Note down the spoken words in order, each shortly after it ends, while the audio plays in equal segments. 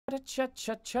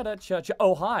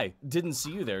Oh, hi. Didn't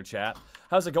see you there, chat.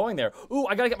 How's it going there? Ooh,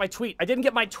 I gotta get my tweet. I didn't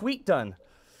get my tweet done.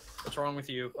 What's wrong with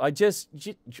you? I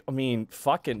mean,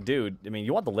 fucking dude. I mean,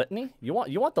 you want the litany? You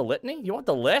want the litany? You want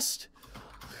the list?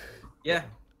 Yeah.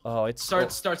 Oh, it's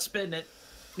start spitting it.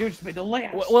 You just made the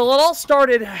last. Well, it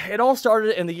all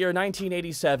started in the year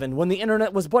 1987 when the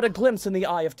internet was but a glimpse in the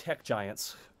eye of tech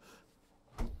giants.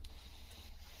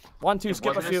 One, two,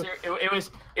 skip a few.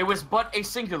 It was but a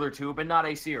singular tube and not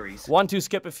a series. One, two,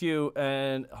 skip a few,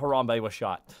 and Harambe was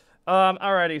shot.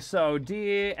 Alrighty, so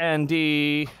D and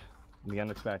D, the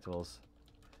Unexpectables.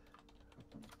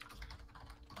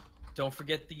 Don't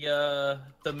forget the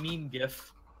meme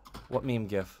gif. What meme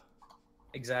gif?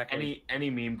 Exactly. Any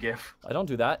meme gif. I don't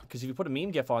do that because if you put a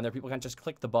meme gif on there, people can't just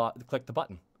click the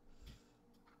button.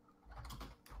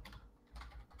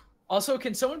 Also,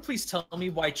 can someone please tell me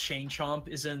why Chain Chomp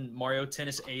is in Mario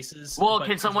Tennis Aces? Well,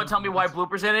 can someone tell me why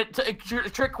Blooper's in it?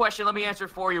 Trick question, let me answer it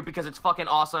for you because it's fucking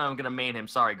awesome. I'm gonna main him.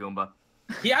 Sorry, Goomba.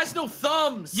 He has no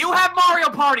thumbs! You have Mario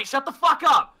Party! Shut the fuck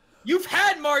up! You've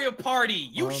had Mario Party!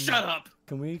 You shut up!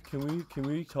 Can we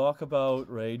talk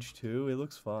about Rage 2? It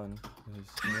looks fun. Is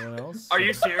anyone else? Are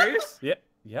you serious?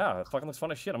 Yeah, it fucking looks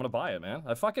fun as shit. I'm gonna buy it, man.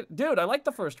 Dude, I like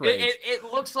the first Rage. It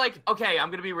looks like, okay, I'm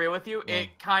gonna be real with you.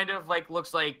 It kind of like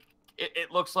looks like,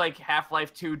 it looks like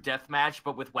Half-Life 2 Deathmatch,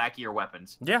 but with wackier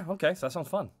weapons. Yeah, okay, so that sounds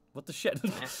fun. What the shit?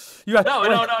 No.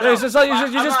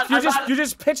 You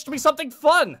just pitched me something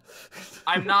fun.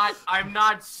 I'm not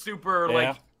super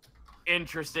like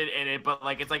interested in it, but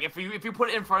like it's like if you put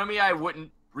it in front of me, I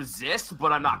wouldn't resist,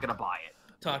 but I'm not gonna buy it.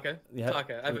 Taka, I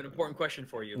have an important question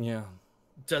for you. Yeah.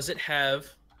 Does it have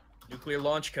nuclear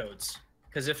launch codes?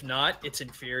 Because if not, it's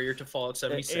inferior to Fallout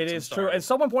 76. It is true. And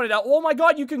someone pointed out, oh my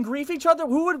god, you can grief each other?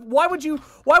 Why would you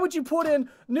put in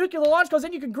nuclear launch codes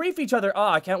and you can grief each other?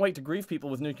 I can't wait to grief people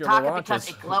with nuclear launches. Because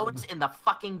it glows in the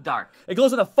fucking dark. It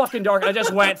glows in the fucking dark. I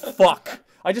just went fuck.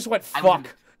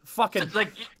 Fucking.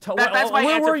 Like,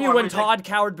 where were you when Todd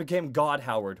Coward became God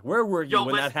Howard? Where were you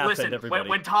when that happened, everybody?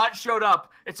 When Todd showed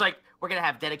up, it's like, we're gonna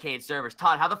have dedicated servers.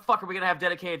 Todd, how the fuck are we gonna have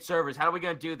dedicated servers? How are we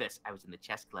gonna do this? I was in the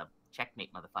chess club.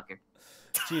 Checkmate, motherfucker.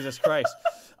 Jesus Christ.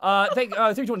 Thank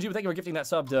you for gifting that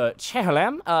sub to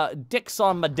Chehalam. Dix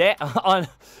on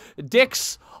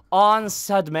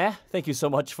Sadme. Thank you so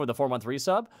much for the 4-month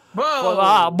resub.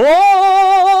 Whoa!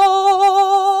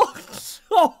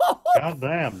 God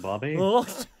damn, Bobby.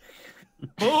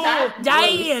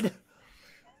 Died!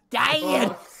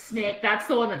 Oh, Snake, that's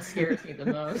the one that scares me the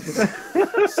most.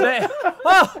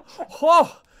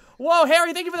 Whoa,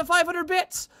 Harry, thank you for the 500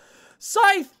 bits.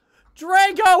 Scythe,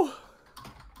 Drago,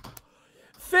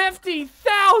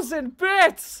 50,000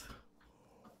 bits.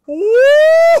 Woo!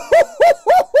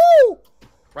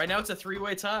 Right now it's a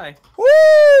 3-way tie. Woo!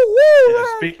 Yeah,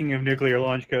 speaking of nuclear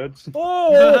launch codes.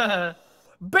 Oh!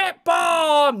 Bit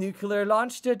bomb! Nuclear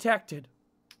launch detected.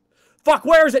 Fuck,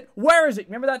 where is it? Where is it?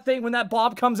 Remember that thing when that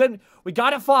bomb comes in? We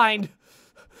gotta find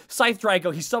Scythe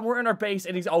Drago. He's somewhere in our base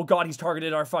and oh god, he's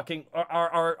targeted our fucking,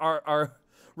 our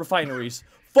refineries.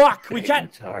 Fuck, we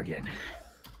can't. Target.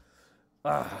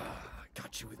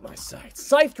 Got you with my scythe.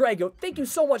 Scythe Drago, thank you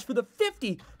so much for the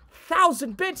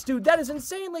 50,000 bits, dude. That is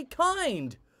insanely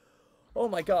kind. Oh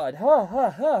my god.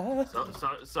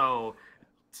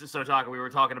 So Taka, we were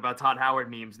talking about Todd Howard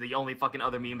memes. The only fucking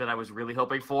other meme that I was really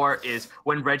hoping for is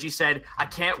when Reggie said, I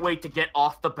can't wait to get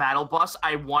off the battle bus.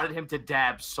 I wanted him to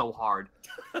dab so hard.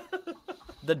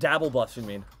 The dabble bus, you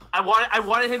mean? I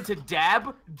wanted him to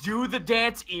dab, do the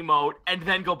dance emote, and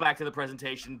then go back to the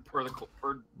presentation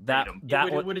That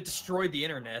would have destroyed the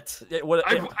internet.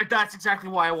 That's exactly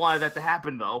why I wanted that to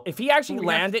happen, though. If he actually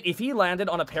landed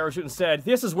on a parachute and said,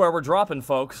 "This is where we're dropping,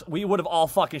 folks," we would have all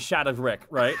fucking shouted Rick,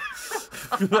 right?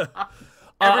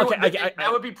 That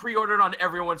would be pre-ordered on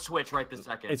everyone's Switch right this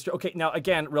second. It's true. Okay, now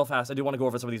again, real fast, I do want to go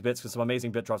over some of these bits because some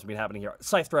amazing bit drops have been happening here.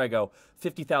 Scythe Drago,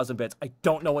 50,000 bits. I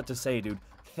don't know what to say, dude.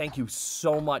 Thank you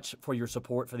so much for your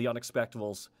support for the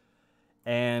Unexpectables.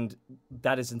 And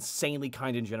that is insanely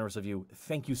kind and generous of you.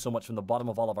 Thank you so much from the bottom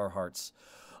of all of our hearts.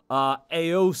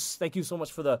 Eos, thank you so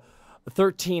much for the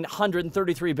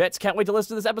 1,333 bits. Can't wait to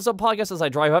listen to this episode podcast as I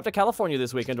drive up to California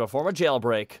this weekend to perform a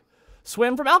jailbreak.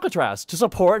 Swim from Alcatraz to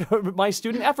support my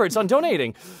student efforts on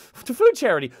donating to food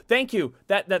charity. Thank you.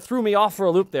 That threw me off for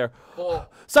a loop there. Oh.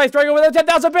 Scythe Drago with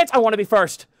 10,000 bits. I want to be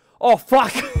first. Oh,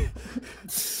 fuck.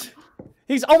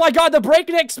 Oh my god, the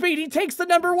breakneck speed. He takes the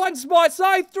 #1 spot.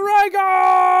 Scythe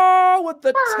Drago with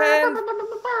the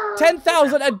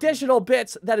 10,000 additional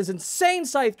bits. That is insane,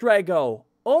 Scythe Drago.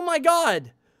 Oh my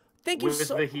god. Thank you with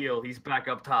the heel, he's back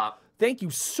up top. Thank you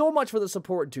so much for the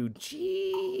support, dude.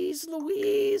 Jeez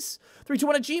Louise.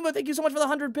 321 Ajima, thank you so much for the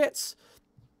 100 bits.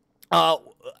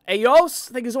 Ayos,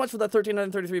 thank you so much for the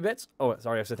 1,333 bits. Oh,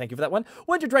 sorry, I said thank you for that one.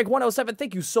 Winter Drake 107,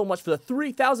 thank you so much for the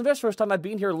 3,000 bits. First time I've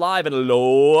been here live in a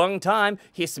long time.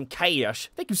 Here's some cash.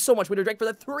 Thank you so much, Winter Drake, for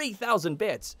the 3,000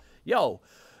 bits. Yo.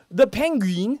 The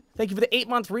Penguin, thank you for the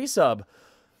 8-month resub.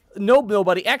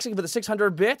 Nobody, actually for the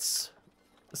 600 bits.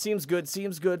 Seems good,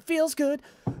 feels good.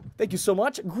 Thank you so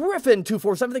much.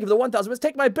 Griffin247, thank you for the 1,000 bits.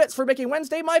 Take my bits for making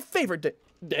Wednesday my favorite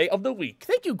day of the week.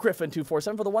 Thank you,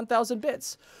 Griffin247, for the 1,000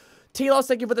 bits. Telos,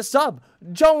 thank you for the sub.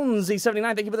 Jonesy79,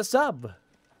 thank you for the sub.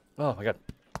 Oh my god.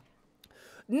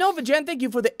 Novagen, thank you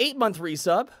for the 8-month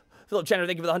resub. Philip Chandler,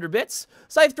 thank you for the 100 bits.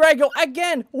 Scythe Drago,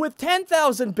 again, with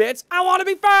 10,000 bits. I want to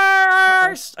be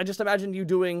first! I just imagined you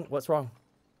doing... What's wrong?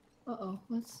 Uh-oh,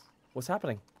 What's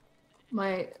happening?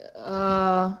 My,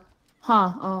 oh,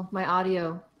 my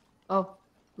audio. Oh,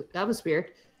 that was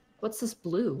weird. What's this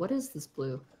blue? What is this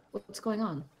blue? What's going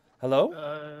on? Hello?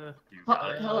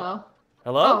 Hello?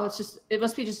 Hello? Oh, it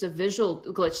must be just a visual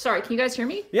glitch. Sorry, can you guys hear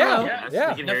me? Yeah,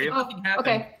 Yes, we can hear you. Nothing happened.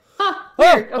 Okay. Huh,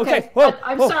 weird. okay. Okay. Whoa,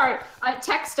 I'm whoa. sorry.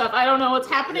 Tech stuff. I don't know what's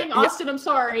happening. Yeah. Austin, I'm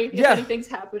sorry if Yeah. anything's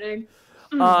happening.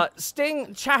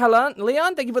 Sting Chahalan,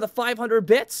 Leon, thank you for the 500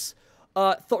 bits.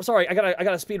 Sorry, I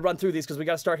gotta speed run through these because we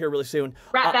gotta start here really soon.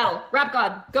 Rap battle. Rap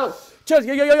God. Go.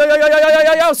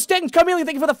 Yo, Sting Chameleon,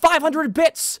 thank you for the 500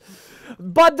 bits.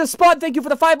 Bud the Spud, thank you for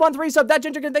the 5-month resub. That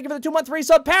Gingerkin, thank you for the 2-month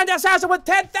resub. Panda Assassin with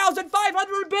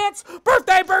 10,500 bits.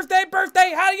 Birthday,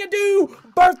 how do you do?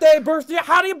 Birthday,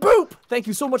 how do you boop? Thank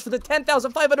you so much for the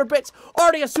 10,500 bits.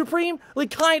 Already a supremely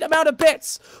kind amount of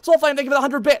bits. Soulflame, thank you for the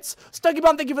 100 bits. Stuggy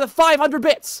Bomb, thank you for the 500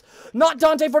 bits. Not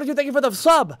Dante42, thank you for the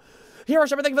sub. Hero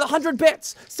Shepherd, thank you for the 100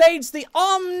 bits. Sage the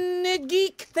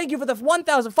Omnigeek, thank you for the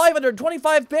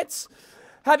 1,525 bits.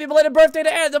 Happy belated birthday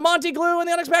to Ed, the Monty Glue, and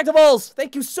the Unexpectables.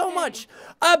 Thank you so much.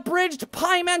 Abridged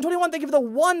Pieman 21, thank you for the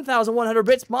 1,100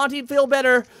 bits. Monty, feel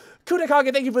better.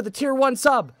 Kudakage, thank you for the tier 1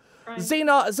 sub.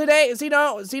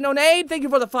 Xenonade, thank you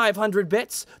for the 500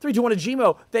 bits. 321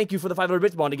 Ajimo, thank you for the 500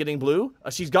 bits. Monty getting blue.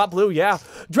 She's got blue, yeah.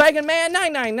 Dragon Man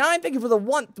 999, thank you for the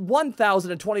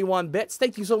 1,021 bits.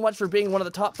 Thank you so much for being one of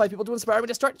the top 5 people to inspire me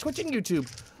to start Twitching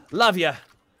YouTube. Love ya.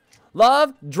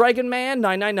 Love, Dragon Man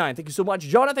 999. Thank you so much.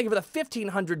 Jonah, thank you for the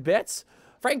 1,500 bits.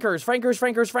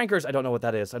 Frankers. I don't know what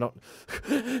that is. I don't.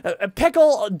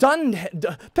 Pickled Undead.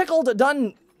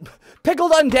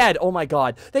 Oh my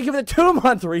god. Thank you for the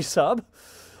 2-month resub.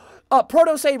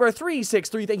 Proto Saber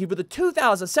 363. Thank you for the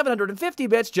 2,750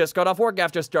 bits. Just got off work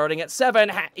after starting at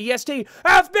 7 EST.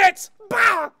 Half bits.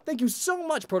 Bah! Thank you so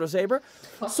much, Proto Saber.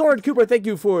 Sword Cooper, thank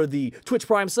you for the Twitch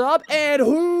Prime sub. And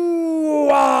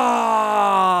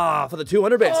Hoo-ah! For the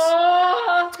 200 bits.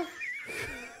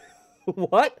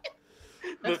 What?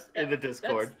 In the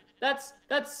Discord. That's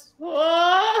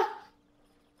whoa.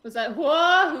 Was that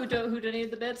whoa? Who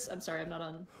donated the bits? I'm sorry, I'm not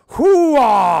on.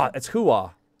 Hoo-ah! It's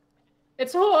hoo-ah.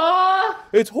 It's whoa.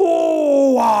 It's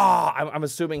hoo-ah! I'm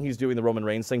assuming he's doing the Roman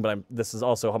Reigns thing, but this is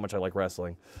also how much I like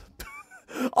wrestling.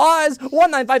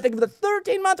 Oz195, thank you for the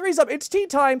 13-month resub. It's tea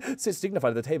time. Sit dignified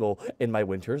at the table in my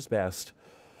winter's best.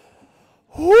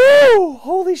 Woo!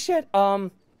 Holy shit.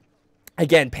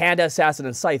 Again, Panda Assassin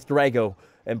and Scythe Drago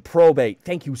and Probate,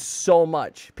 thank you so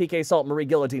much. PK Salt, Marie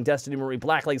Guillotine, Destiny Marie,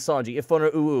 Blacklake Sanji,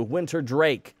 Ifuna Uu, Winter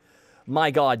Drake.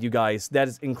 My god, you guys, that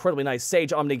is incredibly nice.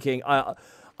 Sage Omni King,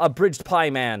 Abridged Pie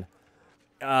Man,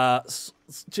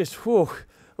 just whew,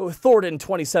 Thornton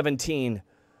 2017,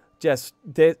 just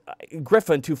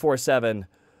Griffin 247,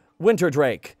 Winter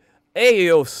Drake,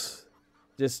 Aeos,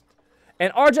 just.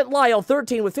 And Argent Lyle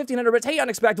 13 with 1,500 bits. Hey,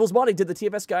 Unexpectables, Monty, did the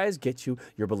TFS guys get you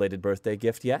your belated birthday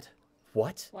gift yet?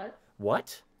 What?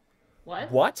 What?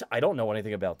 I don't know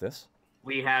anything about this.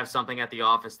 We have something at the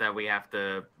office that we have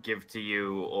to give to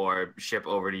you or ship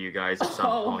over to you guys at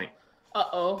some point.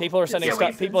 Uh-oh. People are sending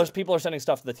stuff. People are sending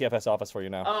stuff to the TFS office for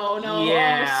you now. Oh no.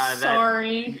 Yeah,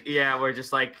 sorry. Yeah, we're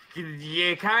just like,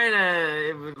 you kind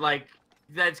of like.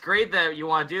 That's great that you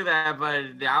want to do that,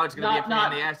 but now it's gonna be a pain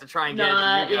in the ass to try and get it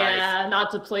to you guys. Yeah, not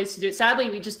the place to do it.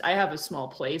 Sadly, I have a small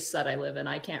place that I live in.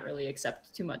 I can't really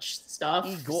accept too much stuff.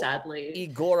 Sadly.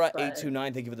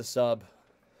 Igora829, thank you for the sub.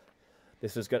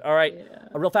 This is good. All right,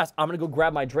 real fast. I'm gonna go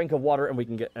grab my drink of water, and we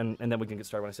can get and then we can get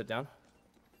started when I sit down.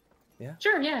 Yeah.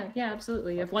 Sure. Yeah.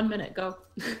 Absolutely. You have 1 minute. Go.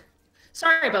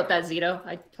 Sorry about that, Zito.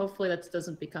 Hopefully that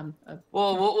doesn't become a...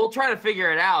 Well, we'll try to figure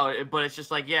it out, but it's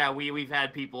just like, yeah, we've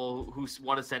had people who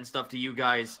want to send stuff to you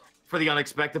guys for the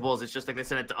Unexpectables. It's just like they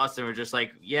send it to us, and we're just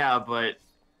like, yeah, but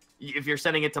if you're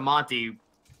sending it to Monty,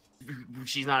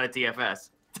 she's not at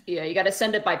TFS. Yeah, you got to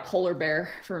send it by Polar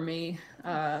Bear for me.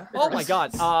 Oh my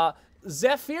god.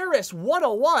 Zephyrus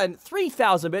 101,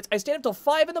 3,000 bits. I stayed up till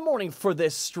 5 in the morning for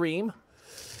this stream.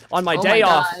 On my Oh day my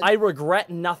off, God. I regret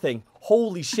nothing.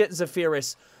 Holy shit,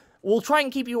 Zephyrus. We'll try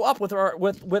and keep you up with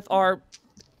our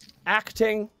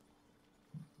acting.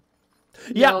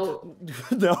 Yeah. No.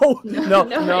 No. No.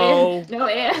 No. No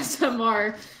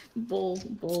ASMR.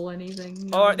 Bull anything.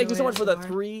 No, All right, thank no you so much for the ASMR.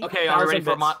 3,000 Okay, are we ready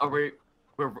for bits.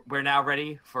 we're now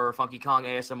ready for Funky Kong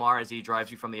ASMR as he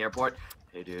drives you from the airport.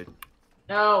 Hey, dude.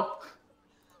 No.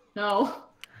 No.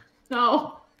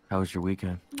 No. How was your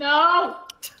weekend? No.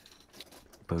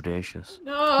 Bodacious.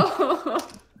 No.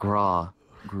 Gra.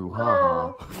 Gru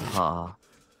ha ha ha.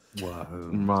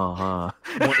 Whoa.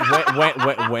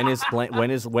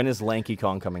 When is Lanky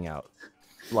Kong coming out?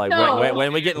 Like No.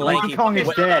 when we get Lanky Lanky Kong is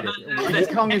dead. Lanky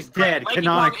Lanky Kong is dead, Lanky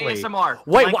canonically. Kong ASMR.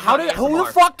 Wait, Lanky how Kong did who the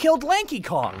ASMR. fuck killed Lanky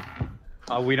Kong?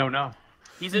 We don't know.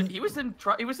 He was in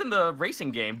the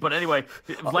racing game, but anyway,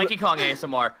 Lanky Kong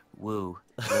ASMR. Woo.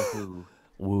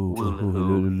 Woo.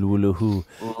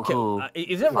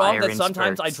 Is it wrong Fire that in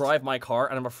sometimes I spurts. drive my car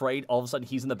and I'm afraid all of a sudden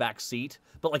he's in the back seat,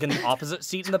 but like in the opposite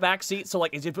seat in the back seat? So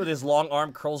like, as you put his long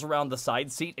arm curls around the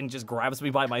side seat and just grabs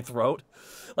me by my throat,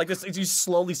 like this, you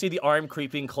slowly see the arm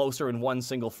creeping closer in one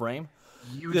single frame.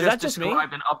 You Is just that just me?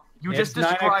 described an up. You It's just 9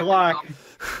 described. o'clock.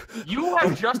 You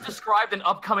have just described an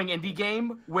upcoming indie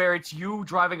game where it's you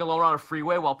driving alone on a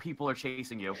freeway while people are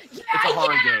chasing you. It's a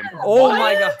horror game. Oh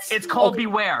my god! It's called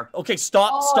Beware. Okay,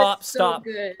 stop, Oh, stop, it's so stop.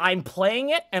 good. I'm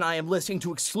playing it and I am listening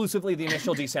to exclusively the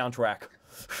Initial D soundtrack.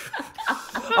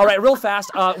 All right, real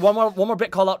fast. One more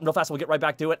bit call out, real fast. We'll get right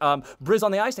back to it. Briz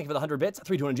on the ice, thank you for the 100 bits.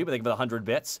 321 Jimmy, thank you for the 100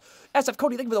 bits. SF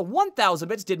Cody, thank you for the 1,000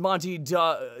 bits. Did Monty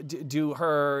do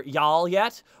her y'all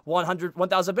yet?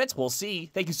 1,000 bits. We'll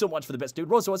see. Thank you so much for the bits, dude.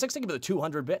 Rosso 6, thank you for the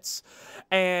 200 bits.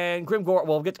 And Grimgor,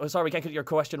 well, sorry, we can't get your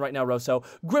question right now, Rosso.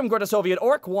 Grimgor the Soviet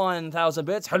Orc, 1,000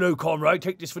 bits. Hello, comrade.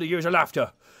 Take this for the years of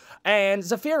laughter. And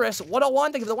Zephyrus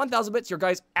 101, thank you for the 1,000 bits. Your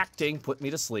guys' acting put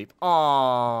me to sleep.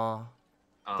 Aww.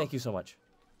 Thank you so much.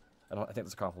 I think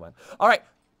that's a compliment. All right,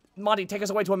 Monty, take us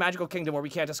away to a magical kingdom where we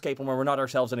can't escape and where we're not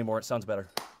ourselves anymore. It sounds better.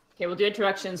 Okay, we'll do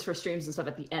introductions for streams and stuff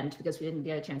at the end because we didn't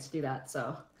get a chance to do that.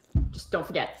 So just don't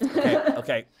forget.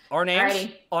 Okay. Our names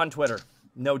Alrighty. on Twitter.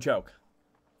 No joke.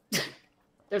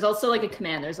 There's also like a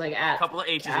command. There's like at. A couple of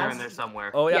H's are in there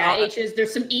somewhere. Oh Yeah, yeah. H's.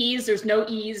 There's some E's. There's no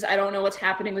E's. I don't know what's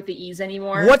happening with the E's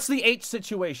anymore. What's the H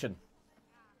situation?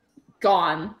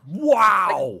 Gone.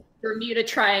 Wow. Bermuda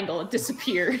Triangle. It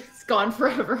disappeared. It's gone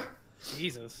forever.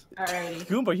 Jesus. Alrighty.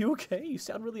 Goomba, are you okay? You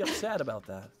sound really upset about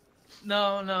that.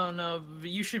 No.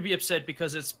 You should be upset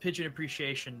because it's Pigeon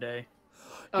Appreciation Day.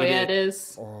 Oh yeah, it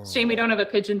is. Shame we don't have a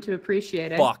pigeon to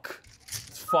appreciate it. Fuck.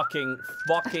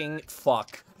 Fucking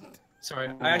fuck. Sorry,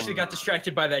 I actually got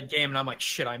distracted by that game, and I'm like,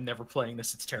 shit, I'm never playing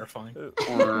this. It's terrifying.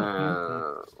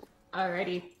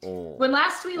 Alrighty. When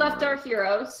last we left our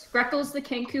heroes, Greckles the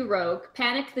Kenku Rogue,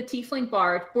 Panic the Tiefling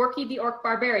Bard, Borky the Orc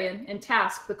Barbarian, and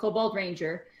Task the Kobold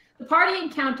Ranger, the party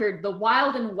encountered the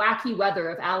wild and wacky weather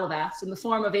of Alivast in the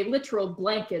form of a literal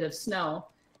blanket of snow,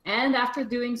 and after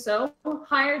doing so,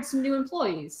 hired some new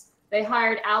employees. They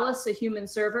hired Alice, a human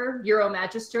server, Euro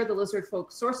Magister, the lizard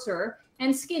folk sorcerer,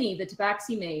 and Skinny, the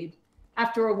tabaxi maid.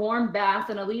 After a warm bath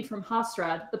and a lead from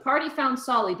Hostrad, the party found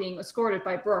Solly being escorted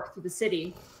by Brooke through the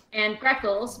city, and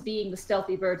Greckles, being the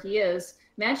stealthy bird he is,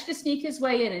 managed to sneak his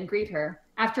way in and greet her.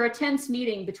 After a tense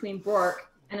meeting between Brooke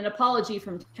and an apology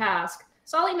from Task,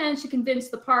 Solly managed to convince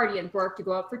the party and Brooke to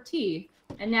go out for tea.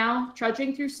 And now,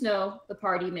 trudging through snow, the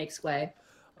party makes way.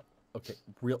 Okay,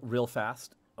 real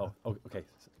fast. Oh, okay.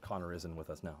 Connor isn't with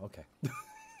us now. Okay.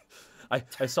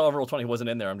 I saw roll 20 wasn't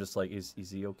in there. I'm just like, is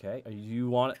he okay?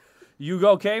 You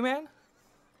okay, man?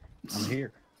 I'm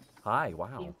here. Hi.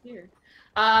 Wow. Here.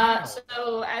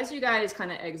 So as you guys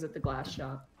kind of exit the glass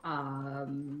shop,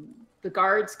 the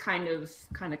guards kind of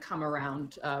come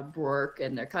around Brooke,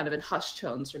 and they're kind of in hushed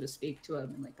tones, so to speak, to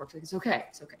him. And like Brooke's like, it's okay,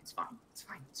 it's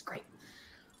fine, it's great.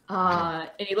 And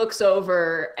he looks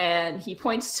over and he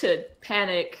points to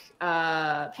Panic,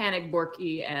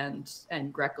 Borky,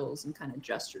 and Greckles, and kind of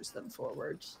gestures them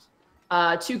forward.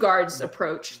 Two guards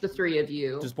approach the three of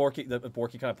you. Does Borky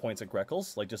kind of points at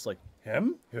Greckles, like just like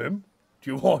him? Do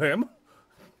you want him?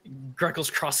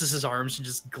 Greckles crosses his arms and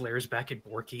just glares back at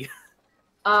Borky.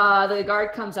 The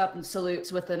guard comes up and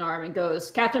salutes with an arm and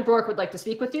goes, Captain Bork would like to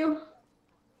speak with you.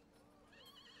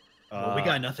 Well, we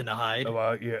got nothing to hide.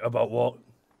 About what?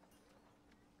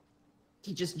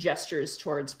 He just gestures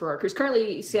towards Brooke, who's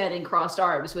currently standing crossed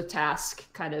arms with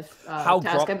Task, kind of.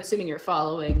 Task, I'm assuming you're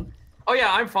following. Oh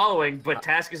yeah, I'm following, but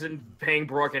Task isn't paying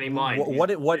Brooke any mind. What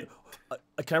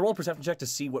can I roll a perception check to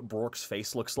see what Brooke's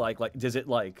face looks like? Like, does it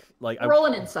like? Roll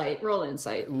an insight.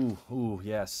 Ooh,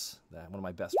 yes. One of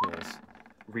my best rolls.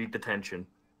 Read the tension.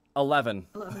 11.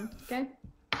 11. Okay.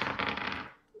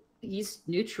 He's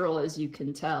neutral, as you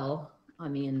can tell. I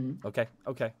mean, Okay.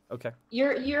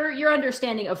 your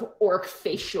understanding of orc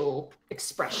facial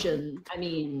expression. I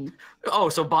mean, Oh,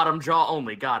 so bottom jaw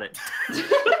only. Got it.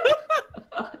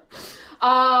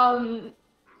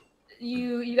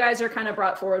 you guys are kind of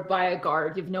brought forward by a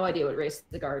guard. You have no idea what race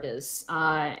the guard is.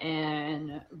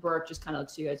 And Burke just kind of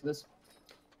looks at you guys and goes,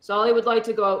 Solly would like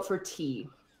to go out for tea.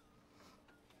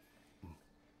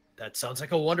 That sounds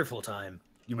like a wonderful time.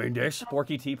 You mean this?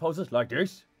 Borky T poses like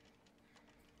this?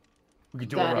 We can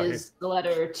do it That right is the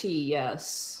letter T,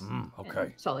 yes. Okay.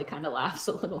 And Solly kind of laughs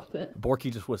a little bit.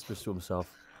 Borky just whispers to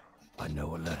himself, I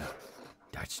know a letter.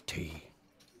 That's T.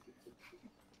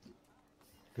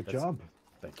 Good job.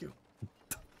 Thank you.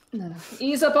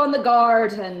 Ease up on the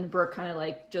guard, and Burke kind of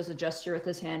like does a gesture with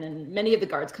his hand, and many of the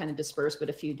guards kind of disperse, but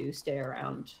a few do stay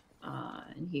around.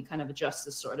 And he kind of adjusts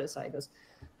his sword aside. He goes,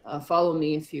 follow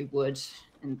me if you would,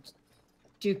 and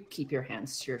do keep your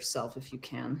hands to yourself if you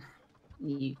can.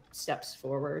 He steps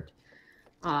forward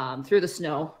through the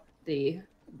snow, the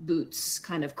boots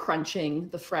kind of crunching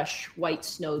the fresh white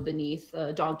snow beneath.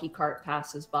 A donkey cart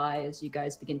passes by as you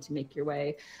guys begin to make your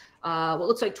way. What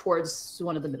looks like towards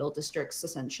one of the middle districts,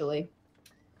 essentially.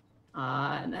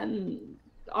 And then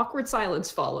awkward silence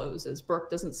follows as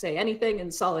Burke doesn't say anything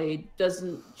and Sully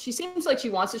doesn't. She seems like she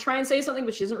wants to try and say something,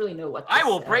 but she doesn't really know what to I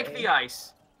will say. break the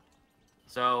ice.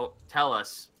 So tell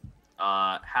us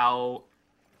how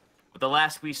the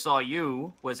last we saw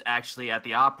you was actually at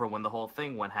the opera when the whole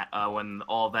thing went, when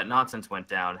all that nonsense went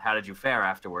down. How did you fare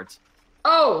afterwards?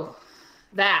 Oh,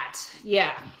 that,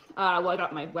 yeah. Well, I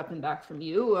got my weapon back from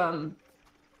you.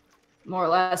 More or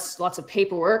less, lots of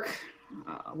paperwork,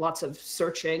 lots of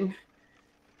searching.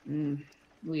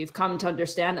 We've come to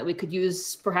understand that we could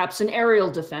use perhaps an aerial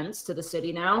defense to the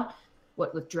city now,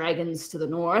 what with dragons to the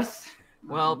north.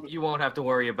 Well, you won't have to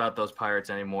worry about those pirates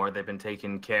anymore. They've been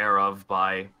taken care of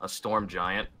by a storm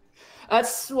giant.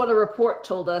 That's what a report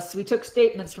told us. We took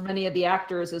statements from many of the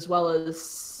actors as well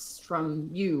as from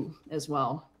you as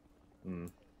well.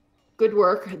 Good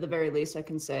work, at the very least, I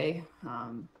can say.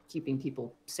 Keeping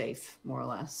people safe, more or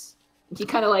less. He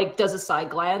kind of like does a side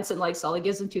glance and like Sully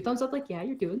gives him 2 thumbs up, like, yeah,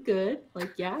 you're doing good.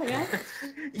 Like, yeah.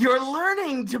 You're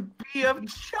learning to be a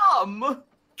chum.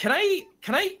 Can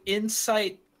I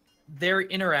insight their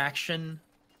interaction?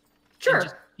 Sure. And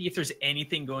just see if there's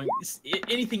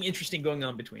anything interesting going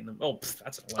on between them. Oh,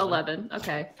 that's an 11.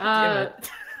 Okay. Damn it.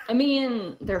 I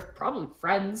mean, they're probably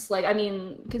friends. Like, I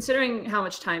mean, considering how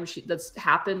much time that's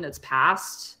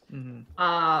passed,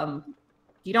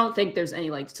 you don't think there's any,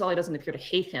 like, Sully doesn't appear to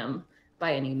hate him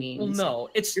by any means. Well, no,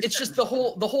 it's just the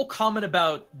whole comment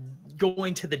about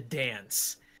going to the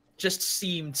dance just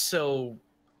seemed so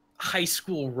high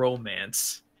school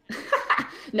romance.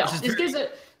 No, this gives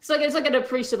it. It's like an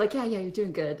appreciative, like, yeah, you're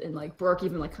doing good, and like Bork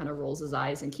even like kind of rolls his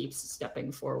eyes and keeps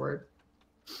stepping forward.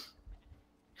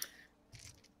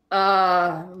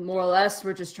 More or less,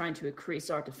 we're just trying to increase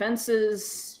our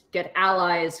defenses, get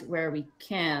allies where we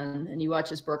can, and you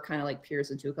watch as Bork kind of like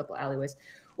peers into a couple alleyways.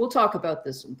 We'll talk about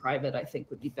this in private, I think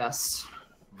would be best.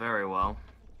 Very well.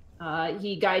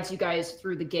 He guides you guys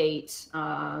through the gate.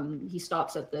 He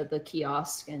stops at the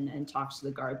kiosk and talks to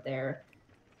the guard there.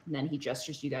 And then he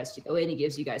gestures you guys to go in. He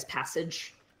gives you guys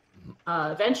passage.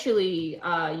 Eventually,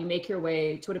 you make your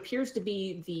way to what appears to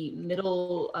be the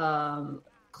middle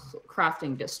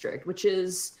crafting district, which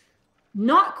is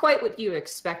not quite what you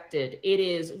expected. It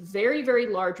is very, very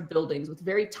large buildings with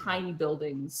very tiny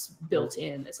buildings built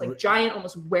in. It's like giant,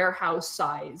 almost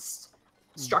warehouse-sized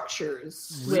structures.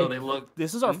 So they look.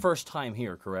 This is our first time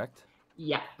here, correct?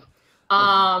 Yeah.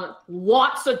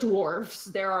 Lots of dwarves.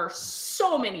 There are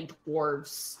so many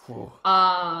dwarves.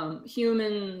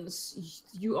 Humans,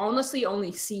 you honestly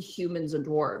only see humans and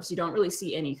dwarves. You don't really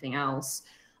see anything else.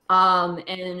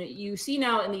 And you see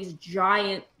now in these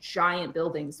giant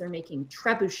buildings, they're making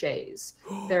trebuchets.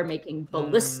 They're making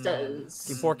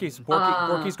ballistas. Borky's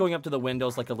going up to the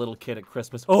windows like a little kid at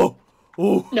Christmas. Oh!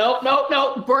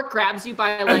 No. Bork grabs you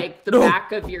by like the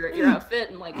back of your outfit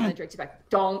and like kind of directs you back.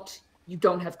 You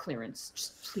don't have clearance.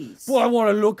 Just please. Well, I want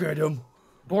to look at him.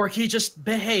 Borky, just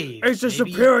behave. It's a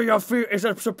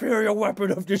superior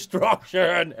weapon of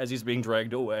destruction. As he's being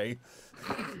dragged away.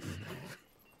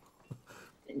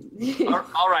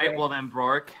 All right, well then,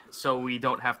 Brork, so we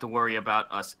don't have to worry about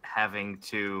us having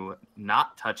to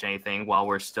not touch anything while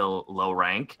we're still low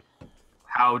rank.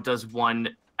 How does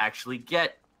one actually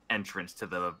get entrance to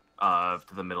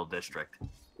the middle district?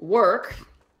 Work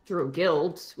through a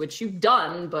guild, which you've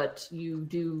done, but you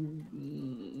do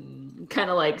kind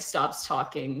of like stops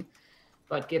talking.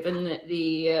 But given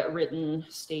the written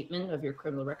statement of your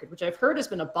criminal record, which I've heard has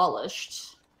been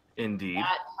abolished. Indeed.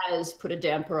 That has put a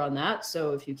damper on that.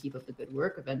 So if you keep up the good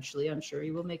work, eventually I'm sure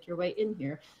you will make your way in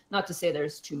here. Not to say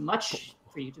there's too much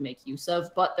for you to make use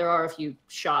of, but there are a few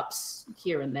shops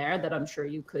here and there that I'm sure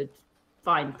you could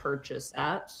find purchase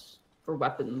at for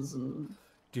weapons and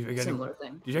similar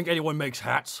things. Do you think anyone makes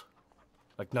hats?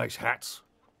 Like nice hats?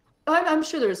 I'm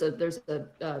sure there's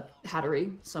a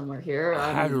hattery somewhere here.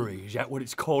 Hattery, is that what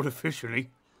it's called officially?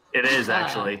 It is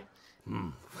actually.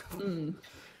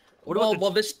 What about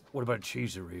Well, this What about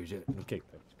cheesery? Is it okay?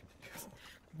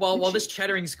 while this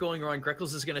chattering's going on,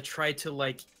 Greckles is gonna try to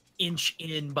like inch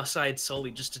in beside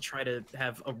Sully just to try to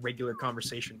have a regular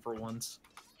conversation for once.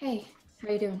 Hey, how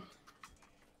you doing?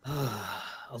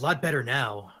 A lot better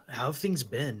now. How have things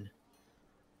been?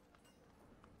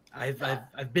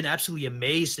 I've been absolutely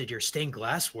amazed at your stained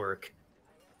glass work.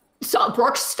 So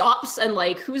Brooke stops and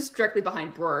like, who's directly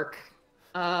behind Brooke?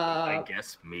 I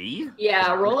guess me?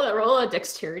 Yeah, roll a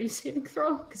dexterity saving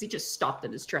throw because he just stopped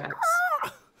in his tracks.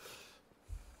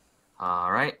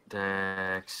 All right,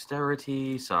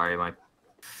 dexterity. Sorry, my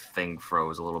thing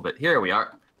froze a little bit. Here we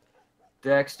are.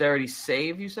 Dexterity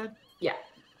save, you said? Yeah.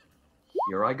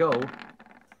 Here I go.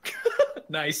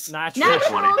 Nice. Natural.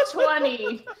 Natural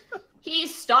 20. He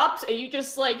stops and you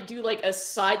just like do like a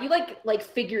side, you like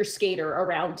figure skater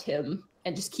around him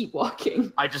and just keep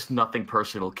walking. I just nothing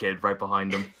personal kid right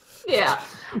behind him. Yeah.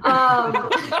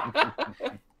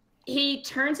 He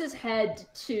turns his head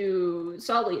to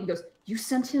Sully and goes, "You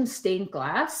sent him stained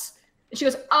glass?" And she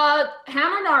goes,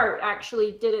 Hammernart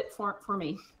actually did it for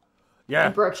me. Yeah.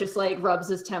 And Brooke just like rubs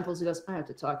his temples and goes, "I have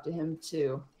to talk to him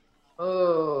too."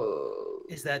 Oh.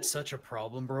 Is that such a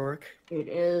problem, Brork? It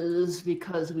is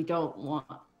because we don't want.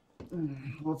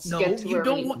 Let's No, get to you where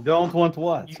don't we... want. Don't want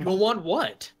what? You don't want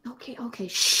what? Okay,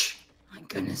 shh. My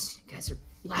goodness, you guys are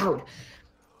loud.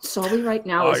 Sully right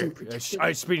now is in protective...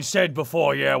 It's been said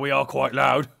before, yeah, we are quite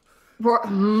loud.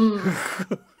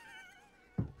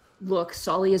 Look,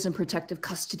 Sully is in protective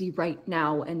custody right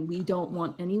now, and we don't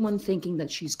want anyone thinking that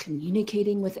she's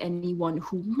communicating with anyone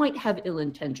who might have ill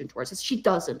intention towards us. She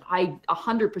doesn't. I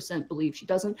 100% believe she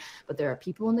doesn't, but there are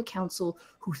people in the council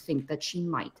who think that she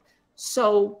might.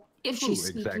 So, if she's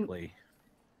speaking... Exactly.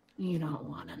 You don't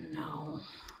want to know.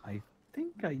 I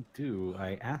think I do.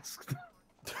 I asked.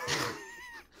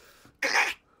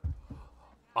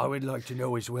 I would like to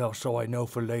know as well, so I know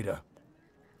for later.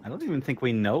 I don't even think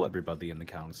we know everybody in the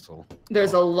council.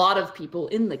 There's a lot of people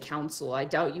in the council. I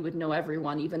doubt you would know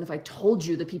everyone, even if I told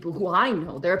you the people who I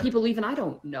know. There are people even I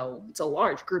don't know. It's a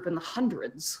large group in the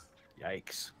hundreds.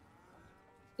 Yikes.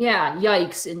 Yeah,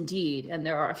 yikes indeed. And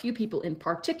there are a few people in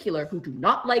particular who do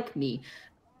not like me.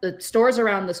 The store's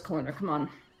around this corner. Come on,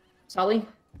 Sully.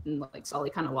 And like Sully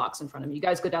kind of walks in front of me. You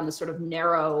guys go down this sort of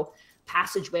narrow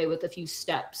passageway with a few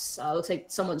steps. Looks like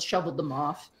someone's shoveled them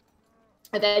off.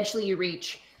 Eventually you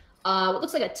reach what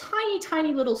looks like a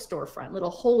tiny little storefront, little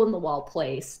hole in the wall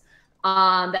place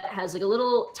that has like a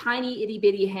little tiny itty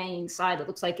bitty hanging side that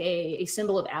looks like a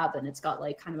symbol of Avon. It's got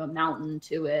like kind of a mountain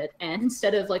to it, and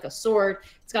instead of like a sword,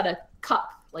 it's got a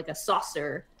cup, like a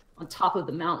saucer, on top of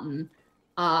the mountain.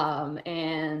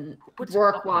 And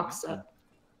Rourke walks up.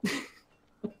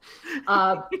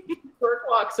 Rourke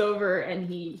walks over and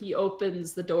he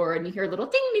opens the door, and you hear a little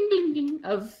ding ding ding ding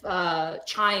of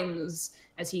chimes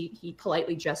as he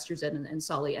politely gestures it, and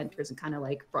Sully enters and kind of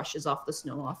like brushes off the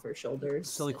snow off her shoulders.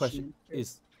 Silly question: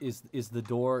 is the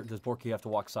door? Does Borky have to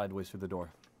walk sideways through the door?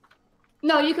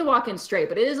 No, you can walk in straight,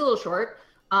 but it is a little short.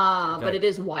 Okay. But it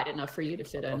is wide enough for you to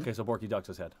fit in. Okay, so Borky ducks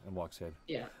his head and walks in.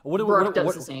 Yeah. What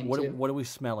does the same too. What are we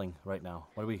smelling right now?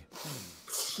 What are we?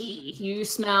 Tea. You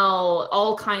smell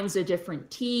all kinds of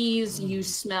different teas. You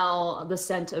smell the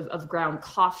scent of ground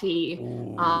coffee.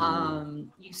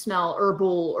 You smell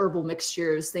herbal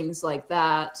mixtures, things like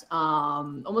that.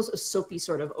 Almost a soapy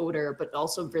sort of odor, but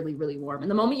also really, really warm.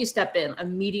 And the moment you step in,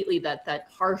 immediately that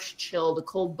harsh chill, the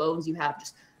cold bones you have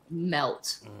just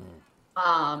melt.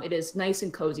 It is nice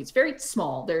and cozy. It's very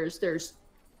small. There's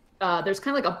kind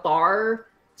of like a bar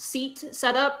seat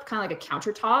set up, kind of like a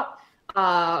countertop.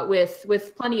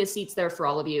 With plenty of seats there for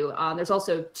all of you. There's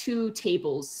also 2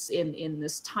 tables in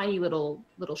this tiny little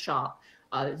shop,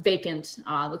 vacant.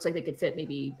 Looks like they could fit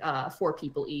maybe 4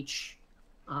 people each.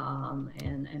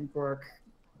 And Bork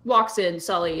walks in.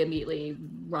 Sully immediately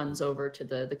runs over to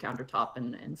the countertop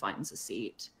and finds a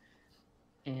seat.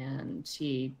 And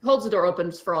he holds the door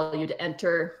open for all of you to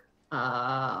enter.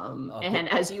 And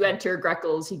as you enter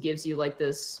Greckles, he gives you like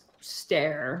this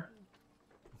stare.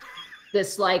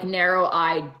 This like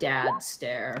narrow-eyed dad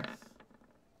stare.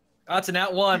 That's an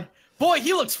at one. Boy,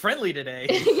 he looks friendly today.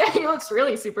 Yeah, he looks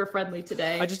really super friendly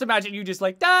today. I just imagine you just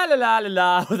like da la la la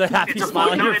la with a happy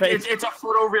smile on your face. It's a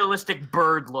photorealistic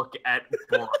bird look at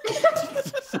Bork. Could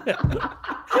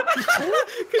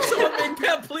someone make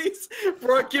that, please?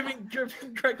 Bro, giving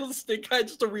Greckles stink eye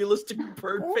just a realistic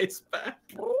bird face back.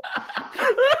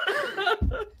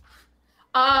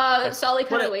 Sully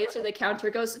kind of waves to the counter,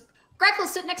 goes, Greckles,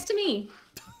 sit next to me.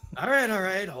 All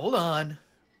right, hold on.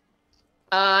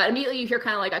 Immediately you hear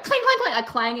kind of like a clang, clang, clang, a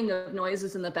clanging of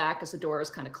noises in the back as the door is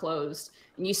kind of closed.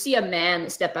 And you see a man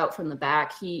step out from the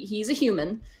back. He's a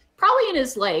human, probably in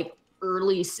his like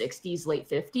early 60s, late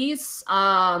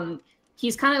 50s.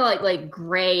 He's kind of like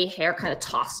gray hair kind of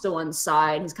tossed to one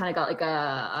side. He's kind of got like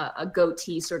a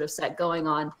goatee sort of set going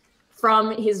on.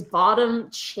 From his bottom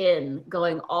chin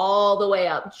going all the way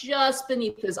up, just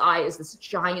beneath his eye is this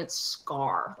giant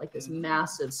scar, like this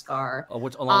massive scar. From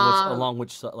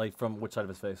which side of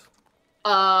his face?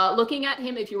 Looking at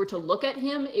him, if you were to look at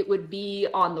him, it would be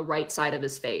on the right side of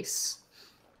his face.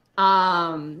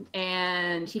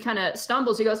 And he kind of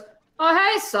stumbles. He goes, "Oh,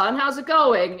 hey, son, how's it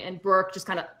going?" And Bork just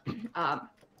kind of,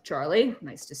 "Charlie,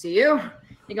 nice to see you."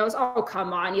 He goes, "Oh,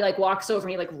 come on." He like walks over and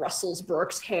he like rustles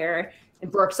Bork's hair.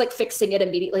 And Bork's like fixing it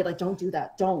immediately, like, "Don't do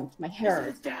that, don't, my hair."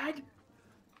 Is it Dad?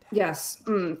 Yes.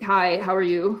 Hi, how are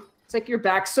you? It's like, "You're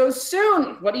back so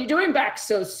soon. What are you doing back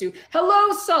so soon?"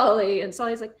 "Hello, Sully." And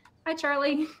Sully's like, "Hi,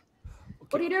 Charlie.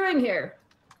 What are you doing here?"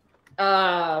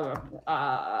 "Oh,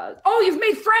 you've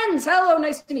made friends. Hello,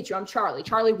 nice to meet you. I'm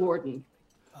Charlie Warden."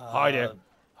 Hi there.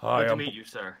 Hi, Good to I'm meet you,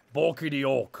 sir. Borky the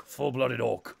Orc, full-blooded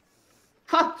orc.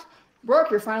 "Ha, Bork,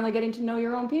 you're finally getting to know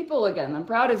your own people again. I'm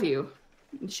proud of you."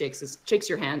 And shakes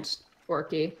your hand,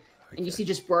 Borky. And you see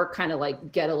just Bork kind of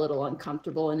like get a little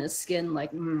uncomfortable in his skin,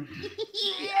 like,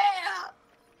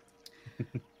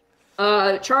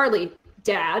 yeah. Charlie,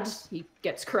 Dad, he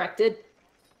gets corrected.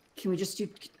 "Can we just do,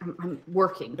 I'm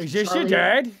working." Is this Charlie, your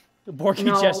dad? Borky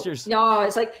gestures. No,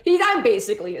 it's like, I'm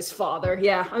basically his father.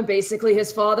 Yeah, I'm basically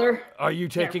his father. Are you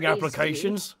taking raised me.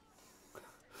 applications?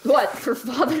 What, for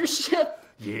fathership?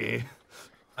 Yeah.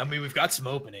 I mean, we've got some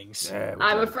openings. Yeah,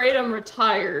 I'm afraid I'm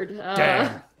retired.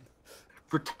 Damn.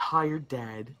 Retired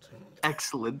dad.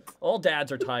 Excellent. All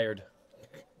dads are tired.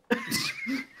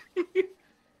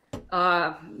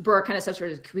 Burr kind of steps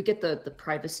forward. "Can we get the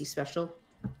privacy special?"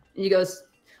 And he goes,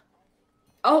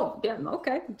 "Oh, yeah,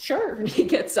 okay, sure." And he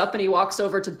gets up and he walks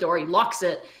over to the door. He locks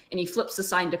it and he flips the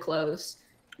sign to close.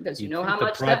 He goes, "You know how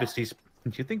much privacy?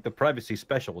 Do you think the privacy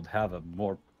special would have a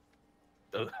more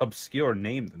obscure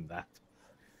name than that?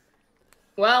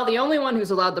 Well, the only one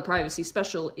who's allowed the privacy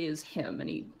special is him."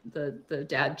 And the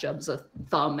dad jubs a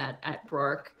thumb at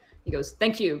Rourke. He goes,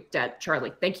 "Thank you, Dad,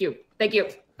 Charlie. Thank you.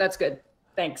 That's good.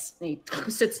 Thanks." And he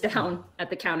sits down at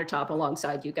the countertop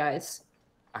alongside you guys.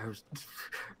 I was...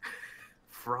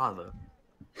 Father.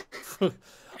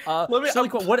 Sully,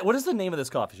 what is the name of this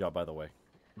coffee shop, by the way?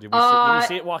 Did we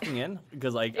see it walking in?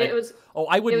 Because like,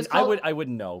 I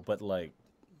wouldn't know, but like,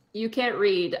 you can't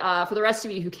read. For the rest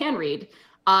of you who can read,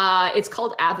 it's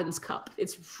called Avon's Cup.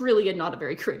 It's really not a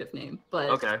very creative name, but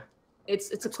Okay.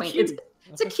 it's a quaint.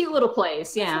 It's a cute little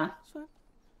place. Yeah.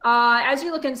 As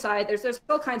you look inside, there's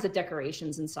all kinds of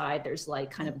decorations inside. There's like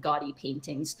kind of gaudy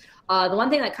paintings. The one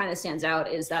thing that kind of stands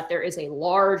out is that there is a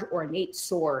large ornate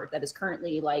sword that is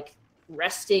currently like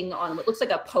resting on what looks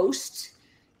like a post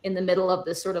in the middle of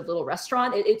this sort of little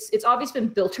restaurant. It's obviously been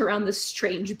built around this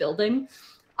strange building.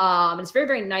 It's a very,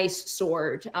 very nice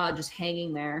sword just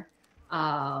hanging there.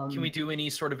 Can we do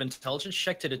any sort of intelligence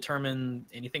check to determine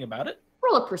anything about it?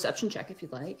 Roll a perception check if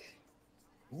you'd like.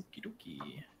 Okie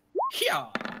dokie. Yeah.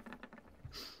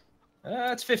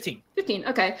 It's 15. 15,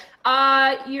 okay.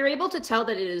 You're able to tell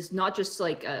that it is not just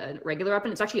like a regular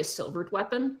weapon, it's actually a silvered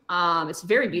weapon. It's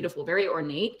very beautiful, very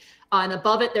ornate. And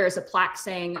above it, there's a plaque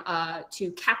saying,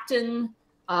 "To Captain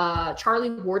Charlie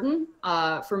Warden,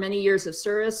 for many years of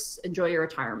service, enjoy your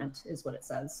retirement," is what it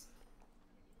says.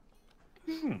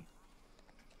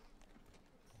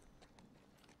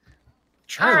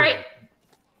 Charlie, All right.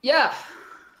 Yeah.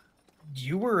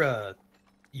 You were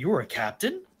a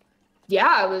captain? Yeah,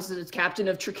 I was the captain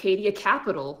of Tricadia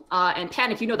Capital. And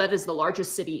Panic, you know that is the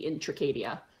largest city in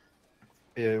Tricadia.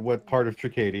 What part of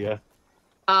Tricadia?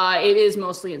 It is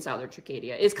mostly in southern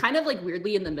Tricadia. It's kind of like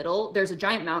weirdly in the middle. There's a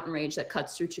giant mountain range that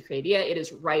cuts through Tricadia. It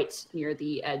is right near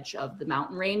the edge of the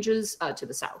mountain ranges to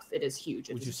the south. It is huge.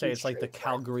 Would you say it's like the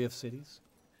Calgary of cities?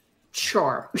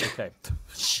 Sure. Okay.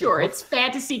 Sure, it's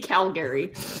fantasy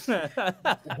Calgary.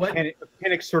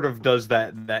 Panic sort of does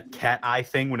that cat eye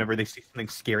thing whenever they see something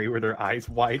scary where their eyes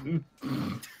widen.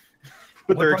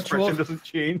 But their expression doesn't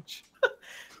change.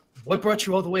 What brought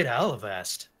you all the way to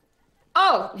Alivast?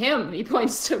 Oh, him. He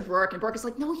points to Bork, and Bork is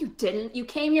like, no, you didn't. You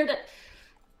came here to...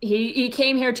 He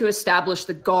came here to establish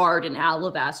the guard in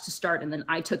Alivast to start, and then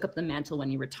I took up the mantle when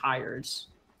he retired.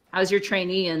 I was your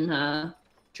trainee in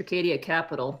Tricadia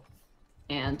Capital.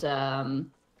 And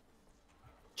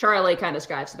Charlie kind of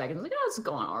scratched back and was like, oh, it's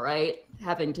going all right.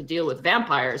 Having to deal with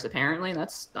vampires, apparently.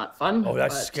 That's not fun. Oh,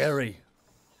 that's scary.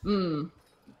 How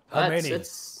many?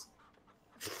 It's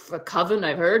a coven,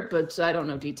 I've heard, but I don't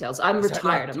know details. I'm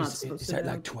retired. I'm not supposed to. Is that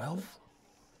like 12?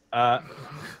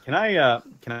 Can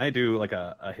I do like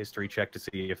a history check to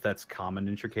see if that's common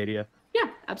in Tricadia? Yeah,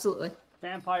 absolutely.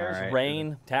 Vampires, All right.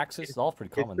 rain, taxes, it's all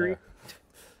pretty common there.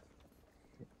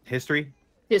 History?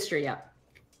 History, yeah.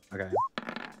 Okay.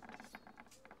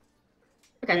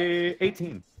 Okay.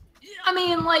 18. I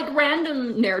mean, like,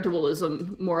 random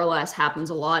ne'er-do-wellism more or less happens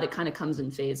a lot. It kind of comes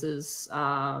in phases.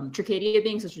 Tricadia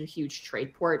being such a huge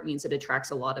trade port means it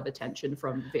attracts a lot of attention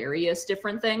from various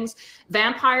different things.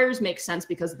 Vampires make sense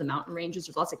because of the mountain ranges.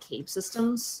 There's lots of cave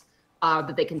systems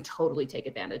that they can totally take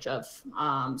advantage of.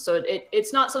 So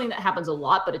it's not something that happens a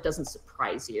lot, but it doesn't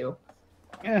surprise you.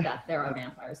 Yeah, there are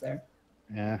vampires there.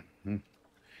 Yeah.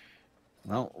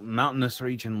 Well, mountainous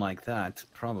region like that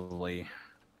probably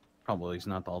is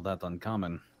not all that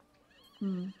uncommon.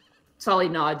 Solly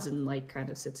nods and like kind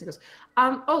of sits and goes,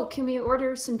 oh, can we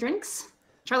order some drinks?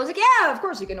 Charlie's like, yeah, of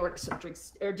course you can order some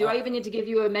drinks. Or do I even need to give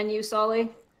you a menu, Solly?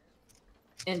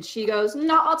 And she goes,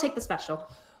 no, I'll take the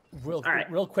special.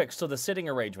 Real quick, so the sitting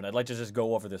arrangement, I'd like to just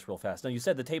go over this real fast. Now, you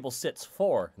said the table sits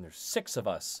 4, and there's 6 of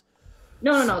us.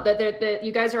 No.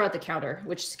 You guys are at the counter,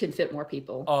 which can fit more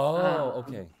people. Oh,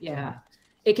 okay. Yeah.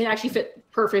 It can actually fit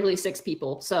perfectly 6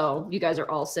 people. So you guys are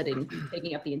all sitting,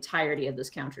 taking up the entirety of this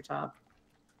countertop.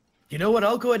 You know what?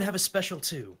 I'll go ahead and have a special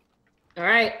too. All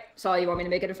right. Solly, you want me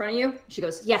to make it in front of you? She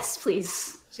goes, yes,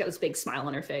 please. She's got this big smile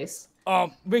on her face.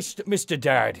 Mr.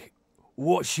 Dad,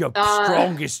 what's your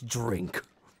strongest drink?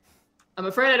 I'm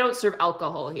afraid I don't serve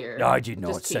alcohol here. I did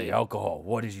not Just say tea. alcohol.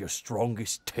 What is your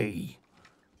strongest tea?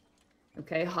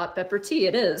 Okay, hot pepper tea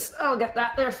it is. I'll get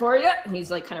that there for you. And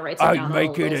he's like kind of writes it down. I'd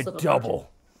make it a double.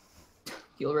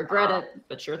 You'll regret it,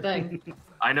 but sure thing.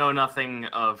 I know nothing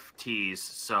of teas,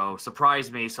 so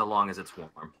surprise me so long as it's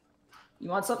warm. You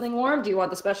want something warm? Do you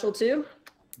want the special too?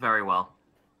 Very well.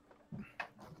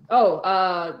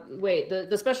 Oh, wait.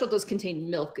 The special does contain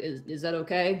milk. Is that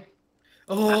okay?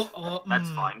 That's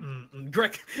fine.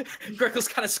 Greckles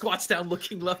kind of squats down,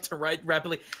 looking left to right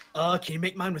rapidly. Can you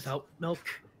make mine without milk?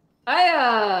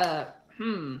 I'll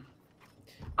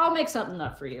make something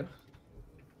up for you.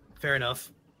 Fair enough.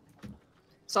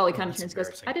 Solly kind of That's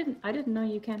turns and goes, I didn't know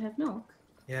you can't have milk.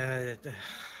 Yeah,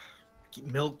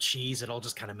 milk, cheese, it all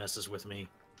just kind of messes with me.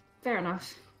 Fair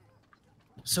enough.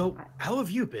 So, how have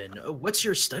you been? What's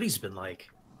your studies been like?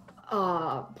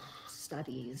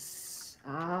 Studies.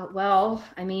 Well,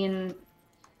 I mean,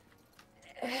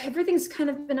 everything's kind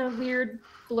of been a weird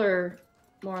blur,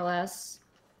 more or less.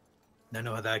 I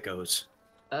know how that goes.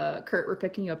 Kurt, we're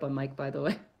picking you up on mic, by the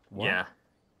way. What? Yeah.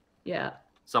 Yeah.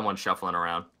 Someone shuffling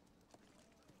around.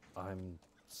 I'm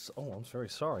very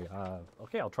sorry.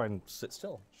 Okay, I'll try and sit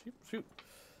still. Shoot.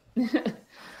 She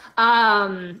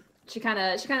kind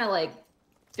of like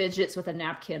fidgets with a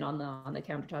napkin on the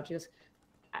countertop. She goes,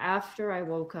 after I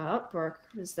woke up, Burke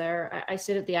was there. I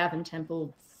stayed at the Avon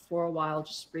Temple for a while,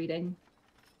 just reading.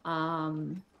 I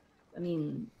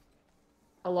mean,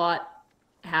 a lot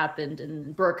happened,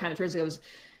 and Burke kind of turns and goes,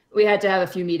 we had to have a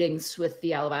few meetings with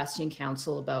the Alivastian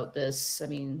Council about this. I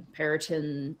mean,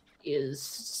 Periton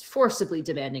is forcibly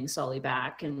demanding Sully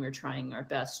back, and we're trying our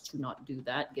best to not do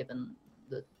that, given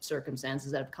the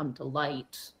circumstances that have come to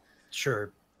light.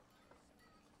 Sure.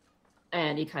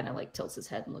 And he kind of like tilts his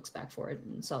head and looks back for it,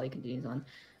 and Sully continues on.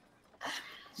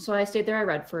 So I stayed there, I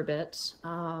read for a bit.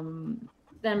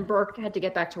 Then Burke had to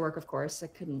get back to work, of course. I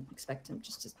couldn't expect him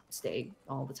just to stay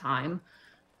all the time.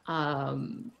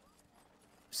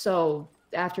 So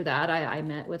after that, I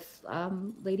met with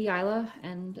Lady Isla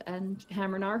and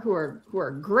Hammernar, who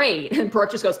are great. And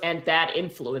Burke just goes, and bad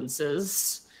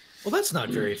influences. Well, that's not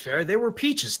very fair. They were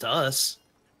peaches to us.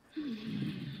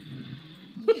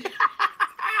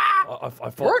 I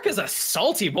thought Burke is a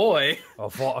salty boy. I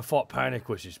thought Panic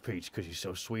was his peach because he's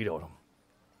so sweet on him.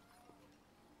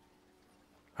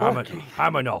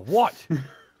 Hammernar, what?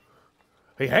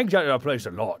 He hangs out at our place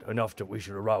a lot, enough that we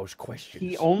should arouse questions.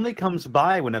 He only comes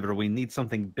by whenever we need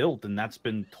something built, and that's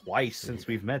been twice since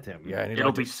we've met him. Yeah, and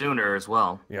It'll be sooner as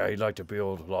well. Yeah, he'd like to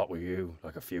build a lot with you,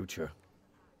 like a future.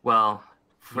 Well,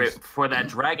 for that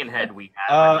dragon head we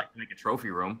have, I'd like to make a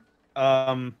trophy room.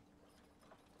 Monty,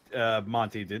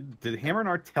 did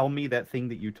Hammernar tell me that thing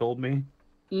that you told me?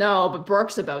 No, but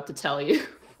Burke's about to tell you.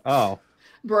 Oh.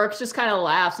 Brooks just kind of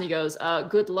laughs and he goes,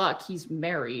 good luck, he's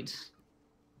married.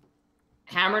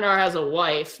 Hammernar has a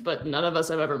wife, but none of us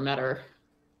have ever met her.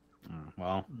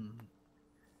 Well.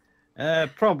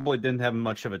 Probably didn't have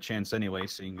much of a chance anyway,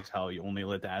 seeing as how you only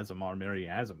let Azamar marry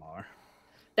Azamar.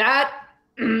 That,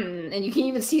 and you can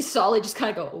even see Solly just kind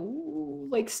of go, ooh,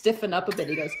 like stiffen up a bit.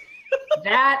 He goes,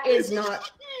 that is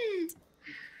not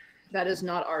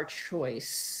our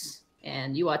choice.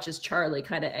 And you watch as Charlie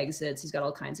kind of exits. He's got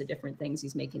all kinds of different things.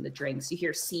 He's making the drinks. You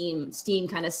hear steam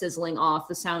kind of sizzling off,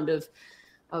 the sound of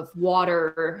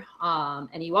water.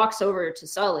 And he walks over to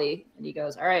Sully and he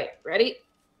goes, all right, ready?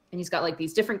 And he's got like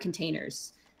these different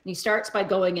containers. And he starts by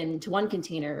going into one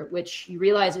container, which you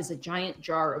realize is a giant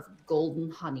jar of golden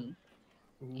honey.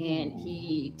 Ooh. And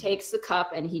he takes the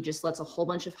cup and he just lets a whole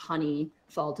bunch of honey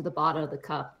fall to the bottom of the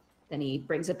cup. Then he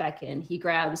brings it back in. He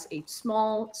grabs a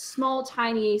small,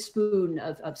 tiny spoon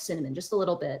of cinnamon, just a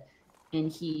little bit.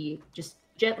 And he just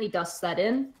gently dusts that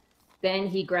in. Then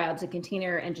he grabs a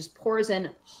container and just pours in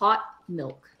hot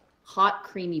milk, hot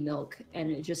creamy milk.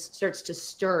 And it just starts to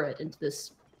stir it into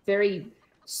this very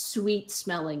sweet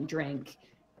smelling drink.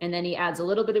 And then he adds a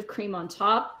little bit of cream on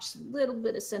top, just a little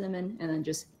bit of cinnamon, and then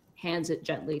just hands it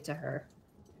gently to her.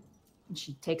 And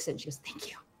she takes it and she goes, thank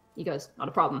you. He goes, not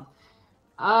a problem.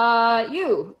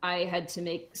 I had to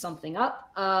make something up.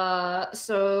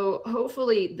 So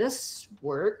hopefully this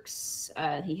works.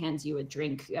 He hands you a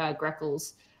drink,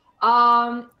 Greckles.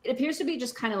 It appears to be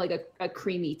just kind of like a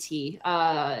creamy tea.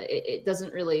 It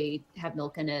doesn't really have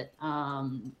milk in it,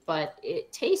 but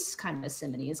it tastes kind of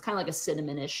cinnamony. It's kind of like a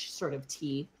cinnamonish sort of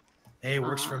tea. Hey,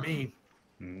 works for me.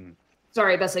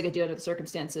 Sorry, best I could do under the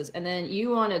circumstances. And then you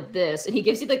wanted this, and he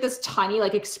gives you like this tiny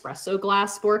like espresso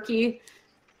glass, Borky.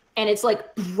 And it's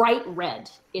like bright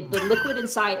red. The liquid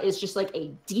inside is just like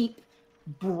a deep,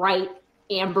 bright,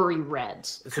 ambery red.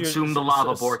 Consume the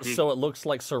lava, Borky. So it looks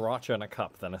like sriracha in a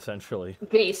cup, then, essentially.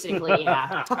 Basically,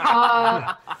 yeah.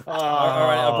 All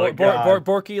right,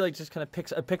 Borky like just kind of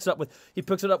picks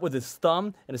it up with his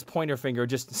thumb and his pointer finger,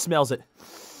 just smells it.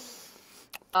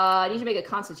 I need to make a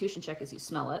Constitution check as you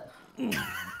smell it.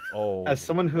 Oh. As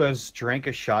someone who has drank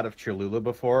a shot of Cholula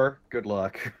before, good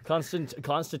luck.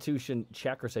 Constitution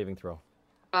check or saving throw?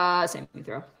 Saving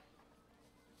throw.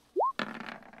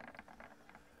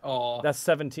 Oh, that's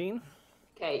 17.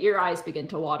 Okay, your eyes begin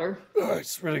to water. Oh,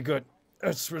 it's really good.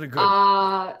 It's really good.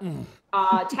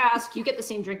 Task, you get the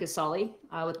same drink as Sully,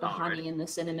 with the honey and the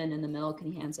cinnamon and the milk,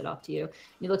 and he hands it off to you. And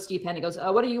he looks to you, Penn, and goes,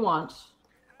 what do you want?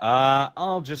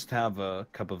 I'll just have a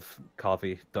cup of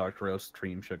coffee, dark roast,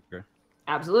 cream, sugar.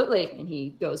 Absolutely. And he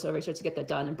goes over, starts to get that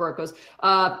done. And Burke goes,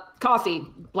 coffee,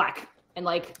 black. And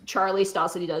like Charlie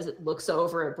stops and he does it, looks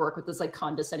over at Burke with this like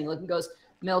condescending look and goes,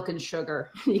 milk and sugar.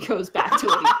 And he goes back to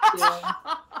what he's doing.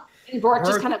 And Burke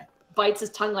just kind of bites his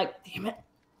tongue like, damn it.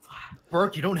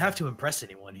 Burke, you don't have to impress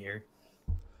anyone here.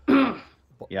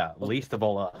 Yeah, least of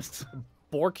all us.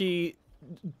 Borky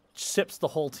sips the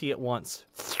whole tea at once.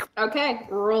 Okay,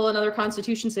 roll another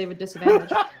Constitution save with disadvantage.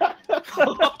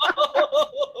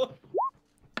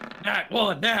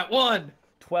 Nat one.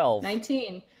 12.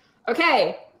 19.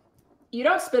 Okay, you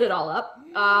don't spit it all up,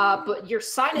 but your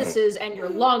sinuses and your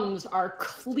lungs are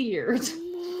cleared.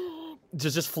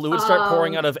 Does just fluid start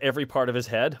pouring out of every part of his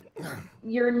head?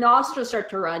 Your nostrils start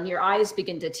to run, your eyes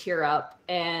begin to tear up,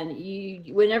 and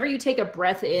whenever you take a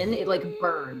breath in, it like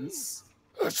burns.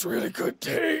 That's really good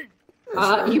tea.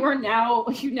 You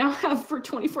now have for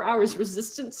 24 hours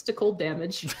resistance to cold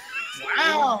damage.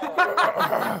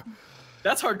 Wow.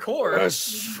 That's hardcore.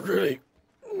 That's really...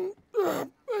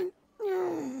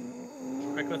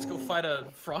 Right, let's go fight a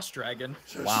frost dragon.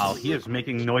 Wow, he is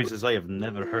making noises I have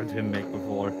never heard him make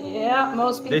before. Yeah,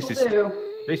 most people do.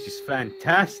 This is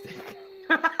fantastic.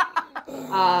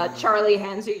 Charlie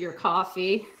hands you your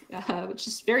coffee, which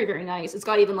is very, very nice. It's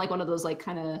got even like one of those like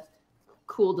kind of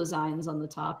cool designs on the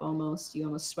top almost. You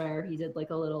almost swear he did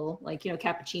like a little like,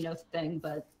 cappuccino thing,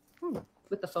 but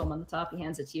with the foam on the top. He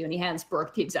hands it to you, and he hands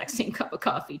Brooke the exact same cup of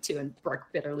coffee too, and Brooke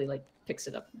bitterly like picks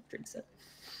it up and drinks it.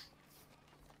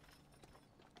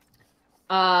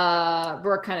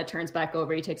 Brooke kind of turns back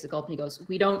over, he takes a gulp and he goes,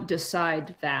 we don't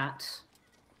decide that.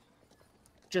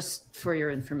 Just for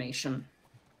your information.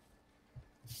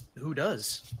 Who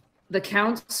does? The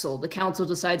council. The council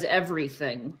decides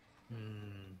everything.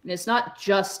 And it's not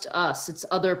just us, it's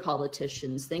other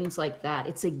politicians, things like that.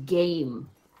 It's a game.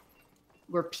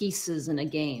 We're pieces in a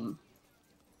game.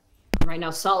 Right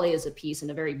now, Sully is a piece in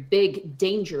a very big,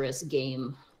 dangerous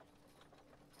game.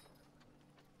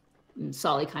 And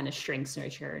Sully kind of shrinks in her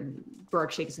chair, and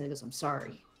Burke shakes his head and goes, I'm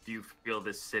sorry. Do you feel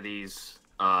this city's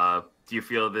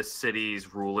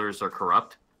rulers are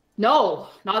corrupt? No,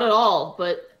 not at all.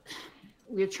 But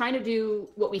we're trying to do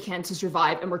what we can to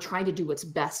survive, and we're trying to do what's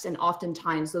best. And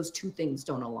oftentimes, those two things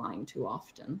don't align too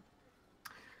often.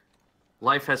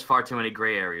 Life has far too many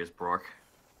gray areas, Bork.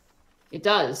 It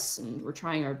does, and we're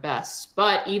trying our best.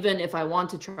 But even if I want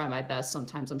to try my best,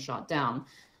 sometimes I'm shot down.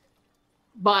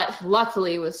 But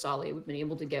luckily, with Solly, we've been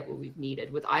able to get what we've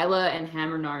needed. With Isla and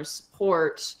Hammernar's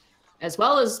support, as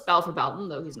well as Balfour Balton,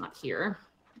 though he's not here,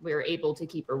 we're able to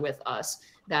keep her with us.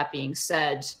 That being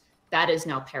said, that is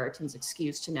now Periton's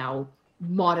excuse to now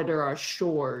monitor our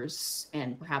shores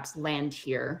and perhaps land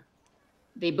here.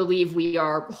 They believe we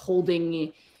are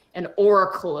holding an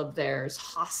oracle of theirs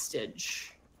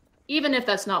hostage. Even if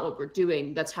that's not what we're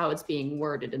doing, that's how it's being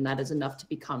worded, and that is enough to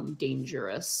become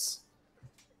dangerous.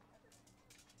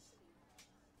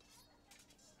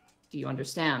 Do you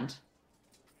understand?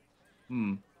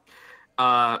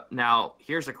 Now,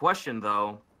 here's a question,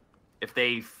 though. If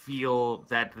they feel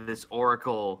that this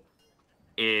oracle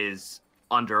is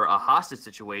under a hostage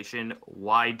situation,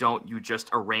 why don't you just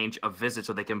arrange a visit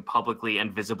so they can publicly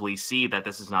and visibly see that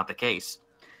this is not the case?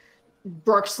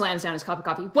 Bork slams down his cup of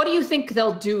coffee. What do you think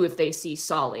they'll do if they see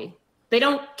Solly? They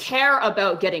don't care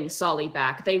about getting Solly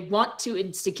back. They want to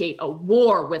instigate a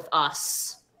war with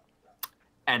us.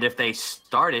 And if they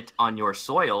start it on your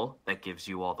soil, that gives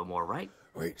you all the more right.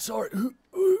 Wait, sorry.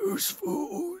 Who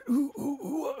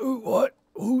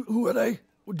are they?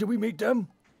 Did we meet them?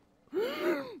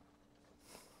 I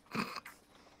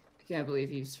can't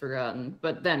believe he's forgotten.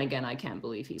 But then again, I can't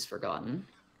believe he's forgotten.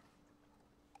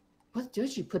 What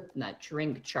did you put in that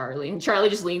drink, Charlie? And Charlie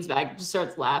just leans back and just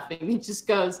starts laughing. He just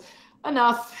goes,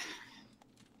 enough.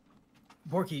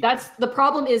 Borky. That's the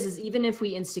problem is even if we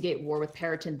instigate war with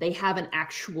Periton, they have an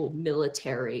actual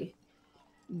military.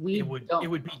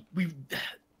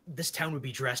 This town would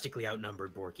be drastically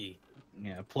outnumbered, Borky.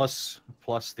 Yeah, plus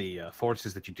the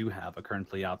forces that you do have are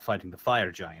currently out fighting the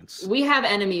fire giants. We have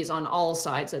enemies on all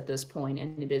sides at this point,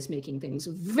 and it is making things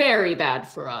very bad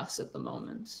for us at the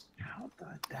moment. How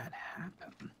did that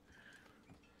happen?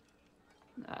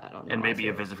 I don't know. And maybe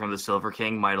a visit from the Silver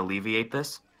King might alleviate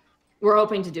this? We're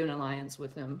hoping to do an alliance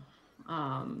with him.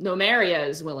 Nomeria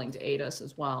is willing to aid us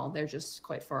as well. They're just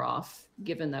quite far off,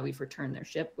 given that we've returned their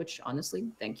ship, which honestly,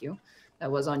 thank you.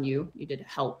 That was on you. You did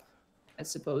help, I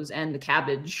suppose. And the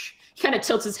cabbage. He kind of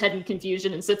tilts his head in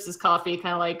confusion and sips his coffee,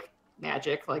 kind of like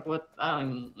magic. Like, what?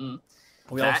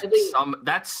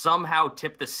 That somehow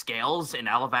tipped the scales in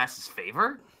Alivast's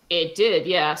favor? It did,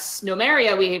 yes.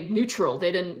 Nomeria, we neutral.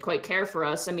 They didn't quite care for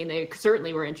us. I mean, they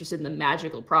certainly were interested in the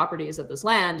magical properties of this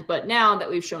land, but now that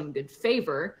we've shown good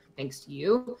favor, thanks to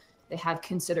you, they have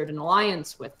considered an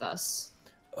alliance with us.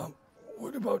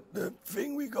 What about the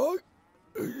thing we got?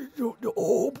 The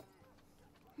orb?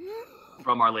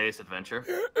 From our latest adventure?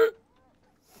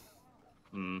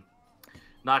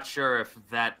 Not sure if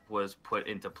that was put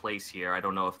into place here. I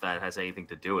don't know if that has anything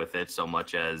to do with it so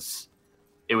much as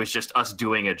it was just us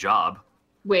doing a job.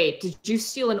 Wait, did you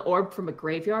steal an orb from a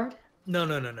graveyard? No.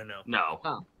 No.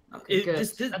 Oh, okay, good.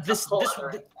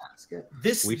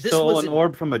 We stole an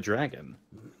orb from a dragon.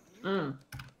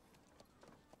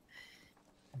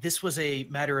 This was a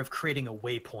matter of creating a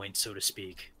waypoint, so to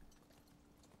speak.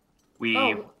 We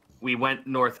went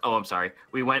north. Oh, I'm sorry.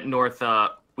 We went north.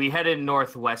 We headed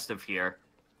northwest of here,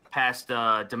 past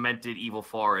demented evil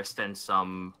forest and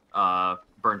some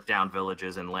burnt down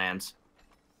villages and lands.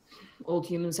 Old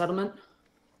human settlement?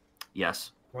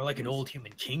 Yes. More like an old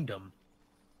human kingdom.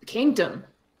 Kingdom?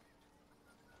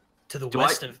 To the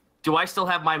west of... Do I still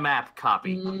have my map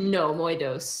copy? No,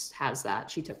 Moidos has that.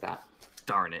 She took that.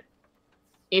 Darn it.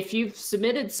 If you've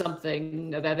submitted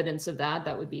something of evidence of that,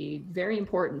 that would be very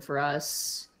important for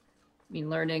us. I mean,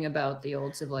 learning about the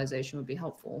old civilization would be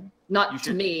helpful. Not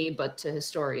to me, but to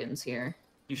historians here.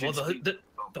 Well, the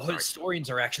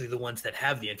historians are actually the ones that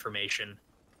have the information.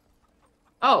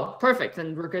 Oh, perfect.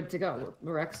 Then we're good to go.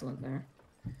 We're excellent there.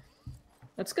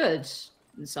 That's good.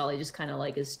 And Solly just kind of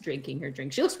like is drinking her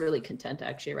drink. She looks really content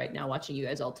actually right now watching you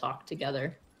guys all talk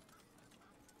together.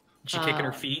 Is she kicking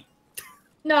her feet?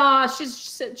 No,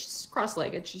 she's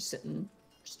cross-legged. She's sitting,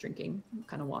 just drinking,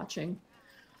 kind of watching.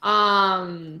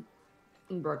 And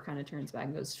Brooke kind of turns back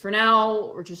and goes, for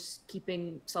now, we're just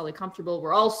keeping Solly comfortable.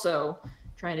 We're also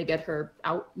trying to get her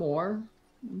out more.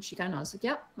 And she kind of nods like,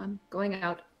 yep, I'm going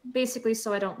out. Basically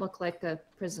so I don't look like a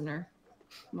prisoner,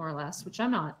 more or less, which I'm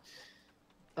not.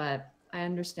 But I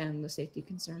understand the safety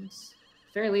concerns.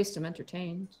 At the very least, I'm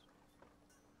entertained.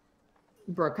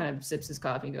 Brooke kind of sips his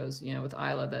coffee and goes, you know, with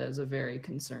Isla, that is a very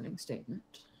concerning statement.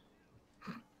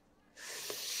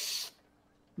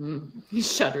 He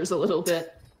shudders a little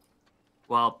bit.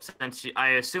 Well,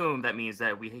 I assume that means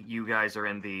that you guys are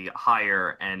in the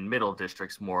higher and middle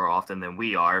districts more often than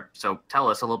we are. So tell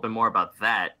us a little bit more about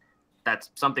that. That's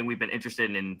something we've been interested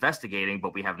in investigating,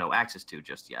 but we have no access to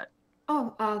just yet.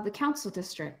 Oh, the council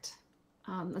district.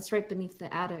 That's right beneath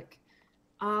the attic.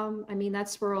 I mean,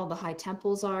 that's where all the high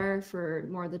temples are for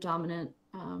more of the dominant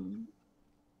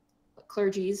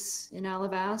clergies in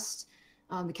Alivast.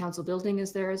 The council building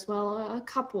is there as well. A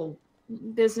couple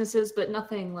businesses, but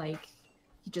nothing like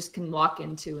you just can walk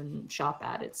into and shop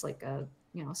at. It's like a,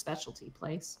 specialty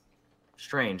place.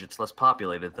 Strange. It's less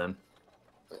populated then.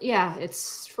 Yeah,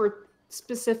 it's for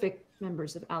specific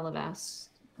members of Alivast,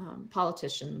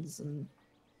 politicians and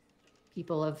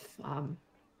people of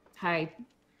high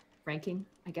ranking,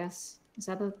 I guess. Is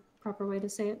that the proper way to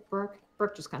say it? Burke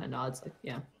just kind of nods, like,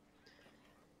 yeah. I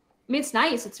mean, it's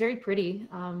nice. It's very pretty.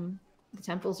 The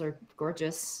temples are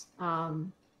gorgeous.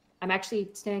 I'm actually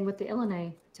staying with the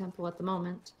Illinois temple at the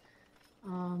moment.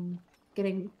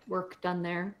 Getting work done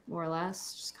there, more or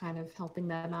less, just kind of helping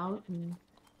them out. And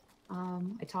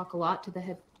I talk a lot to the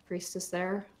head priestess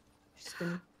there. She's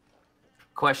been...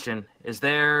 Question: is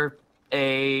there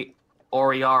a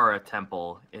Oriara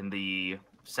temple in the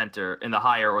center, in the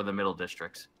higher or the middle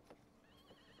districts?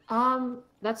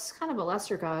 That's kind of a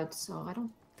lesser god, so I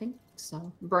don't think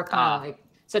so. Brooke kind of like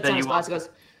sits on his glass and goes,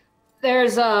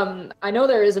 there's I know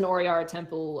there is an Oriara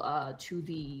temple to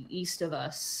the east of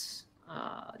us,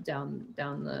 down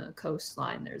the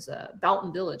coastline. There's a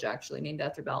Balton village actually named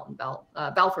after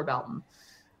Balfour Balton.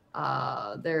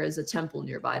 There is a temple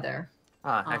nearby there.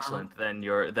 Excellent.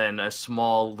 Then a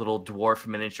small little dwarf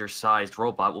miniature-sized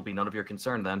robot will be none of your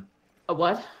concern then. A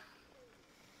what?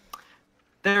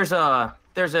 There's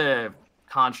a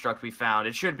construct we found.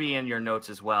 It should be in your notes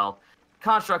as well.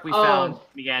 Construct we found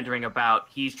meandering about.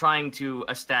 He's trying to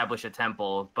establish a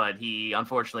temple, but he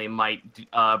unfortunately might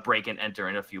break and enter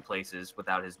in a few places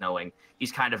without his knowing.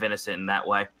 He's kind of innocent in that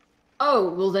way.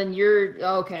 Oh, well then you're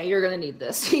gonna need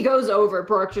this. He goes over,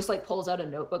 Brooke just like pulls out a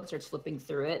notebook and starts flipping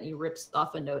through it, and he rips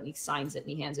off a note and he signs it and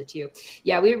he hands it to you.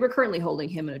 Yeah, we're currently holding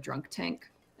him in a drunk tank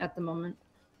at the moment.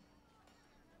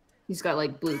 He's got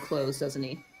like blue clothes, doesn't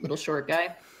he? Little short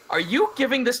guy. Are you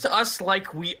giving this to us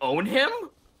like we own him?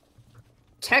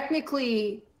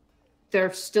 Technically,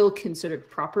 they're still considered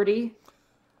property.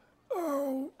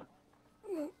 Oh,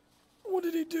 what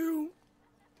did he do?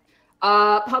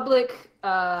 Public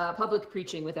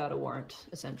preaching without a warrant,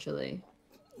 essentially.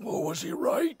 Well, was he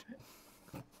right?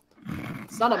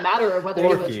 It's not a matter of whether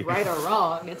he was right or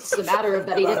wrong. It's a matter of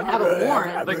that he didn't have a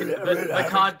warrant.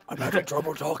 I'm having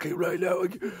trouble talking right now.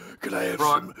 Can I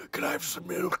have some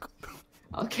milk?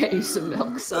 I'll get you some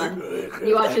milk, son.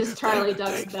 You watch as Charlie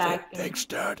ducks back. Thanks,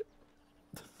 Dad.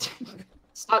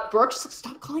 Stop, Brooke.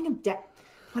 Stop calling him Dad.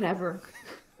 Whatever.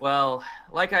 Well,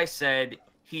 like I said,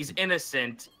 he's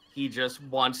innocent. He just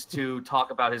wants to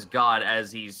talk about his god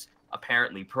as he's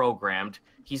apparently programmed.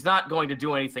 He's not going to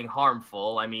do anything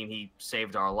harmful. I mean, he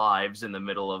saved our lives in the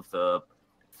middle of the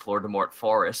Fleur de Mort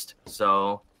forest.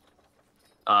 So,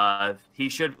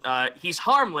 he's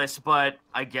harmless, but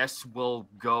I guess we'll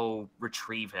go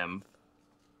retrieve him.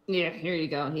 Yeah, here you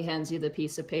go. He hands you the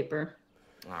piece of paper.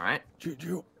 All right. Do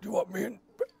you want me and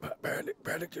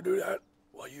Panic to do that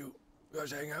while you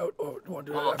guys hang out, or do you want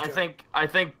to do that after?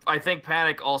 I think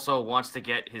Panic also wants to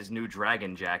get his new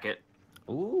dragon jacket.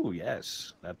 Ooh,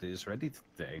 yes, that is ready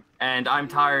today. And I'm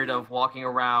tired of walking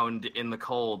around in the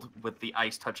cold with the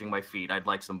ice touching my feet. I'd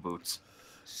like some boots.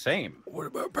 Same. What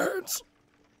about pants?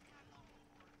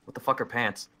 What the fuck are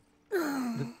pants?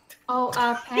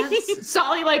 Pants?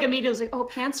 Solly like immediately was like, oh,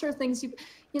 pants are things you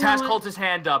know. Task holds his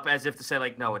hand up as if to say,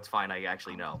 like, no, it's fine. I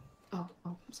actually know. Oh,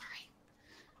 I'm sorry.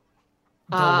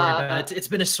 Don't worry about it. It's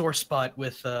been a sore spot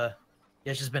with,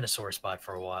 it's just been a sore spot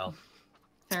for a while.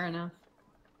 Fair enough.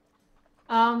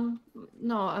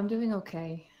 No, I'm doing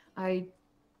okay. I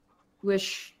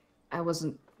wish I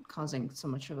wasn't causing so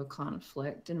much of a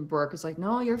conflict. And Brooke is like,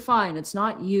 no, you're fine. It's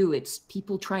not you. It's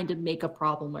people trying to make a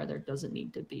problem where there doesn't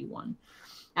need to be one.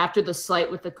 After the slight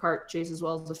with the cart chase, as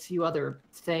well as a few other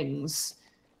things,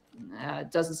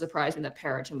 it doesn't surprise me that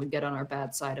Periton would get on our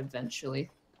bad side eventually.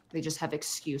 They just have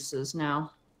excuses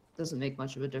now. Doesn't make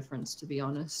much of a difference, to be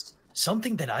honest.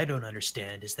 Something that I don't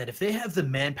understand is that if they have the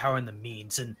manpower and the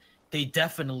means, and they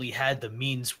definitely had the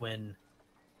means when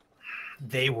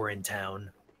they were in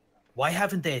town, why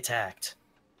haven't they attacked?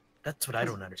 That's what I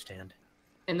don't understand.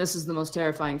 And this is the most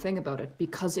terrifying thing about it,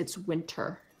 because it's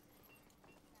winter.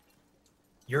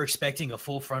 You're expecting a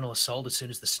full frontal assault as soon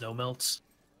as the snow melts?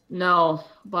 No,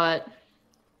 but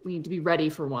we need to be ready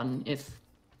for one if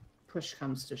push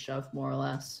comes to shove, more or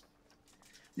less.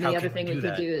 And the other thing we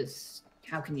could do is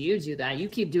how can you do that? You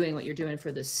keep doing what you're doing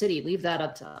for the city. Leave that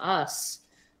up to us.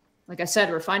 Like I said,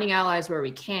 we're finding allies where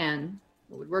we can.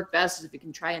 What would work best is if we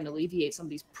can try and alleviate some of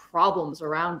these problems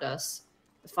around us.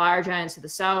 The fire giants to the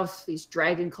south, these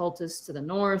dragon cultists to the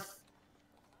north.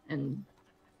 And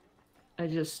I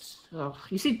just,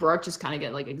 you see Brooke just kind of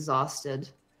get like exhausted.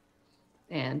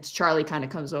 And Charlie kind of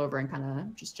comes over and kind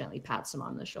of just gently pats him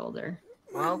on the shoulder.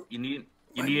 Well, you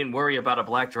needn't worry about a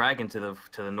black dragon to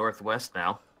the northwest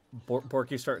now.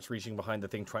 Borky starts reaching behind the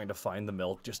thing, trying to find the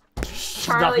milk. Just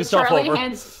Charlie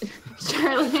over.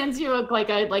 Charlie hands you like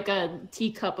a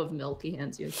teacup of milk. He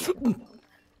hands you.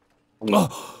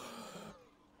 Oh.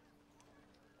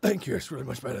 Thank you. It's really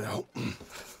much better now.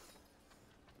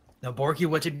 Now, Borky,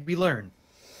 what did we learn?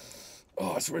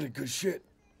 Oh, it's really good shit.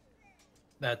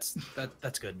 That's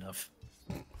good enough.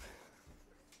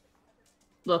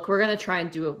 Look, we're gonna try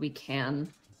and do what we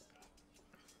can.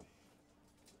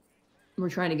 We're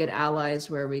trying to get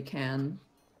allies where we can.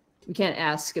 We can't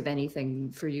ask of anything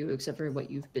for you except for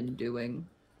what you've been doing.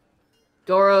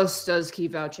 Doros does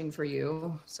keep vouching for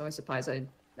you, so I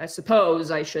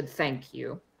suppose I should thank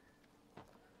you.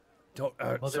 Don't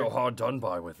act so hard done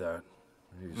by with that.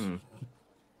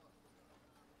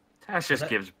 Tash just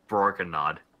gives Brork a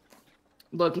nod.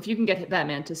 Look, if you can get that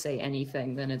man to say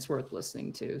anything, then it's worth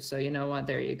listening to. So you know what?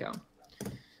 There you go.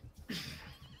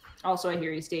 Also, I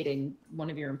hear he's dating one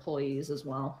of your employees as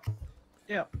well.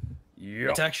 Yeah.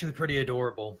 It's actually pretty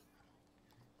adorable.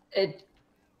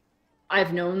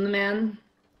 I've known the man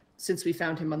since we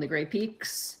found him on the Grey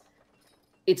Peaks.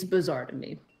 It's bizarre to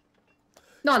me.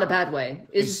 Not in a bad way.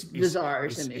 It's bizarre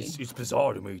to me. It's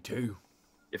bizarre to me, too.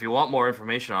 If you want more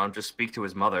information on him, just speak to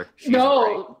his mother. She's No!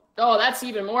 great. Oh, that's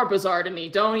even more bizarre to me.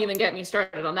 Don't even get me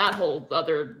started on that whole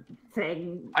other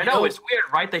thing. I know, it's weird,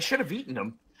 right? They should have eaten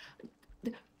him.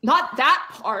 Not that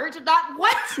part. Not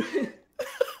what?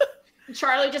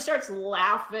 Charlie just starts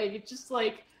laughing. It's just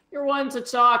like, you're one to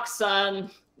talk,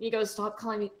 son. He goes, stop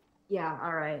calling me. Yeah,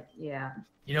 all right. Yeah.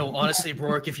 You know, honestly,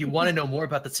 Brork, if you want to know more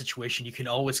about the situation, you can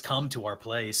always come to our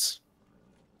place.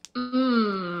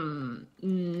 No.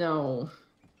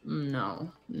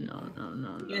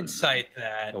 Incite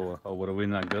that. Oh, what are we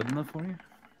not good enough for you?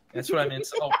 That's what I meant.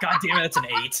 Oh, god damn it, that's an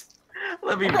 8.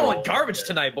 Let me We're rolling garbage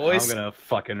tonight, boys. I'm gonna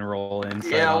fucking roll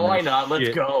inside. Yeah, on why this not? Let's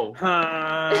shit. go.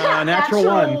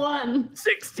 Natural one.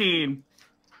 16.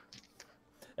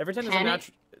 Every time there's a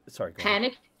natural... Sorry, go on.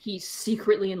 Panic, he's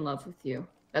secretly in love with you.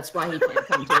 That's why he can't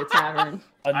come to the tavern.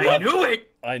 I knew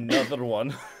it! Another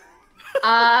one.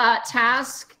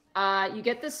 Task, you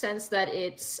get the sense that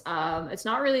it's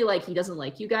not really like he doesn't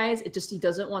like you guys. It just he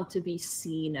doesn't want to be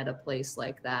seen at a place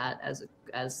like that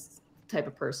as type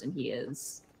of person he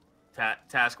is.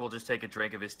 Task will just take a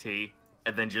drink of his tea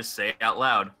and then just say it out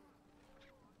loud.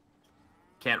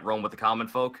 Can't roam with the common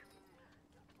folk.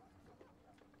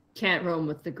 Can't roam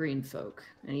with the green folk.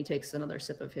 And he takes another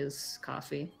sip of his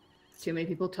coffee. Too many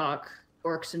people talk.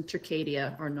 Orcs in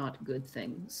Tricadia are not good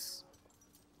things.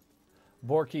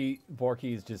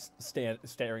 Borky's just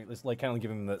staring, like kind of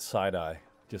giving him that side eye.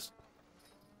 Just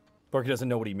Borky doesn't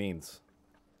know what he means.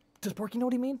 Does Borky know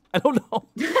what he means? I don't know.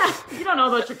 You don't know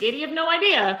about Tricadia. You have no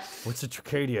idea. What's a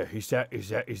Tricadia?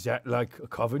 Is that like a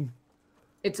coven?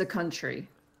 It's a country.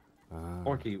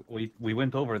 Borky, we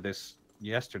went over this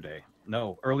yesterday.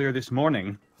 No, earlier this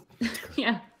morning.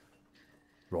 Yeah.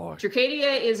 Right.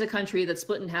 Tricadia is a country that's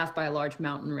split in half by a large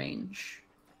mountain range.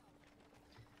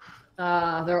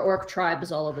 There are orc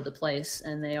tribes all over the place,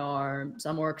 and they are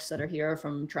some orcs that are here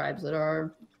from tribes that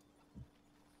are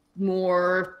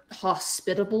more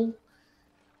hospitable.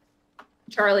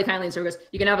 Charlie kindly and goes,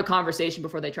 you can have a conversation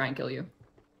before they try and kill you.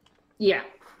 Yeah,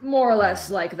 more or less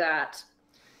like that.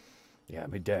 Yeah,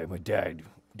 my dad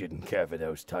didn't care for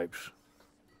those types.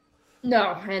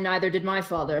 No, and neither did my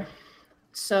father.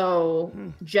 So,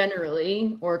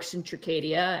 generally, orcs in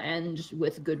Tricadia, and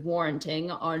with good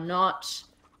warranting, are not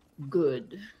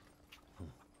good.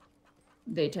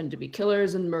 They tend to be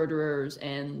killers and murderers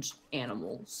and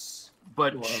animals.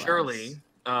 But surely,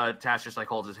 Tash just like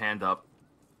holds his hand up.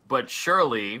 But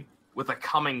surely, with a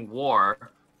coming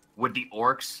war, would the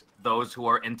orcs, those who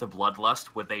are into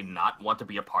bloodlust, would they not want to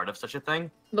be a part of such a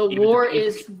thing? The war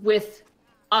is with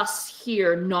us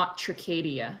here, not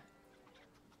Tricadia.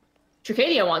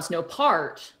 Tricadia wants no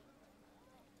part.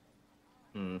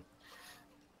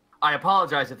 I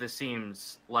apologize if this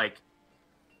seems like...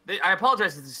 I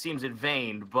apologize if this seems in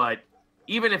vain, but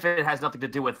even if it has nothing to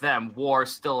do with them, war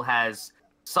still has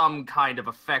some kind of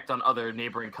effect on other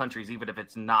neighboring countries, even if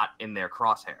it's not in their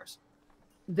crosshairs.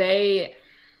 They're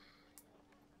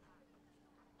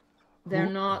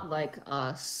not like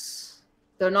us.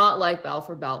 They're not like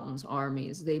Balfour Balton's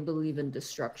armies. They believe in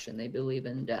destruction. They believe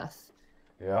in death.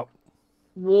 Yep.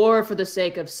 War for the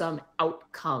sake of some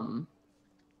outcome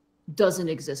doesn't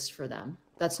exist for them.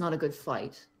 That's not a good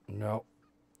fight. No,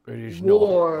 it is not.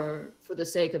 War for the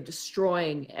sake of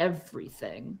destroying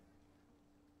everything.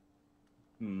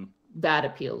 That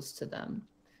appeals to them.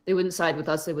 They wouldn't side with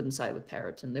us. They wouldn't side with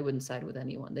Periton. They wouldn't side with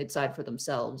anyone. They'd side for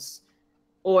themselves.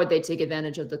 Or they take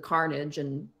advantage of the carnage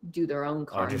and do their own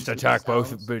carnage. I'll just attack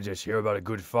both, but just hear about a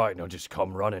good fight and I'll just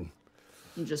come running.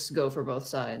 And just go for both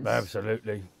sides.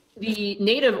 Absolutely. The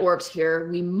native orcs here,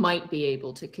 we might be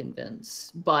able to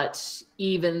convince, but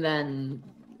even then,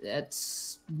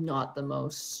 it's not the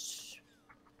most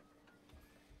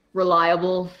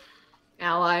reliable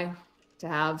ally to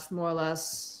have, more or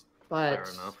less. But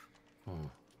Fair enough.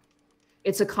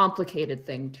 It's a complicated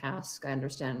thing, Task. I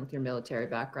understand with your military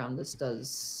background, this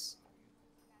does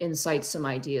incite some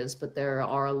ideas, but there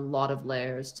are a lot of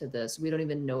layers to this. We don't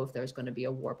even know if there's going to be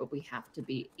a war, but we have to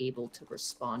be able to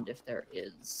respond if there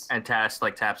is. And Task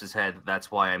taps his head.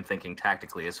 That's why I'm thinking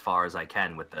tactically as far as I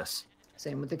can with this.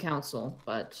 Same with the council,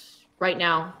 but right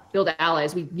now, build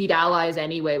allies. We need allies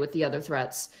anyway with the other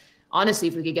threats. Honestly,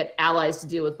 if we could get allies to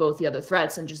deal with both the other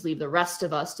threats and just leave the rest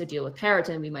of us to deal with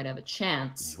Periton, we might have a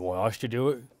chance. You want us to do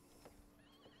it?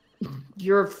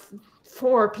 You're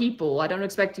 4 people. I don't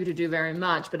expect you to do very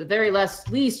much, but at the very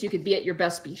least, you could be at your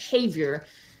best behavior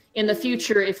in the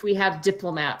future if we have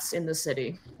diplomats in the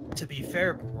city. To be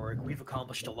fair, Borg, we've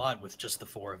accomplished a lot with just the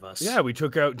 4 of us. Yeah, we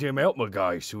took out them Eltma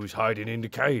guys who was hiding in the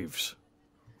caves.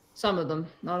 Some of them,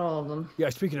 not all of them. Yeah,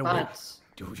 speaking of But...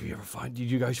 which,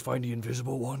 did you guys find the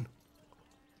invisible one?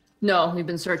 No, we've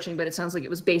been searching, but it sounds like it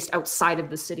was based outside of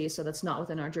the city, so that's not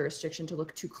within our jurisdiction to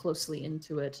look too closely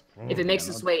into it. If it makes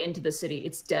its way into the city,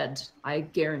 it's dead. I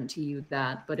guarantee you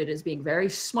that, but it is being very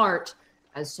smart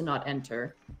as to not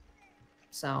enter.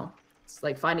 So it's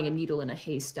like finding a needle in a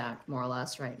haystack, more or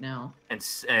less, right now.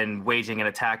 And waging an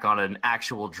attack on an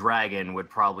actual dragon would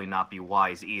probably not be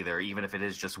wise either, even if it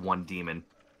is just one demon.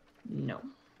 No.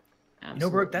 You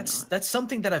know, Borg, Absolutely that's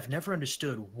something that I've never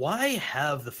understood. Why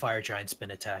have the fire giants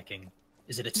been attacking?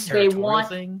 Is it a They territorial want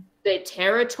thing? the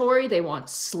territory. They want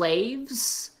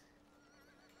slaves.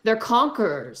 They're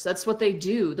conquerors. That's what they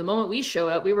do. The moment we show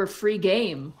up, we were free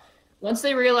game. Once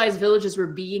they realized villages were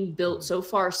being built so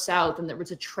far south and there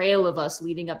was a trail of us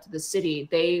leading up to the city,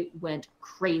 they went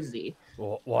crazy.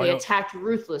 Well, They attacked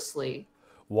ruthlessly.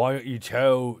 Why don't you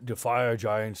tell the fire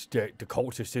giants that the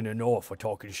cultists in the north are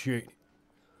talking shit?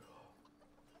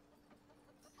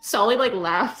 Sully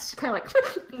laughs, kind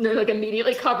of and then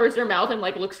immediately covers her mouth and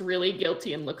looks really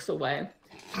guilty and looks away.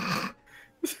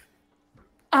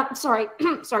 Sorry.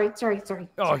 Oh,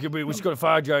 we just got the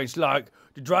fire giants.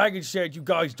 The dragon said you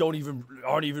guys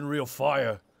aren't even real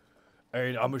fire,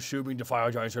 and I'm assuming the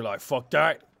fire giants are fuck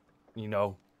that, you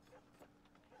know.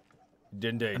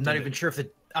 Didn't they?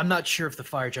 I'm not sure if the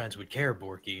fire giants would care,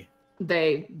 Borky.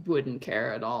 They wouldn't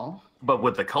care at all. But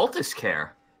would the cultists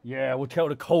care? Yeah, we'll tell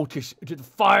the cultists, the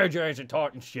fire giants are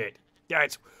talking shit.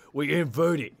 We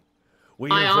inverted.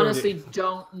 I honestly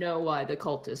don't know why the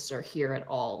cultists are here at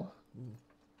all.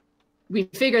 We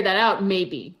figured that out,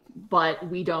 maybe, but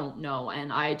we don't know,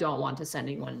 and I don't want to send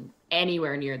anyone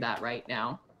anywhere near that right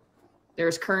now.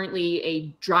 There's currently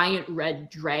a giant red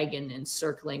dragon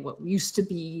encircling what used to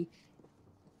be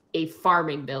a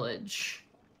farming village.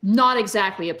 Not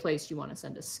exactly a place you want to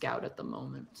send a scout at the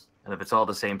moment. And if it's all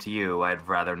the same to you, I'd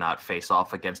rather not face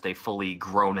off against a fully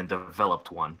grown and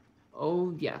developed one.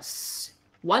 Oh, yes.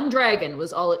 One dragon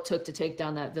was all it took to take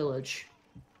down that village.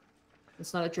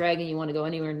 It's not a dragon you want to go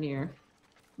anywhere near,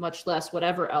 much less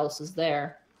whatever else is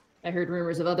there. I heard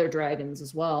rumors of other dragons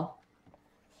as well.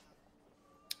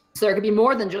 So there could be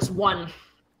more than just one.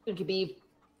 It could be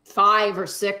 5 or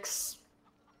 6.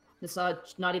 It's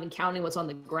not even counting what's on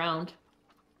the ground.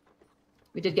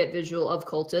 We did get visual of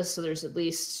cultists, so there's at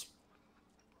least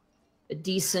a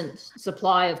decent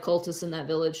supply of cultists in that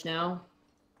village now.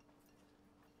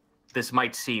 This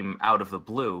might seem out of the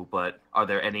blue, but are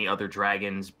there any other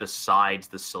dragons besides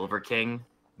the Silver King?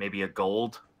 Maybe a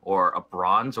gold or a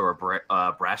bronze or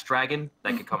a brass dragon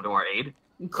that could come to our aid?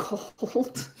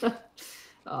 Gold?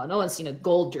 Oh, no one's seen a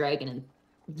gold dragon in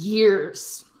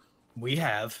years. We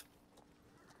have.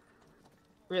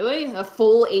 Really? A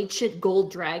full ancient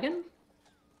gold dragon?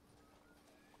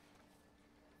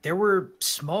 There were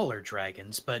smaller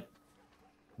dragons, but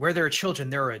where there are children,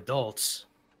 there are adults.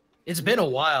 It's been a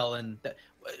while, and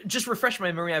just refresh my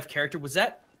memory of character. Was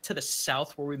that to the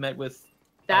south where we met with?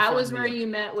 That was where you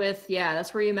met with. Yeah,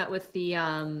 that's where you met with the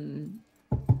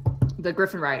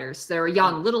Griffin Riders. They were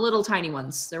young, little tiny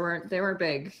ones. They weren't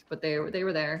big, but they were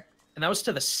there. And that was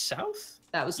to the south?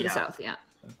 That was to the Yeah. south, yeah.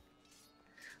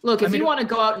 Look, if I mean, you want to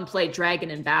go out and play Dragon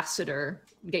Ambassador,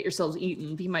 get yourselves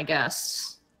eaten, be my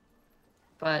guest.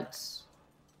 But,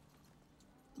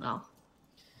 well,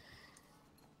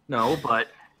 No, but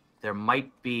there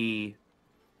might be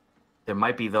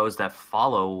those that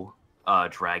follow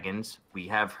dragons. We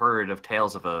have heard of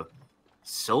tales of a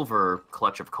silver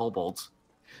clutch of kobolds.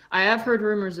 I have heard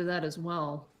rumors of that as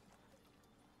well.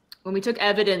 When we took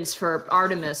evidence for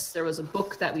Artemis, there was a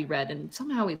book that we read, and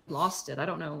somehow we lost it. I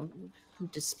don't know who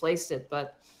displaced it,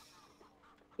 but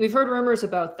we've heard rumors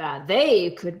about that.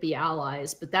 They could be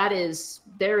allies, but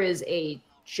there is a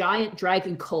giant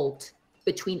dragon cult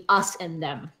between us and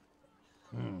them.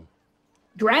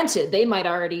 Granted, they might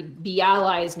already be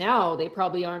allies now. They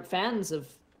probably aren't fans of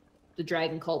the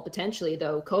dragon cult, potentially,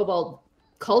 though. Kobold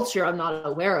culture, I'm not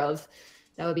aware of.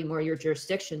 That would be more your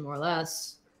jurisdiction, more or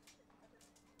less.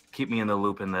 Keep me in the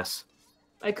loop in this.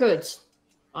 I could.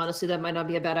 Honestly, that might not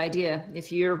be a bad idea. If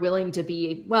you're willing to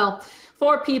be, well,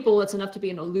 4 people, it's enough to be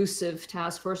an elusive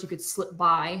task force. You could slip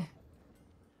by.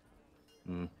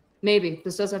 Maybe.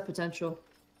 This does have potential.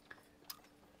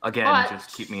 Again, But-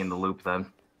 just keep me in the loop then.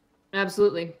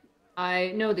 Absolutely.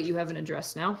 I know that you have an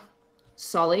address now.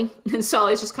 Sully. And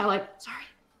Sully's just kind of like, sorry.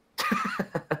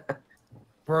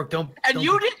 Bro, don't. And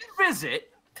you didn't visit?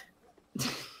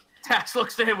 Tax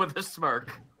looks at him with a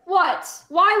smirk. What?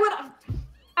 Why would I?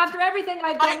 After everything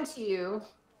I've done to you.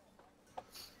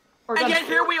 Or And done yet for-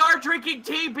 here we are drinking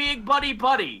tea being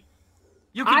buddy-buddy.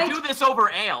 You can do this over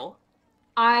ale.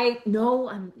 No,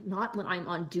 I'm not when I'm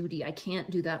on duty. I can't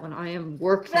do that when I am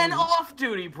working. Then off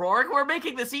duty, Brork. We're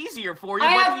making this easier for you.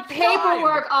 I but have each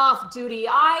paperwork off duty.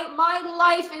 My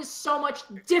life is so much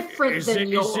different than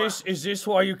yours. Is this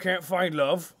why you can't find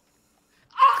love?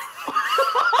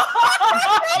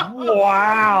 time.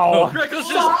 Wow! Greckles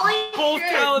Sully? just both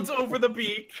talons over the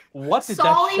beak. What did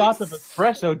Sully's- that shot of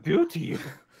espresso do to you?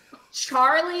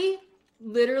 Charlie,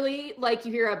 literally, like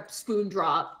you hear a spoon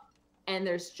drop, and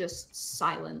there's just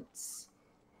silence.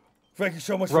 Thank you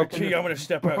so much Broken for the tea. I'm going to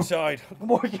step outside.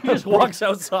 Morgan He just walks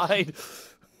outside.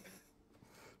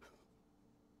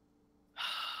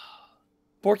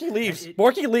 Borky leaves.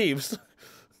 Borky leaves.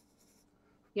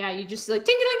 Yeah, you just like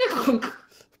ding ding ding ding.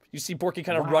 You see Borky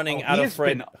kind of Wow, running out he of has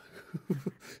fright.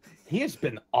 He has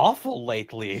been awful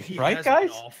lately, He right, has guys?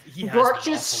 been awful. He has Bork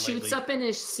been just awful shoots lately. up in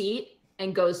his seat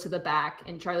and goes to the back,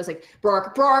 and Charlie's like,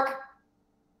 Bork, Bork.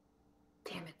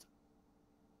 Damn it.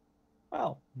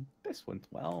 Well, this went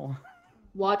well.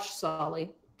 Watch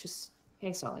Solly. Just,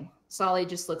 hey, Solly. Solly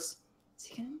just looks,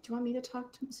 do you want me to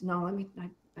talk to him? No,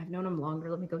 I've known him longer.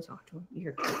 Let me go talk to him. You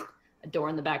hear a door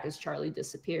in the back as Charlie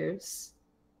disappears.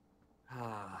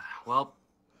 Well,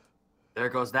 there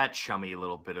goes that chummy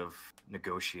little bit of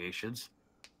negotiations.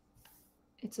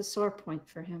 It's a sore point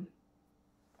for him.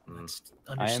 I Understood.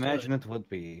 imagine it would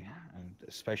be, and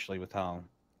especially with how,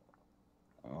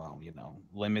 well, you know,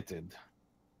 limited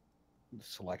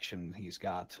selection he's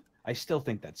got. I still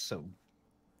think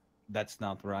that's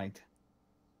not right.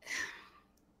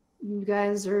 You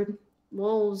guys are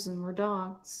wolves and we're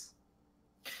dogs.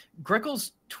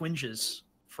 Greckles twinges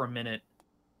for a minute,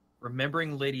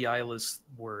 remembering Lady Isla's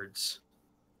words,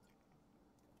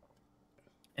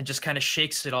 and just kind of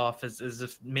shakes it off as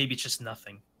if maybe it's just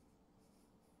nothing.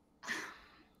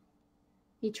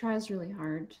 He tries really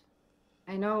hard.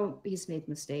 I know he's made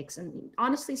mistakes, and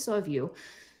honestly, so have you.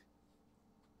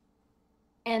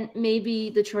 And maybe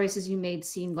the choices you made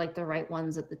seemed like the right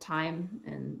ones at the time,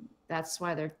 and that's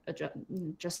why they're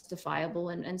justifiable.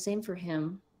 And same for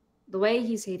him. The way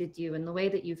he's hated you and the way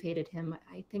that you've hated him,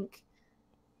 I think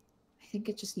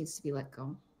it just needs to be let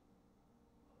go.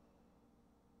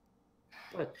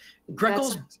 But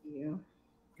Greckles- that's up to you.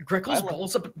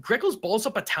 Greckles balls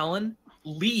up a talon,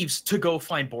 leaves to go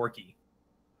find Borky.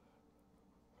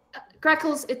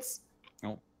 Greckles, it's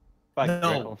Fuck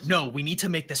No, Greckles. no, we need to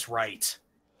make this right.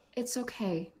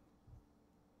 okay.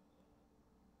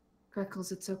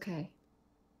 Greckles, it's okay.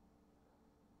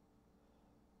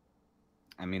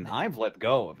 I mean, I've let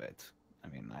go of it. I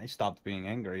mean, I stopped being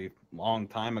angry a long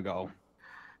time ago.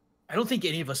 I don't think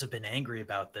any of us have been angry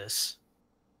about this.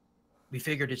 We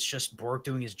figured it's just Bork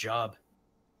doing his job.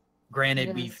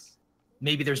 Granted, Yes.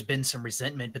 maybe there's been some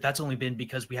resentment, but that's only been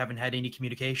because we haven't had any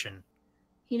communication.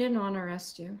 He didn't want to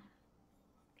arrest you.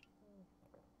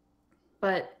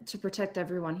 But to protect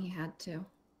everyone, he had to.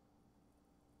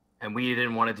 And we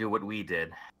didn't want to do what we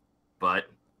did, but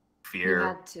You fear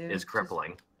had to. is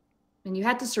crippling. And you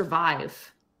had to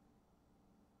survive.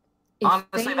 If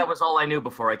Honestly, they- that was all I knew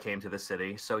before I came to the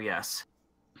city, so yes.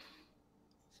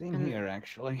 Same And- here,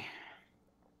 actually.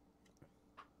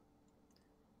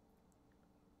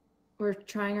 We're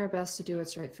trying our best to do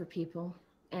what's right for people,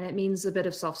 and it means a bit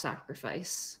of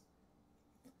self-sacrifice.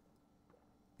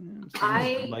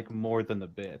 Like more than a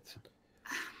bit.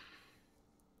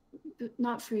 But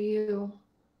not for you.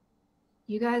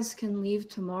 You guys can leave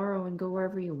tomorrow and go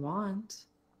wherever you want.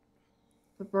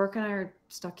 But Bork and I are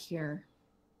stuck here.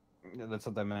 Yeah, that's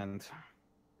what I meant.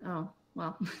 Oh,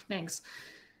 well, thanks.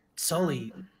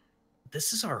 Sully,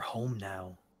 this is our home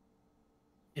now.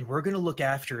 And we're going to look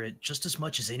after it just as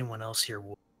much as anyone else here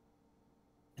would.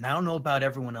 And I don't know about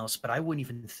everyone else, but I wouldn't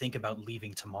even think about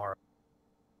leaving tomorrow.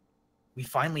 We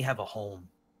finally have a home.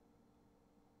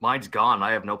 Mine's gone.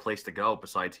 I have no place to go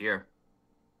besides here.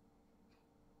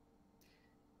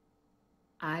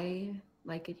 I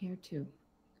like it here too.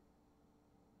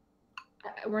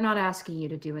 We're not asking you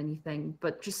to do anything,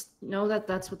 but just know that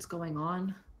that's what's going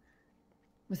on.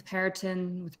 With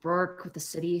Periton, with Bork, with the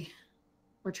city.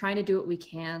 We're trying to do what we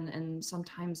can, and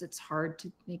sometimes it's hard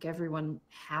to make everyone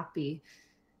happy.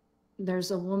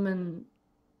 There's a woman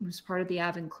who's part of the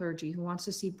Avon clergy who wants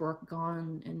to see Bork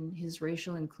gone and his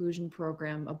racial inclusion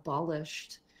program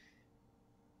abolished.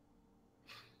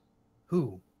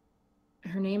 Who?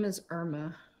 Her name is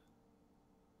Irma.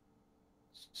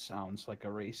 Sounds like a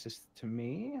racist to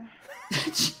me.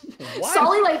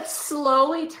 Sully like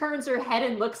slowly turns her head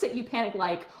and looks at you, panic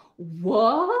like,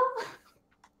 what?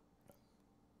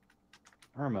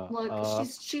 Irma. Look,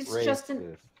 she's just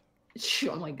an.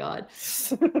 Oh my god.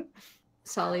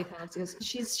 Sully kind of goes,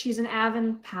 she's an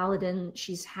Avon paladin.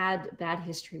 She's had bad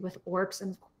history with orcs,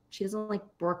 and she doesn't like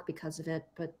Bork because of it,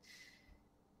 but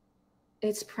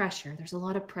it's pressure. There's a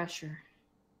lot of pressure.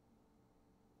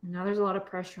 Now there's a lot of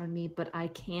pressure on me, but I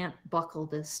can't buckle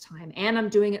this time. And I'm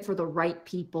doing it for the right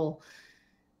people.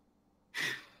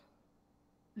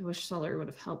 I wish Sully would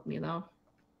have helped me, though.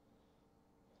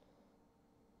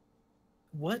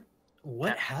 What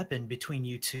happened between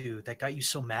you two that got you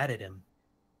so mad at him?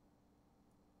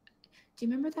 Do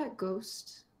you remember that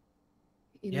ghost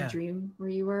in the dream where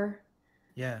you were?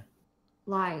 Yeah.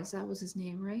 Lies, that was his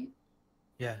name, right?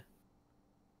 Yeah.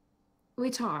 We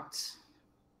talked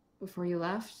before you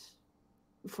left,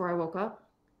 before I woke up.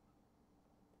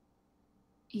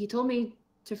 He told me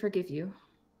to forgive you.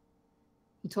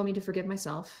 He told me to forgive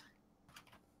myself.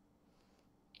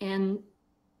 And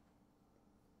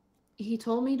he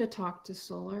told me to talk to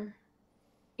Solar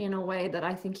in a way that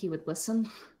I think he would listen.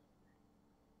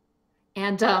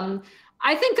 And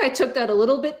I think I took that a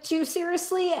little bit too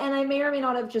seriously, and I may or may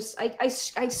not have just I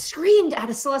screamed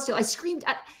at a celestial. I screamed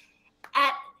at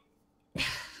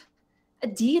a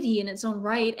deity in its own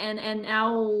right, and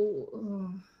now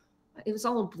it was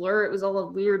all a blur. It was all a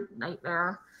weird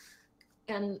nightmare.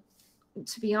 And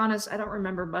to be honest, I don't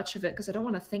remember much of it because I don't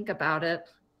want to think about it.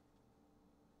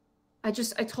 I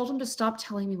told him to stop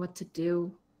telling me what to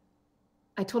do.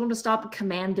 I told him to stop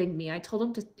commanding me. I told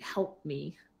him to help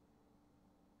me.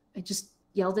 I just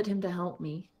yelled at him to help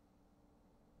me.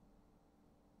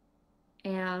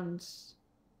 And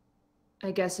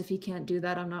I guess if he can't do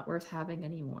that, I'm not worth having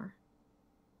anymore.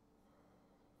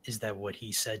 Is that what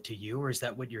he said to you, or is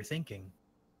that what you're thinking?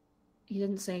 He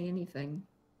didn't say anything.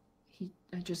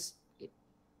 It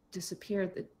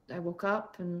disappeared. I woke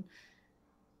up and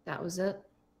that was it.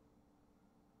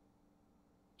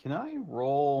 Can I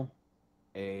roll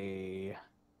a,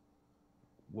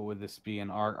 what would this be,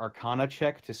 an Arcana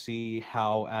check to see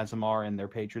how Azamar and their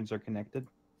patrons are connected?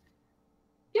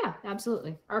 Yeah,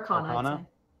 absolutely. Arcana. I'd say.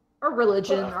 Or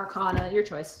religion, Arcana, your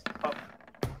choice.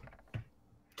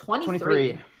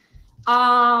 23.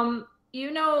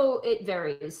 It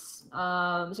varies.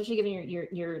 Especially given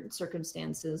your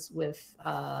circumstances with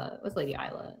Lady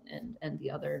Isla and the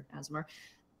other Azamar.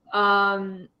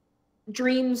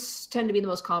 Dreams tend to be the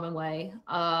most common way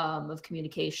of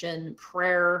communication.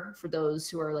 Prayer for those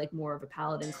who are like more of a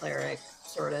paladin cleric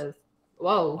sort of.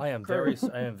 Whoa! I am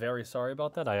very sorry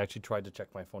about that. I actually tried to check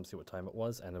my phone to see what time it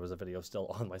was, and there was a video still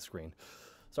on my screen.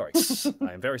 Sorry,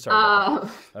 I am very sorry about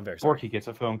that. I'm very sorry. Borky gets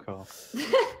a phone call.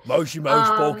 Moshi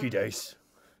Borky days.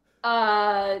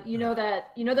 You know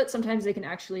that sometimes they can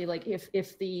actually, like,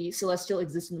 if the celestial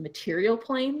exists in the material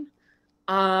plane,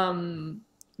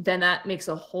 then that makes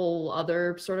a whole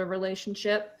other sort of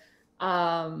relationship.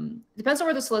 Depends on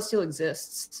where the celestial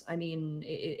exists. I mean,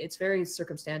 it's very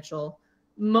circumstantial.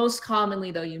 Most commonly,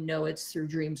 though, it's through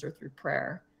dreams or through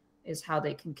prayer is how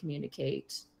they can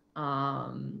communicate.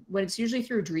 When it's usually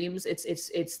through dreams,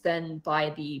 it's then by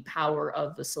the power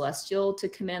of the celestial to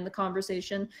command the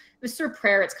conversation. If it's through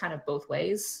prayer, it's kind of both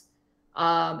ways.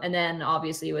 And then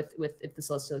obviously if the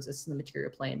celestial exists in the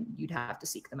material plane, you'd have to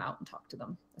seek them out and talk to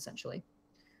them, essentially.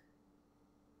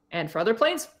 And for other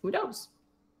planes, who knows?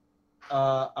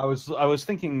 I was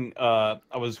thinking. I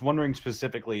was wondering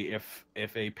specifically if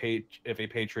a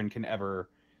patron can ever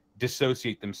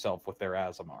dissociate themselves with their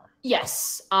Azamar.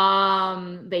 Yes,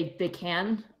 they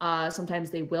can.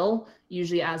 Sometimes they will.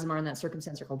 Usually, Azamar in that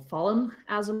circumstance are called fallen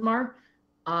Azamar.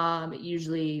 It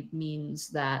usually means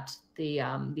that the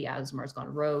Azamar's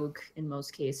gone rogue in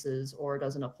most cases, or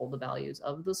doesn't uphold the values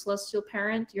of the celestial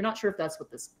parent. You're not sure if that's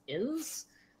what this is,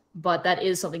 but that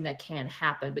is something that can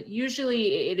happen. But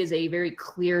usually, it is a very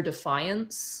clear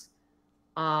defiance.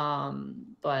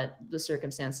 But the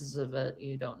circumstances of it,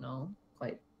 you don't know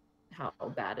quite how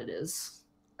bad it is.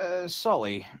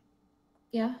 Sully,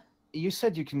 Yeah. you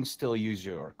said you can still use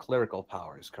your clerical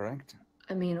powers, correct?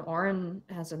 I mean, Orin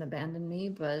hasn't abandoned me,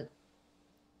 but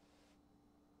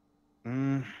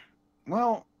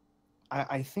Well,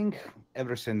 I think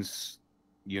ever since,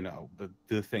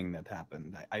 the thing that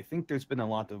happened, I think there's been a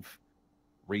lot of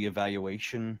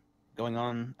reevaluation going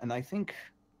on, and I think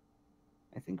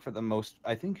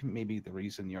maybe the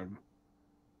reason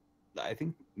I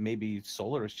think maybe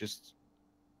Solar is just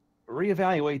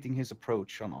reevaluating his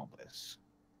approach on all this.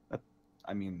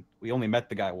 I mean, we only met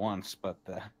the guy once, but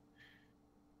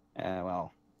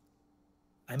well.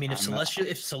 I mean, if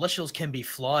Celestials can be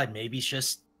flawed, maybe he's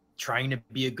just trying to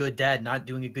be a good dad, not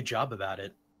doing a good job about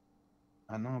it.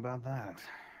 I don't know about that.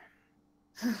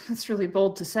 that's really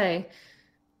bold to say.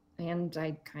 And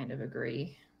I kind of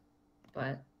agree.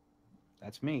 But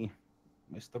That's me,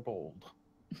 Mr. Bold.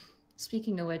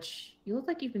 speaking of which, you look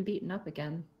like you've been beaten up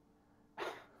again.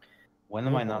 When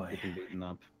am Oh, I not boy. getting beaten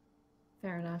up?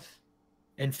 Fair enough.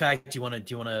 In fact, do you want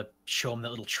to show him that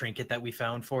little trinket that we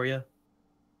found for you?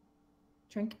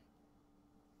 Drink.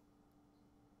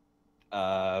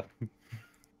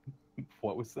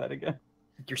 What was that again?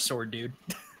 Your sword, dude.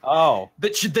 Oh. The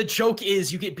joke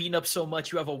is you get beaten up so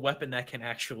much you have a weapon that can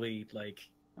actually Oh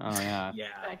yeah. yeah.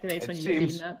 Activates It when you get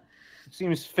seems- beaten up. It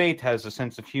seems fate has a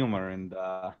sense of humor, and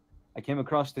I came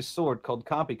across this sword called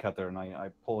Copy Cutter, and I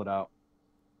pull it out.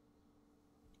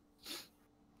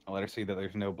 I'll let her see that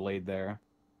there's no blade there.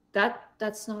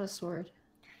 That's not a sword.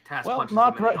 Task Well, punches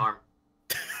not him in right- the arm.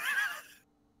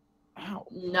 Ow,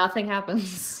 Nothing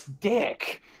happens.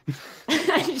 dick!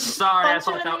 I just Sorry, I punch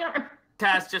him thought in the that- arm.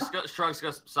 Taz just shrugs,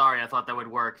 goes, "Sorry, I thought that would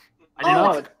work.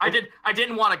 Oh. I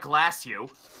didn't want to glass you."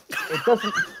 It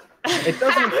doesn't. It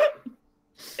doesn't.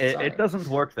 Sorry. It doesn't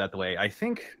work that way. I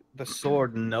think the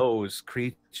sword knows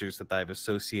creatures that I've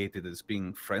associated as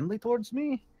being friendly towards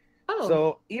me. Oh,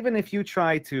 So even if you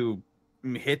try to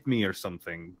hit me or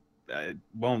something, it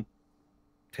won't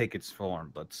take its form.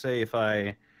 But say if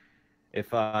I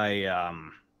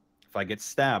get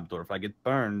stabbed or if I get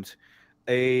burned,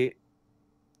 a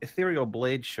ethereal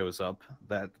blade shows up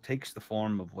that takes the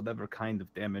form of whatever kind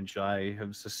of damage I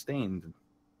have sustained.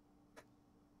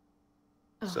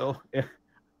 oh. So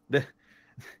it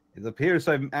appears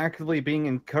I'm actively being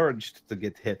encouraged to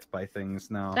get hit by things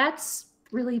now. That's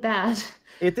really bad.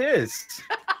 It is.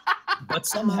 But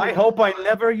somehow I hope I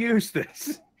never use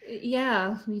this.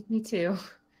 Yeah, me too.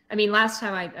 I mean, last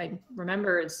time I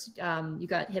remember is you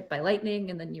got hit by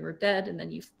lightning and then you were dead and then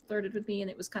you flirted with me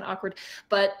and it was kind of awkward.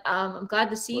 But I'm glad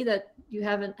to see that you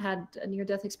haven't had a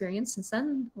near-death experience since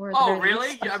then. Or at the Oh, very really?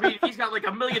 least. I mean, he's got like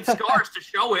a million scars to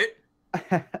show it.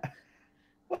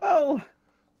 Well,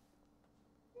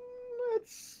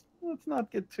 let's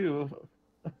not get too.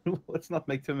 Let's not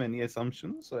make too many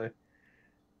assumptions.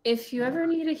 If you ever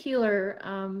need a healer,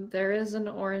 there is an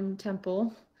Orin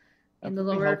temple in the That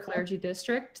would be lower helpful. clergy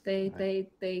district.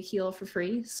 They heal for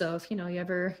free. So if you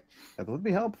ever That would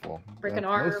be helpful. break an But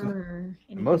arm or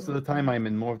anything most of the like time, that. I'm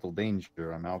in mortal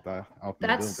danger. I'm out in the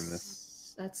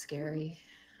wilderness. That's scary.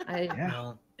 Yeah.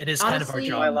 well, it is kind of our Honestly,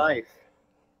 job. My though. life.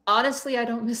 Honestly, I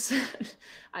don't miss it.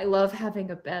 I love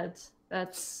having a bed.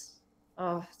 It's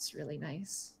really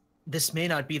nice. This may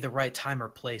not be the right time or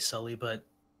place, Sully, but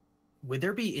would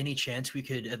there be any chance we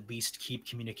could at least keep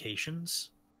communications?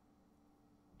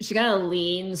 She kind of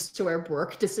leans to where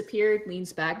Bork disappeared,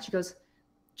 leans back. She goes,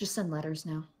 "Just send letters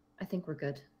now. I think we're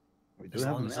good." We do As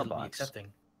have long a as it'll be mailbox.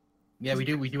 accepting. Yeah, we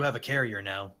do. We do have a carrier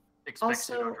now. Expect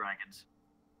Also- pseudo dragons.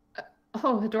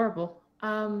 Oh, adorable.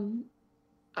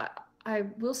 I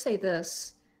will say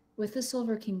this: with the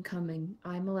Silver King coming,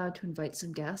 I'm allowed to invite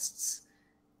some guests.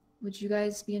 Would you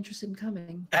guys be interested in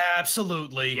coming?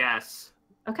 Absolutely. Yes.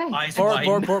 Okay. Eyes Bor- wide.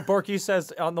 Bor- Bor- Borky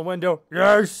says on the window,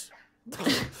 "Yes."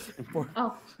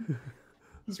 Oh,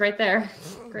 he's right there.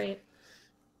 Great.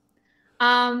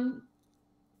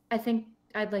 I think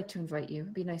I'd like to invite you.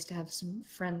 It'd be nice to have some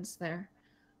friends there.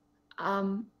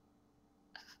 You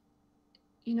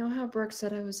know how Brooke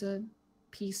said I was a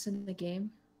piece in the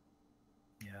game?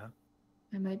 Yeah.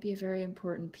 I might be a very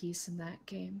important piece in that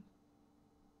game.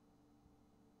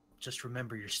 Just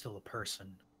remember, you're still a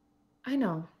person. I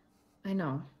know.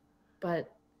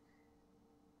 But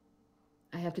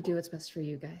I have to do what's best for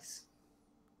you guys.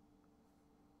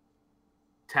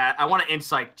 I want to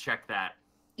insight check that.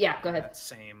 Yeah, go ahead.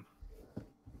 Same.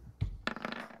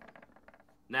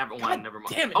 Never God mind.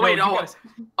 damn it, Oh wait, no, you no. guys-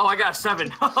 Oh, I got a 7.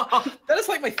 That is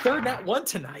like my third nat 1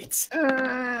 tonight.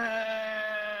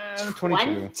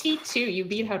 22. 22. You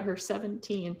beat out her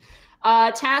 17.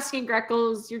 Task and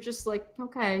Greckles, you're just like,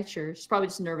 okay, sure. She's probably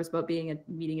just nervous about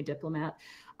meeting a diplomat.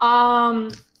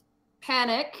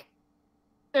 Panic.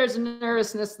 There's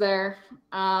nervousness there.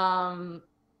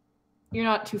 You're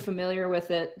not too familiar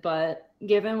with it, but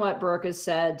given what Brooke has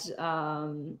said,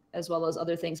 as well as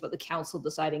other things about the council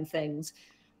deciding things,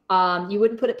 you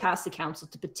wouldn't put it past the council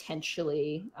to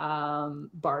potentially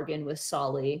bargain with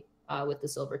Solly, with the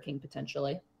Silver King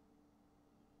potentially.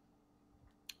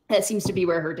 That seems to be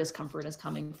where her discomfort is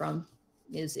coming from,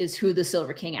 is who the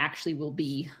Silver King actually will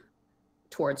be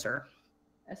towards her,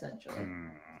 essentially.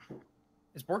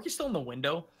 Is Borky still in the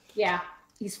window? Yeah,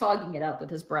 he's fogging it up with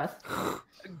his breath.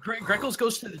 Greckles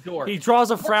goes to the door. He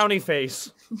draws a frowny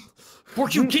face.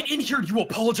 Borky, you get in here. You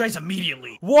apologize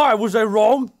immediately. Why? Was I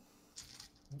wrong?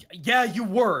 Yeah, you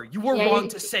were. You were Yeah, wrong you-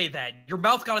 to say that. Your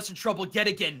mouth got us in trouble yet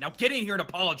again. Now get in here and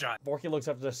apologize. Borky looks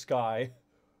up to the sky.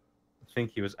 I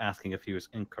think he was asking if he was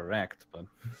incorrect, but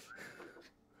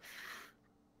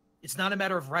It's not a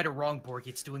matter of right or wrong, Borky.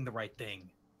 It's doing the right thing.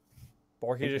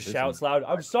 Borky just Listen. shouts loud,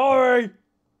 "I'm sorry!"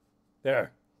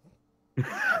 There.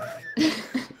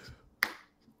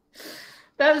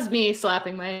 That was me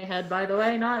slapping my head, by the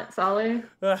way, not Solly.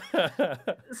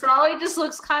 Solly just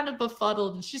looks kind of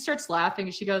befuddled, and she starts laughing,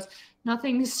 and she goes,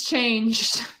 "Nothing's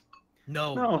changed."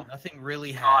 No, nothing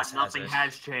really God, has. nothing it?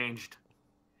 has changed.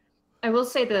 I will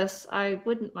say this, I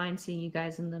wouldn't mind seeing you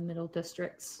guys in the middle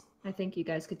districts. I think you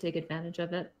guys could take advantage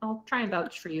of it. I'll try and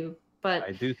vouch for you, but...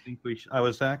 I do think we should. I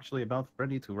was actually about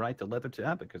ready to write a letter to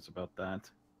Abacus about that.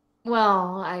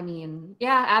 Well, I mean,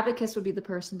 yeah, Abacus would be the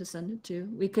person to send it to.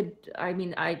 We could, I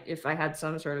mean, if I had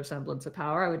some sort of semblance of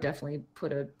power, I would definitely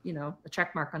put a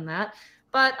check mark on that.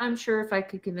 But I'm sure if I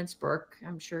could convince Burke,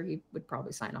 I'm sure he would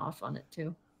probably sign off on it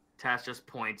too. Tass just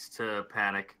points to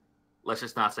Panic. Let's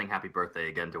just not sing happy birthday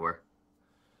again to her.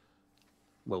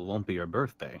 Well, it won't be her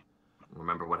birthday.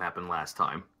 Remember what happened last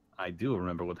time. I do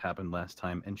remember what happened last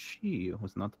time, and she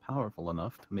was not powerful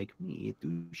enough to make me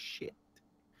do shit.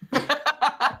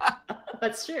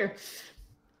 That's true.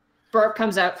 Burke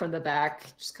comes out from the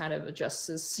back, just kind of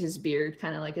adjusts his beard,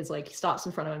 kind of like he stops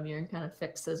in front of a mirror and kind of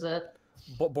fixes it.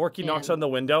 Borky knocks on the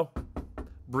window,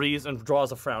 breathes, and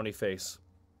draws a frowny face.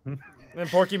 And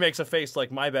Borky makes a face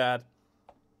like, "My bad."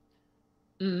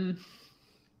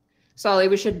 Solly,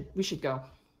 we should go.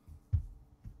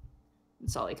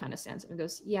 And Solly kind of stands up and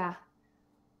goes, "Yeah.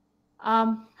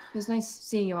 It was nice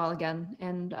seeing you all again,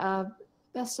 and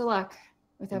best of luck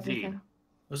with Indeed. everything."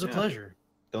 It was a pleasure.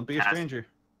 Don't be a Task. stranger.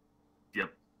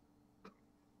 Yep.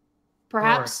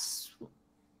 Perhaps.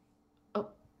 Oh,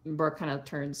 Burke kind of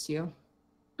turns to you.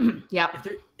 Yeah,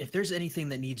 If there's anything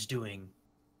that needs doing,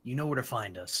 you know where to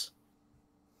find us.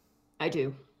 I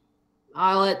do.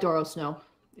 I'll let Doros know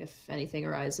if anything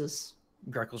arises.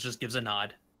 Greckles just gives a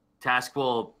nod. Task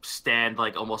will stand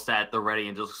like almost at the ready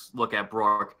and just look at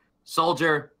Brock.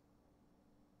 Soldier,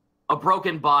 a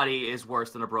broken body is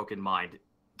worse than a broken mind.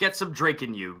 Get some drink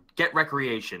in you. Get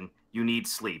recreation. You need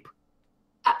sleep.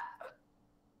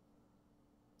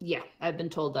 Yeah, I've been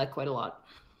told that quite a lot.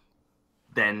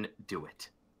 Then do it.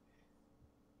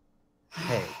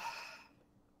 Hey,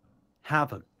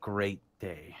 have a great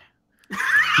day.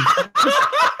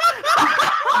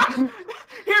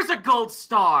 Here's a gold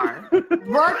star.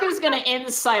 Burke is gonna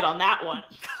insight on that one.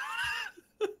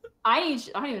 I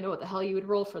don't even know what the hell you would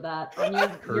roll for that on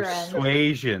your end.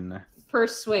 Persuasion.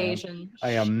 Persuasion.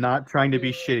 I am not trying to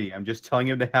be shitty. I'm just telling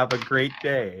him to have a great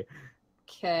day.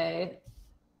 Okay.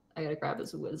 I gotta grab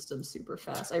his wisdom super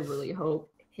fast. I really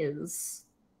hope his...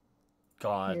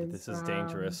 God, this is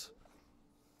dangerous.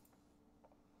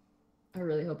 I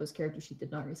really hope his character sheet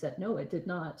did not reset. No, it did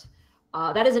not.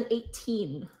 That is an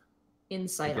 18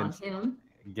 insight on him.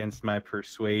 Against my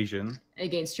persuasion.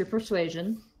 Against your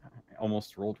persuasion. I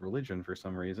almost rolled religion for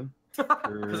some reason.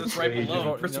 Because it's right below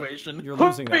You're- persuasion. You're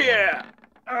losing that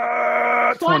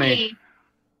one. 20.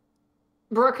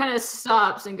 Brooke kind of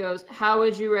stops and goes, "How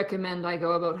would you recommend I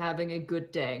go about having a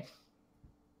good day?"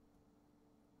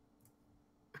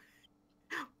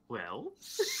 Well,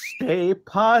 Stay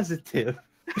positive.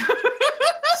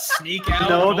 Sneak out,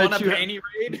 Know go that on a you- panty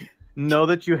raid. Know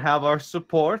that you have our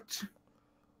support.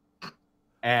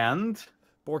 And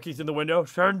Borky's in the window,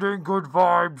 sending good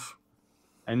vibes.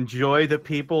 Enjoy the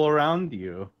people around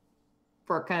you.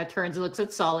 Bork kind of turns and looks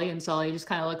at Sully, and Sully just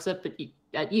kind of looks up at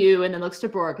you, and then looks to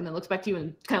Bork, and then looks back to you,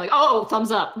 and kind of like, oh,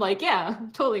 thumbs up. Like, yeah,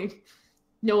 totally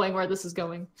knowing where this is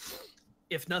going.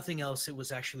 If nothing else, it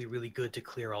was actually really good to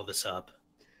clear all this up.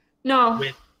 No.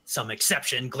 With some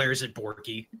exception, glares at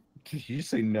Borky. Did you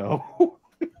say no?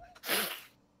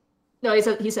 No, he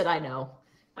said, I know.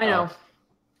 I know. Oh.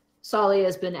 Sully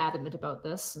has been adamant about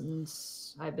this, and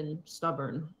I've been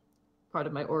stubborn. Part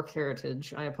of my orc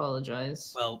heritage. I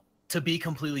apologize. Well, to be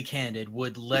completely candid,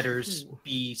 would letters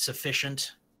be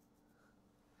sufficient?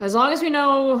 As long as we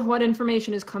know what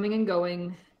information is coming and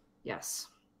going, yes.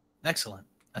 Excellent.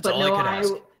 That's But all I could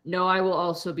ask. No, I will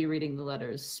also be reading the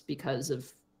letters because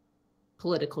of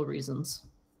political reasons.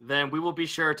 Then we will be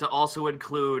sure to also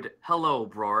include "Hello,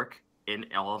 Brork" in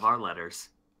all of our letters.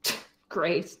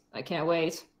 Great. I can't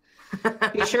wait.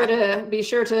 Be sure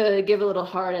to give a little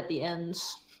heart at the end.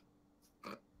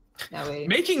 That way.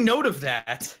 Making note of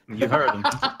that. You heard him.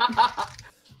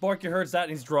 Borky heard that,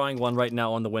 and he's drawing one right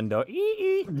now on the window.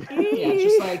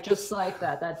 Yeah, just like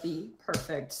that. That'd be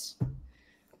perfect.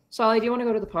 Sully, do you want to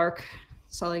go to the park?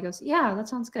 Sully goes, yeah, that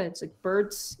sounds good. It's like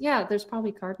birds. Yeah, there's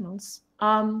probably cardinals.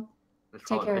 There's Take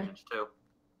probably care. pigeons,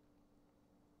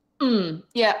 too.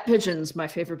 Yeah, pigeons, my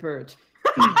favorite bird.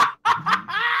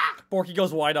 Borky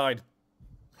goes wide-eyed.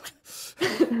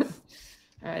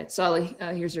 All right, Sully,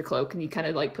 here's your cloak. And he kind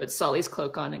of like puts Sully's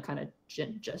cloak on and kind of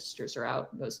gestures her out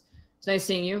and goes, it's nice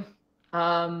seeing you.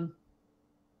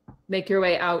 Make your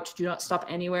way out. Do not stop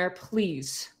anywhere.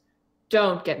 Please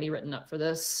don't get me written up for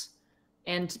this.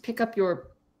 And pick up your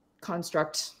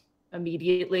construct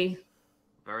immediately.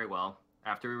 Very well.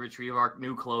 After we retrieve our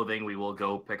new clothing, we will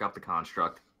go pick up the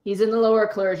construct. He's in the lower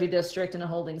clergy district in a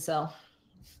holding cell.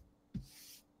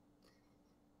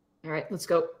 All right, let's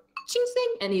go. Ching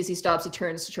sing. And as he stops, he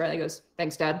turns to Charlie and goes,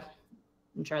 thanks, Dad.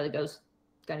 And Charlie goes,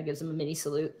 kind of gives him a mini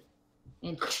salute.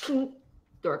 And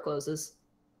door closes.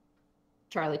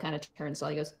 Charlie kind of turns to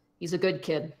Sully and goes, he's a good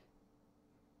kid.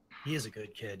 He is a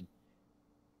good kid.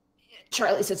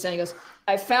 Charlie sits down and goes,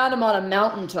 I found him on a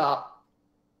mountaintop.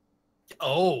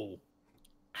 Oh.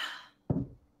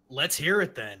 Let's hear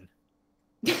it then.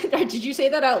 Did you say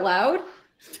that out loud?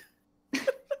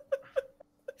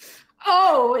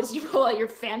 Oh, as you pull out your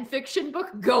fan fiction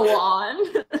book, go on.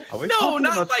 Are we No, talking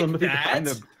not about like somebody that. behind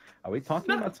their, Are we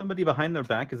talking about somebody behind their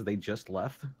back as they just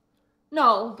left?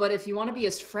 No, but if you want to be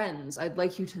his friends, I'd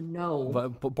like you to know.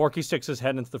 But Borky sticks his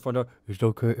head into the front door. Is it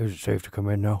okay? Is it safe to come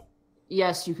in now?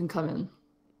 Yes, you can come in.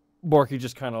 Borky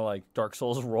just kind of like Dark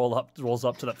Souls rolls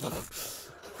up to the...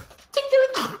 Ding, ding,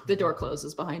 ding. The door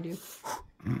closes behind you.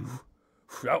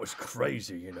 That was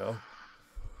crazy, you know?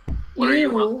 What are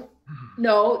you?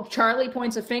 No, Charlie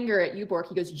points a finger at you, Bork.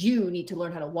 He goes, you need to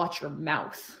learn how to watch your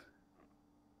mouth.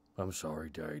 I'm sorry,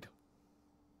 Dad.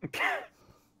 I'm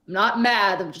not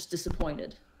mad, I'm just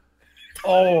disappointed.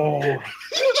 Oh.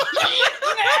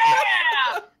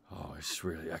 Oh, it's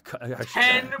really... I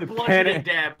 10 bludgeoning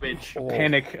damage. Oh.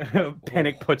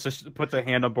 Panic puts a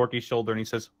hand on Borky's shoulder and he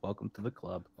says, "Welcome to the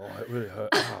club." Oh, it really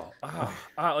hurt. Ow, ow,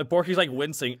 ow. Like Borky's like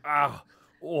wincing. Ow.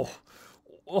 Oh.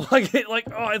 Oh,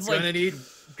 it's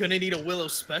Gonna need a Willow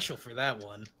special for that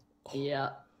one. Yeah.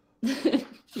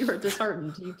 You were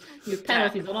disheartened. You have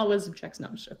penalties on all wisdom checks. No,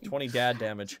 I'm just joking. 20 dad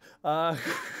damage.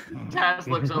 Taz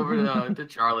looks over to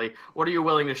Charlie. What are you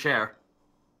willing to share?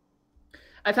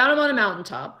 I found him on a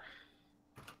mountaintop.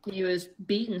 He was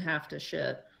beaten half to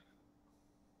shit.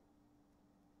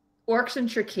 Orcs in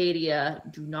Tricadia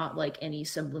do not like any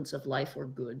semblance of life or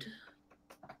good.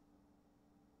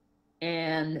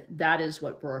 And that is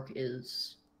what Brork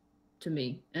is to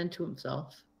me and to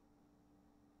himself.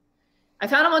 I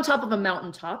found him on top of a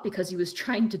mountaintop because he was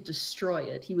trying to destroy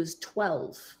it. He was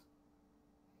 12.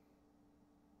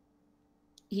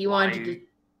 He wanted to...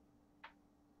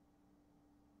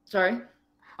 Sorry?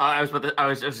 I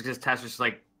was just Taz was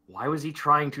like, why was he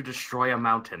trying to destroy a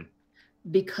mountain?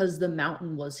 Because the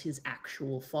mountain was his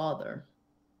actual father.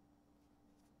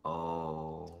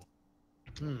 Oh.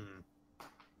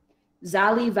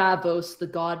 Alivast, the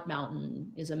God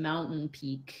Mountain, is a mountain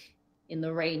peak in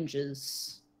the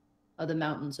ranges of the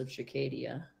mountains of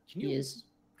Tricadia. Can you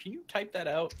type that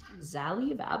out?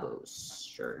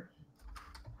 Alivast, sure.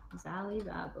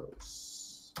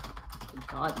 Alivast, the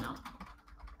God Mountain.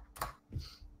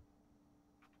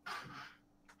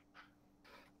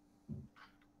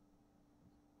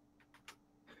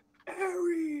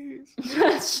 Aries.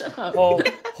 Shut up.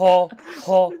 Hold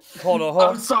on.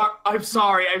 I'm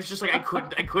sorry. I was just like I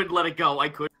couldn't let it go.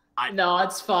 No,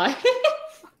 it's fine.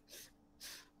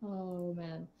 Oh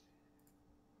man.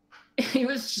 He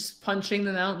was just punching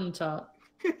the mountaintop.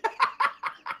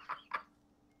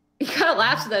 He kind of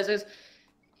laughs at that. Says,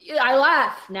 I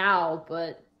laugh now,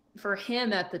 but for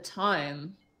him at the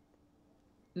time,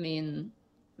 I mean,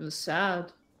 it was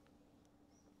sad.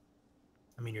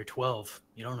 I mean, you're 12.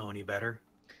 You don't know any better.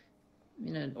 I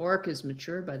mean, an orc is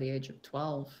mature by the age of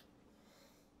 12.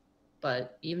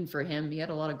 But even for him, he had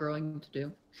a lot of growing to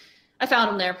do. I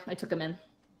found him there. I took him in.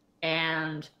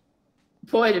 And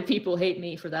boy, did people hate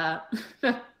me for that.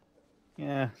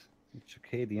 Yeah,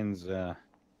 Chicadians,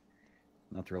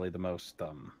 not really the most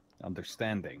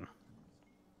understanding.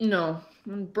 No,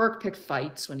 Burke picked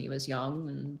fights when he was young,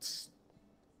 and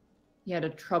he had a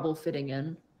trouble fitting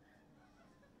in.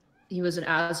 He was an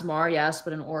Asmar, yes,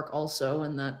 but an orc also,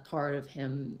 and that part of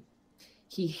him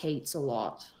he hates a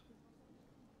lot.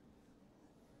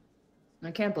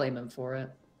 I can't blame him for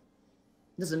it.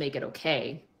 Doesn't make it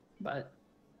okay, but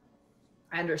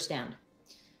I understand.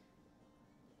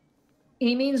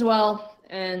 He means well,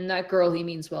 and that girl he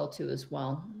means well to as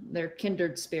well. They're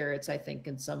kindred spirits, I think,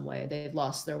 in some way. They've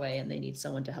lost their way, and they need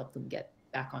someone to help them get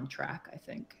back on track, I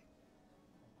think.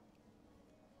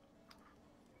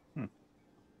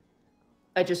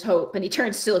 I just hope, and he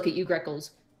turns to look at you,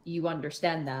 Greckles, you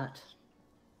understand that.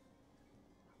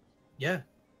 Yeah.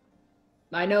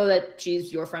 I know that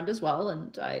she's your friend as well,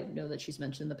 and I know that she's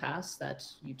mentioned in the past that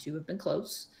you two have been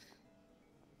close.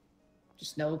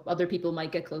 Just know other people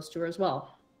might get close to her as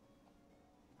well.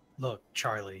 Look,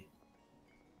 Charlie,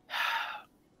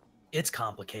 it's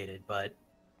complicated, but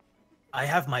I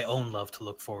have my own love to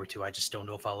look forward to. I just don't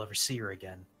know if I'll ever see her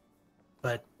again.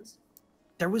 But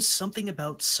there was something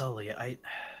about Sully.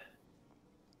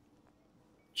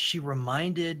 She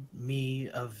reminded me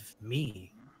of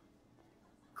me.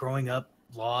 Growing up,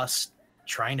 lost,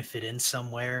 trying to fit in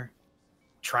somewhere,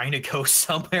 trying to go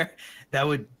somewhere that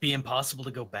would be impossible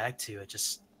to go back to.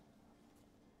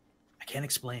 I can't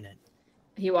explain it.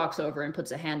 He walks over and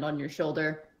puts a hand on your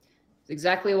shoulder. It's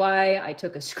exactly why I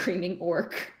took a screaming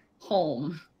orc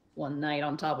home one night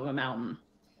on top of a mountain.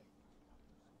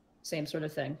 Same sort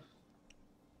of thing.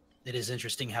 It is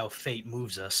interesting how fate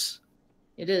moves us.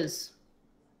 It is.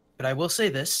 But I will say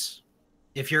this.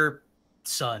 If your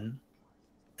son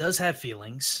does have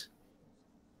feelings,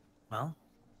 well,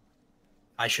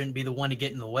 I shouldn't be the one to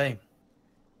get in the way.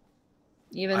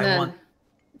 Even then,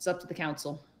 it's up to the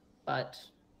council. But...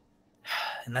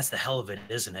 And that's the hell of it,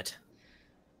 isn't it?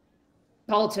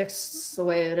 Politics is the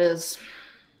way it is.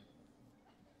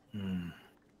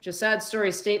 Just a sad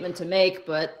story statement to make,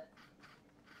 but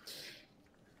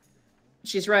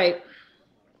she's right.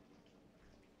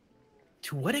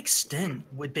 To what extent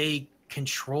would they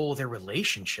control their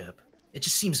relationship? It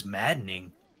just seems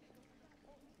maddening.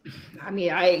 I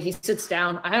mean, he sits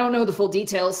down. I don't know the full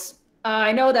details.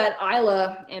 I know that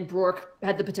Isla and Brooke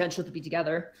had the potential to be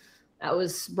together. That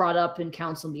was brought up in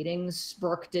council meetings.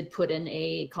 Brooke did put in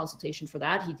a consultation for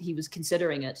that. He was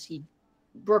considering it.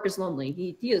 Brooke is lonely.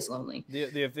 He is lonely.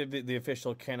 The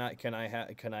official can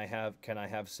I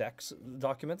have sex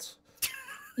documents?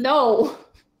 No.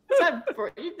 You're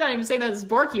not even saying that as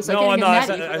Borky, so no, I no, can't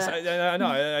get mad at you for that. No,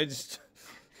 I just.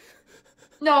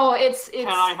 No, it's Can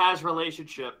I has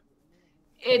relationship.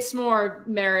 It's more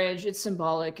marriage. It's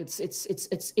symbolic.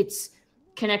 It's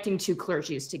connecting two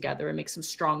clergies together. It makes them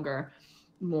stronger,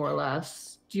 more or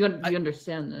less. Do you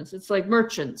understand this? It's like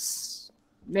merchants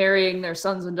marrying their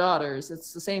sons and daughters.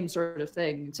 It's the same sort of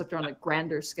thing, except on a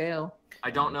grander scale.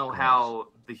 I don't know how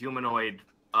the humanoid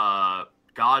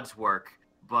gods work,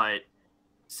 but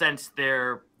since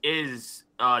there is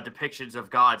depictions of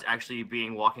gods actually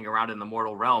walking around in the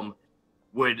mortal realm,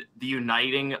 would the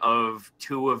uniting of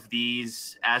two of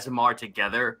these Azamar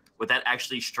together, would that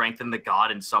actually strengthen the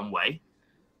god in some way?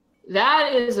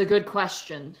 That is a good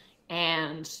question,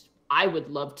 and I would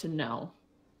love to know.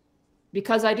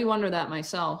 Because I do wonder that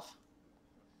myself.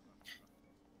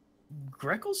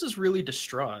 Greckles is really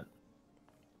distraught.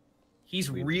 He's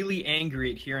really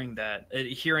angry at hearing that.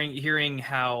 Hearing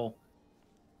how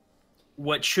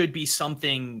what should be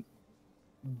something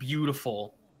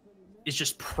beautiful is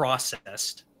just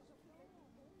processed.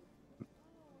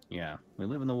 Yeah, we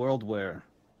live in a world where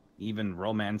even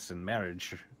romance and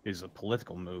marriage is a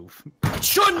political move. It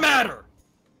shouldn't matter!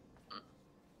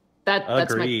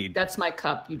 Agreed. That's my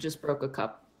cup. You just broke a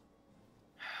cup.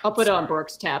 I'll put it on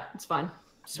Bork's tap. It's fine.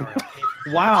 Sorry.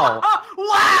 Wow.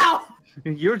 Wow!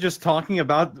 You're just talking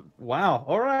about... Wow,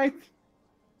 all right.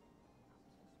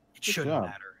 It shouldn't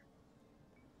matter.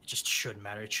 It just shouldn't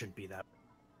matter. It shouldn't be that.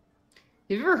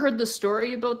 Have you ever heard the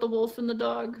story about the wolf and the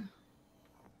dog?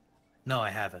 No, I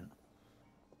haven't.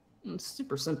 It's a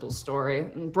super simple story.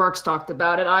 And Brooks talked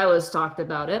about it. Isla's talked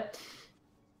about it.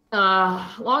 A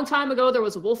long time ago, there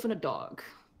was a wolf and a dog.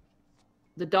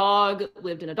 The dog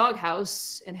lived in a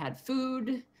doghouse and had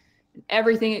food and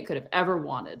everything it could have ever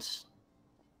wanted,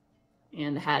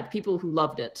 and had people who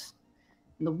loved it.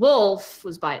 And the wolf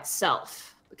was by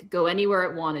itself. It could go anywhere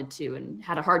it wanted to and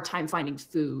had a hard time finding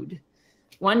food.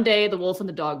 One day, the wolf and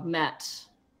the dog met,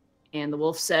 and the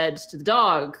wolf said to the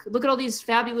dog, "Look at all these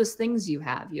fabulous things you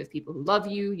have. You have people who love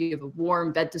you. You have a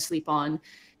warm bed to sleep on,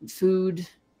 and food."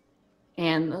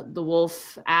 And the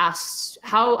wolf asked,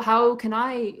 "How can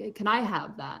I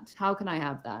have that? How can I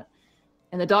have that?"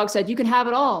 And the dog said, "You can have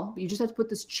it all, but you just have to put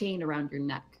this chain around your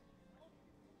neck."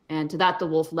 And to that, the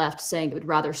wolf left, saying it would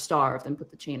rather starve than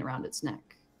put the chain around its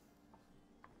neck.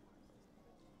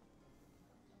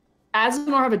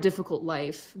 Azamar have a difficult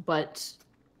life, but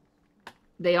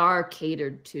they are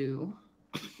catered to.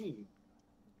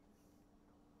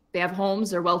 They have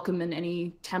homes. They're welcome in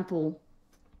any temple,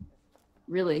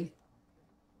 really.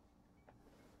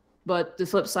 But the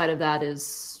flip side of that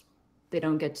is they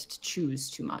don't get to choose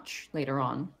too much later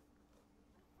on.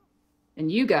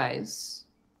 And you guys,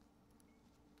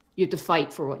 you have to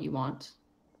fight for what you want.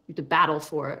 You have to battle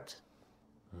for it,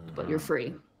 but you're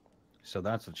free. So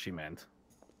that's what she meant.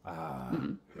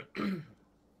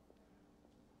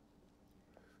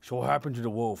 So what happened to the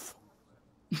wolf?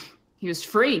 He was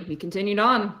free. He continued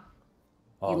on.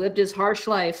 He lived his harsh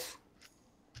life.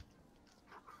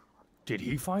 Did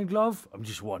he find love? I'm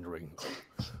just wondering.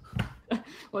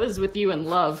 What is with you and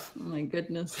love? Oh my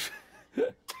goodness.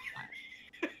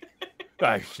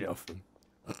 That's nothing.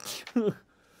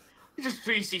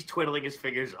 He sees twiddling his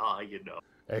fingers.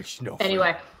 That's nothing.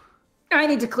 Anyway, I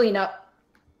need to clean up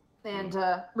and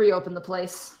reopen the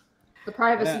place. The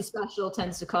privacy special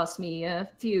tends to cost me a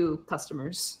few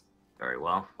customers. Very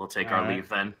well. We'll take our leave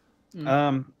then.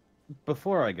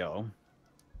 Before I go,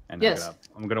 and yes.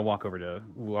 I'm gonna walk over to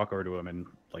him and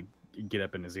like get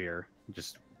up in his ear.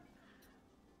 Just,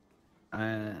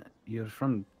 you're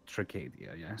from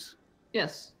Tricadia, yes?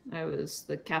 Yes, I was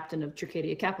the captain of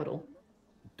Tricadia Capital.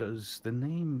 Does the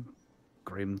name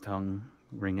Grimtongue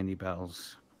ring any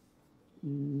bells?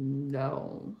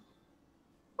 No.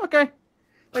 Okay.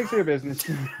 Thanks for your business.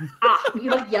 You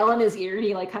like yell in his ear, and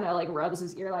he like kind of like rubs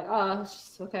his ear, like,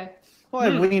 it's okay. Well, I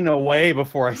lean away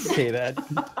before I say that.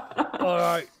 All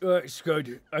right, that's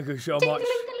good. Thank you so much.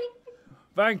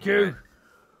 Thank you.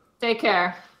 Take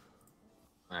care.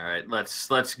 All right,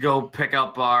 let's go pick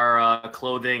up our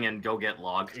clothing and go get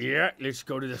logged. Yeah, let's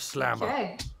go to the slammer.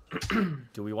 Okay.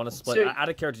 Do we want to split? So- Out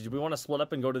of character, do we want to split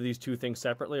up and go to these two things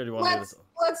separately, or do we want to do this?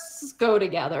 Let's go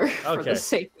together for the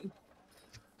sake.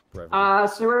 So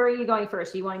where are you going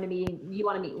first? You want to meet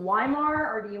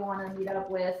Weimar, or do you want to meet up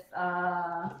with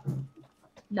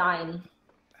 9?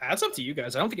 That's up to you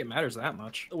guys. I don't think it matters that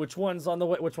much. Which one's on the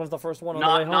way? Which one's the first one on the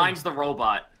way home? 9's the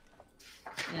robot.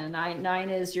 Yeah, 9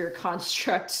 is your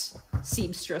construct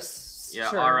seamstress. Yeah,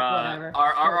 sure,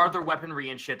 our other weaponry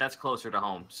and shit, that's closer to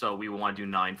home. So we want to do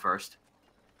 9 first.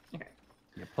 Okay.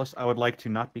 Yeah, plus, I would like to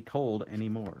not be cold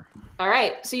anymore. All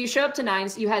right, so you show up to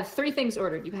 9's. You had 3 things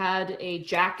ordered. You had a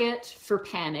jacket for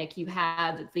Panic. You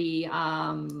had the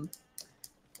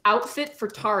outfit for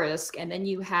Tarisk, and then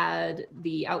you had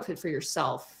the outfit for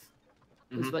yourself.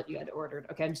 Is what you had ordered.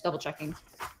 Okay, I'm just double checking.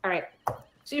 All right,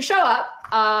 so you show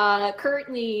up.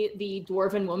 Currently, the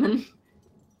dwarven woman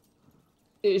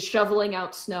is shoveling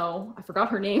out snow. I forgot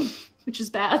her name, which is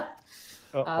bad.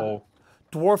 Uh-oh.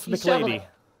 Dwarf McLady.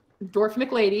 Dwarf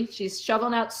McLady. She's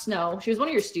shoveling out snow. She was one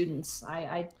of your students.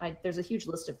 There's a huge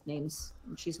list of names,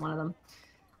 and she's one of them.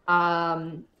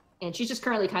 And she's just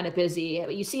currently kind of busy.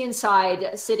 You see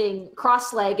inside, sitting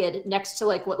cross-legged next to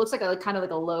like what looks like a kind of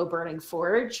like a low-burning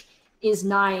forge, is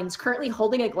 9's currently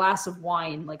holding a glass of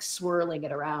wine, like swirling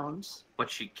it around.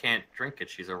 But she can't drink it.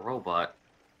 She's a robot.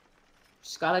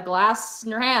 She's got a glass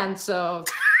in her hand, so.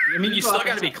 I mean, you still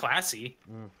got to be classy.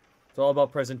 It's all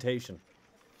about presentation.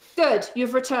 Good,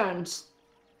 you've returned.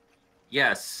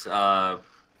 Yes,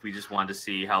 we just wanted to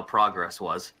see how progress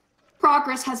was.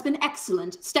 Progress has been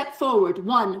excellent. Step forward,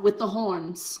 one with the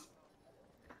horns.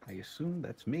 I assume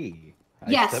that's me.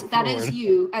 Yes, that is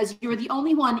you, as you're the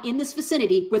only one in this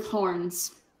vicinity with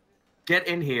horns. Get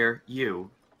in here,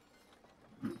 you.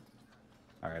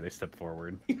 All right, I step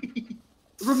forward.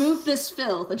 Remove this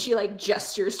filth, and she like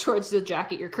gestures towards the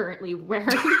jacket you're currently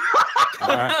wearing.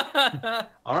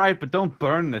 All right, but don't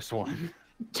burn this one.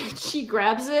 She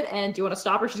grabs it, and do you want to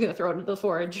stop her? She's going to throw it into the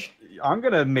forge. I'm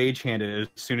going to mage hand it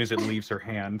as soon as it leaves her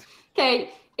hand.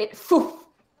 Okay, it foof,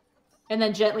 and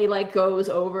then gently like goes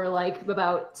over like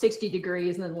about 60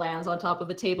 degrees and then lands on top of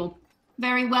a table.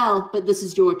 Very well, but this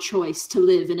is your choice to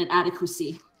live in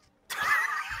inadequacy.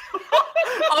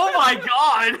 Oh my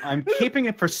god! I'm keeping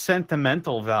it for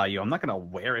sentimental value. I'm not gonna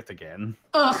wear it again.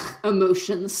 Ugh,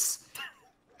 emotions.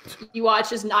 You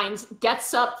watch as Nines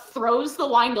gets up, throws the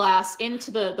wine glass into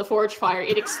the forge fire.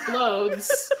 It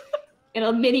explodes in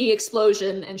a mini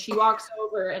explosion, and she walks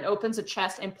over and opens a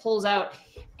chest and pulls out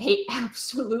a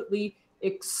absolutely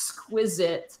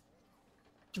exquisite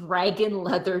dragon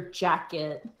leather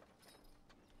jacket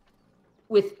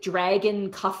with dragon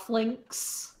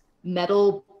cufflinks,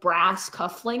 metal brass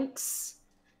cufflinks,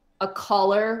 a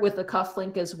collar with a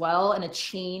cufflink as well, and a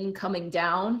chain coming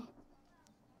down.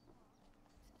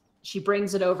 She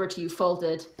brings it over to you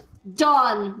folded.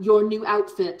 Don your new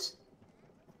outfit.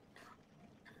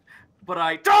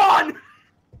 But Dawn!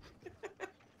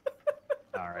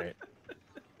 All right.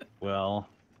 Well,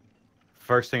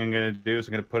 first thing I'm gonna do is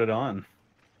I'm gonna put it on.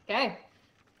 Okay.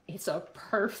 It's a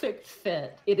perfect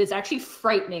fit. It is actually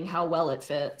frightening how well it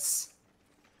fits.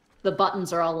 The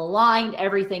buttons are all aligned.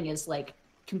 Everything is like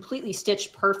completely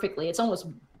stitched perfectly. It's almost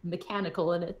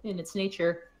mechanical in its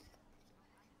nature.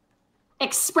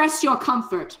 Express your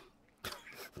comfort.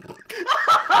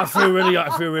 I feel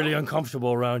really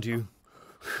uncomfortable around you.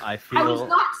 I I was feel.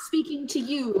 not speaking to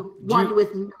you, one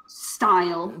with no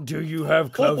style. Do you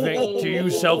have clothing? Do you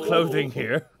sell clothing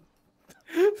here?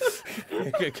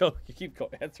 Go, keep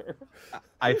going, answer.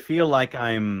 I feel like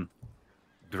I'm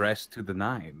dressed to the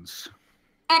nines.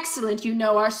 Excellent, you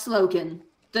know our slogan.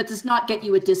 That does not get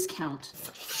you a discount.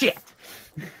 Shit.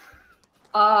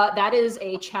 That is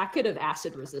a jacket of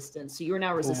acid resistance, so you are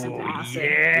now resistant to acid.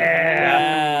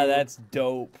 Yeah, that's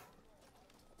dope.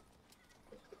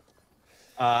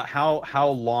 How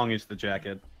long is the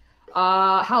jacket?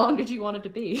 How long did you want it to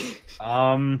be?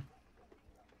 Probably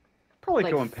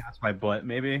Like- going past my butt,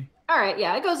 maybe. All right,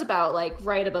 yeah, it goes about like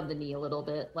right above the knee a little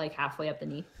bit, like halfway up the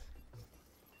knee.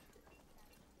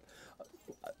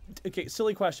 Okay,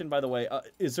 silly question, by the way.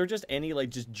 Is there just any like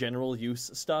just general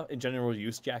use stuff, general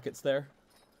use jackets there?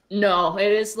 No,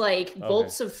 it is like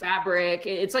bolts of fabric.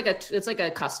 It's like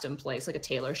a custom place, like a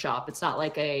tailor shop. It's not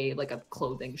like a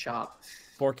clothing shop.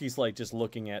 Borky's like just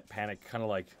looking at Panic, kind of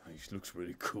like, oh, he looks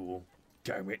really cool.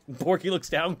 Damn it. Borky looks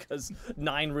down because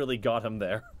 9 really got him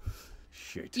there.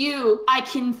 Shit. I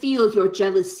can feel your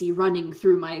jealousy running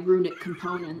through my runic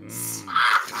components.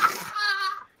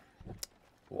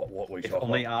 What was If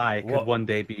only I could one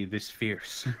day be this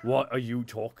fierce. What are you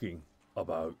talking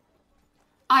about?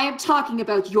 I am talking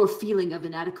about your feeling of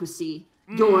inadequacy,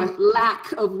 your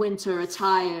lack of winter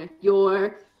attire,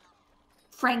 your,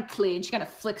 frankly, and she kind of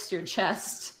flicks your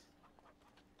chest,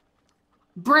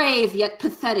 brave yet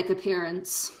pathetic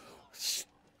appearance.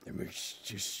 Let me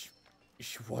just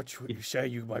watch what you say.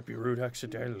 You might be rude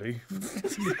accidentally.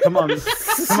 Come on,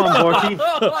 Borky.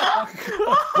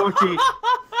 Borky,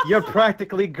 you're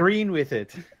practically green with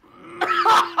it.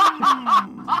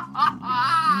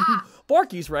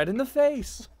 Borky's red in the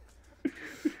face.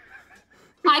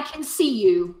 I can see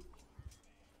you.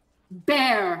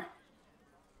 Bear.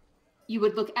 You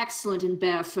would look excellent in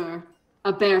bear fur.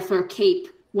 A bear fur cape,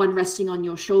 one resting on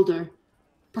your shoulder.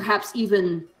 Perhaps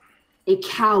even a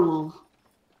cowl.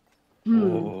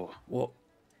 Oh, well,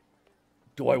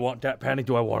 do I want that, Panic?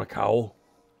 Do I want a cowl?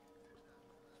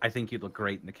 I think you'd look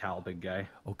great in the cowl, big guy.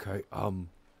 Okay,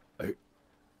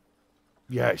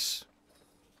 yes.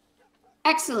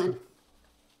 Excellent.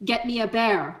 Get me a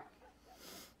bear.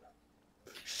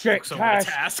 Shit, So what a Task.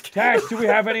 task. Task, do we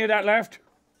have any of that left?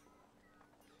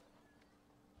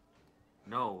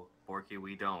 No, Borky,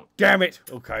 we don't. Damn it.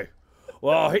 Okay.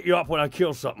 Well, I'll hit you up when I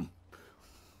kill something.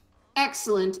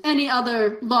 Excellent. Any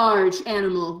other large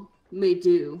animal may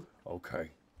do. Okay.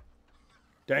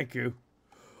 Thank you.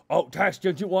 Oh, Task,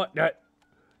 did you want that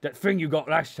thing you got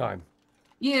last time?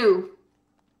 You,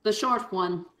 the short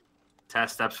one.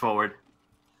 Tess steps forward.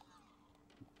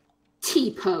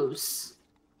 T-pose.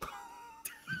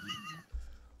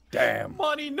 Damn.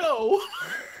 Money, no.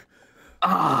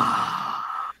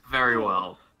 Very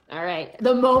well. All right.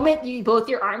 The moment both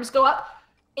your arms go up,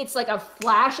 it's like a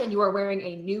flash, and you are wearing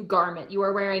a new garment. You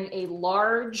are wearing a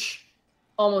large,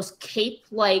 almost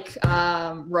cape-like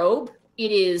robe.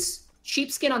 It is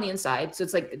sheepskin on the inside, so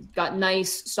it's like got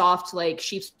nice, soft, like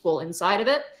sheep's wool inside of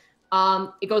it.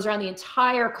 It goes around the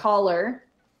entire collar.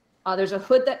 There's a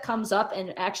hood that comes up,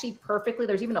 and actually perfectly,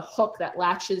 there's even a hook that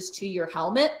latches to your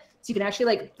helmet. So you can actually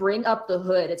like bring up the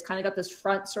hood. It's kind of got this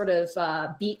front sort of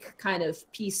beak kind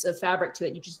of piece of fabric to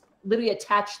it. You just literally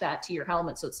attach that to your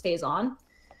helmet so it stays on.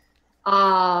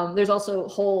 There's also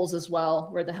holes as well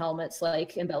where the helmet's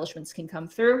like embellishments can come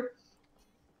through.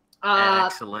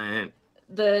 Excellent.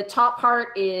 The top part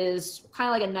is kind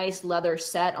of like a nice leather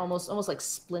set, almost like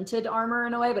splinted armor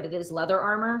in a way, but it is leather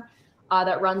armor.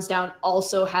 that runs down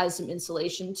also has some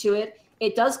insulation to it.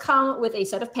 It does come with a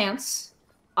set of pants.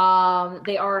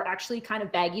 They are actually kind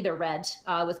of baggy. They're red,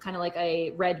 with kind of like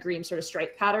a red-green sort of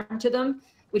stripe pattern to them,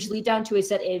 which lead down to a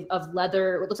set of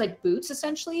leather, what looks like boots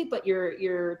essentially, but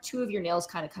your two of your nails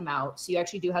kind of come out. So you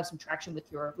actually do have some traction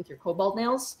with your kobold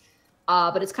nails.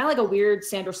 But it's kind of like a weird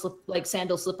sandal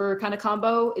slipper kind of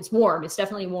combo. It's warm. It's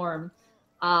definitely warm.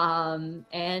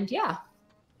 And yeah.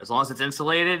 As long as it's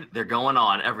insulated, they're going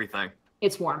on everything.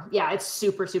 It's warm. Yeah, it's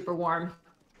super, super warm.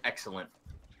 Excellent.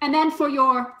 And then for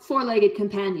your four-legged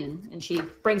companion. And she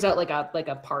brings out like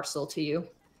a parcel to you.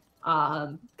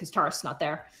 Because Taurus not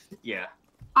there. Yeah.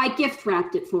 I gift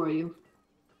wrapped it for you.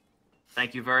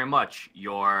 Thank you very much.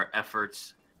 Your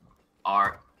efforts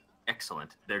are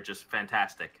excellent. They're just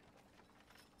fantastic.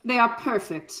 They are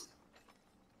perfect.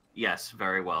 Yes,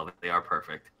 very well. They are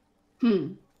perfect.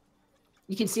 You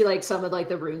can see like some of like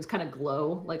the runes kind of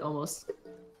glow, like almost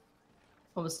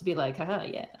to be like, haha,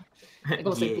 yeah. Like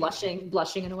almost like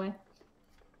blushing in a way.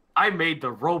 I made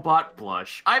the robot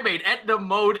blush. I made Etna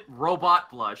mode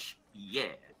robot blush.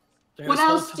 Yeah. What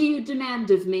else do you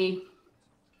demand of me?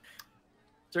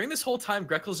 During this whole time,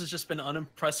 Greckles has just been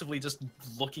unimpressively just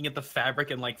looking at the fabric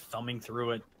and like thumbing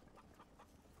through it.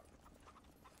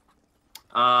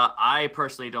 I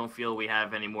personally don't feel we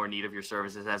have any more need of your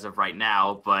services as of right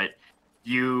now, but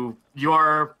your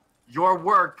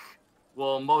work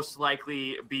will most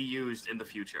likely be used in the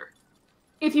future.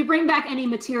 If you bring back any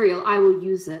material, I will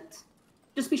use it.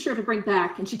 Just be sure to bring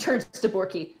back, And she turns to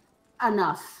Borky.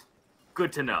 enough.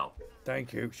 Good to know.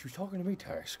 Thank you. She was talking to me,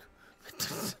 Task.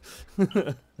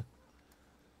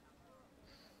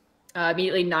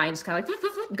 Immediately Nines kind of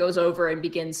like goes over and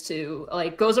begins to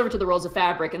goes over to the rolls of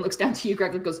fabric and looks down to you,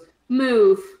 Greg, and goes,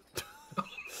 Move.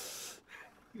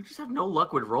 You just have no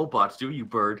luck with robots, do you,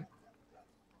 bird?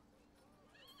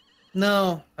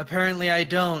 No, apparently I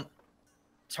don't.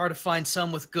 It's hard to find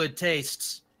some with good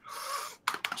tastes.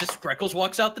 Just Greckles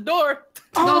walks out the door.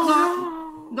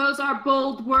 Those are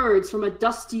bold words from a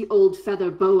dusty old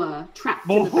feather boa trapped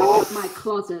in the back of my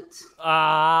closet.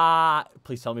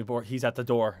 Please tell me, he's at the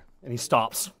door, and he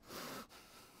stops.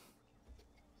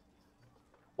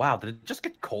 Wow, did it just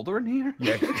get colder in here?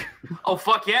 Yeah. Oh,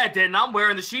 fuck yeah, it did, and I'm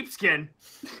wearing the sheepskin.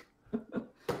 all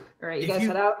right, you guys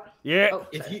head out? Yeah. Oh,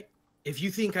 If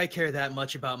you think I care that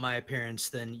much about my appearance,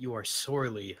 then you are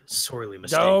sorely mistaken.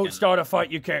 Don't start a fight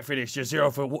you can't finish. You're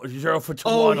 0 for 2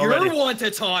 Oh, 1 you're already. one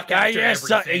to talk after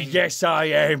everything. Yes, I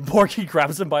am. Borky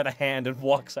grabs him by the hand and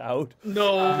walks out.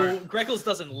 No, Greckles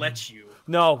doesn't let you.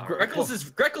 No. Greckles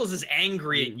is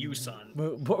angry at you,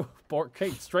 son. Okay,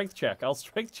 strength check. I'll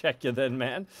strength check you then,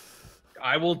 man.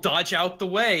 I will dodge out the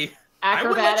way.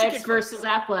 acrobatics versus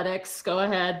athletics. Go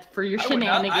ahead for your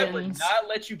shenanigans. I would not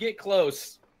let you get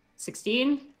close.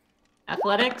 16.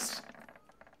 Athletics.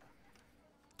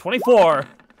 24.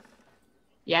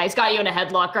 Yeah, he's got you in a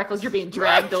headlock, Greckles. You're being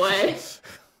dragged away.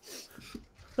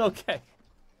 Okay.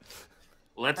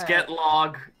 Let's get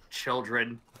log,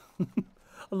 children. I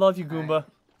love you, Goomba.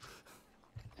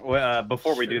 Well,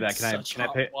 before we do that, can I Such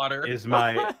pick? water. Is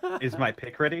my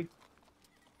pick ready?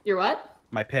 Your what?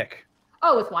 My pick.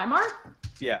 Oh, with Weimar?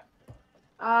 Yeah.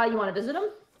 You want to visit him?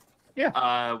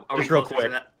 Are we Just real closer to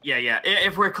quick. that? Yeah.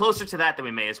 If we're closer to that, then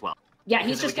we may as well. Yeah,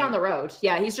 he's just down the road.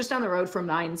 Yeah, he's just down the road from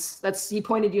Nines. He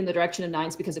pointed you in the direction of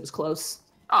Nines because it was close.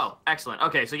 Oh, excellent.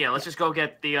 Okay, so yeah, let's just go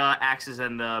get the axes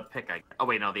and the pick. Oh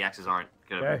wait, no, the axes aren't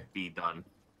gonna be done,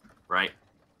 right?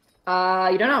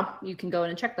 You don't know. You can go in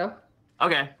and check though.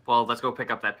 Okay, well, let's go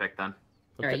pick up that pick then.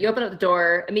 All right, you open up the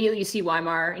door. Immediately you see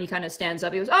Weimar, and he kind of stands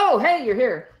up. He goes, "Oh, hey, you're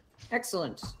here.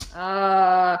 Excellent.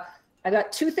 I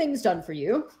got 2 things done for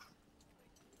you.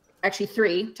 Actually,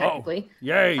 3 technically. Oh,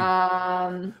 yay!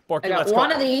 Borky, I got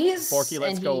one of these. Borky,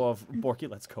 let's go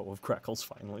of Greckles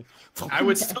finally. I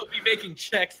would still be making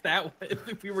checks that way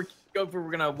if we were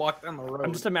gonna walk down the road.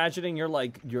 I'm just imagining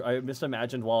I just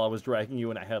imagined while I was dragging you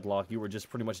in a headlock, you were just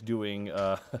pretty much doing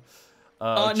no,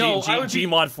 I would be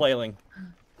Gmod flailing.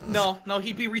 No,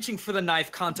 he'd be reaching for the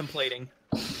knife, contemplating.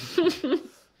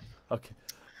 Okay.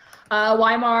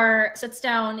 Weimar sets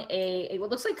down what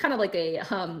looks like kind of like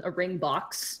a ring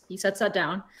box. He sets that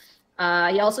down.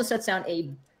 He also sets down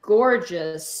a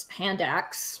gorgeous hand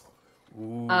axe.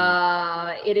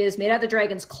 It is made out of the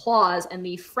dragon's claws, and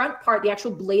the front part, the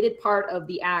actual bladed part of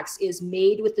the axe, is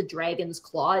made with the dragon's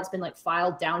claw. It's been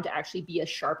filed down to actually be a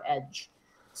sharp edge.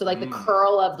 So the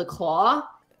curl of the claw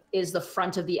is the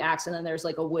front of the axe, and then there's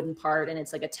a wooden part, and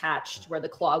it's attached where the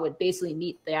claw would basically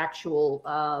meet the actual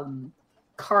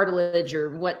cartilage or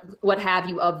what have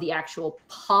you of the actual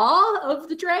paw of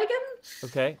the dragon.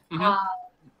 Okay.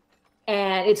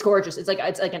 and it's gorgeous. It's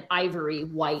like an ivory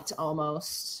white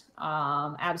almost,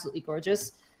 absolutely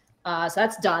gorgeous. So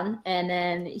that's done, and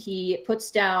then he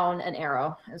puts down an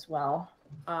arrow as well.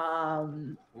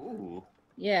 Ooh.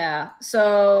 Yeah,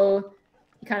 so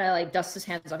he kind of like dusts his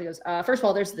hands off. He goes, first of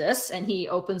all, there's this, and he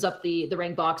opens up the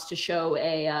ring box to show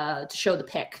the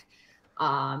pick.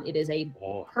 It is a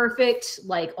perfect,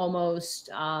 like almost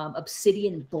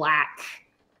obsidian black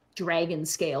dragon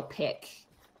scale pick.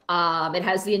 It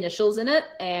has the initials in it,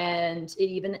 and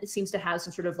it seems to have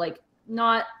some sort of like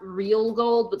not real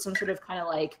gold, but some sort of kind of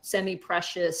like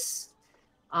semi-precious.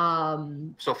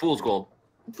 So fool's gold.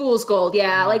 Fool's gold,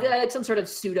 yeah, like some sort of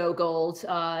pseudo gold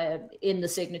in the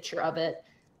signature of it,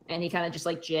 and he kind of just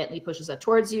like gently pushes that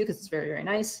towards you because it's very, very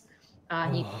nice.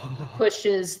 He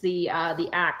pushes the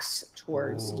axe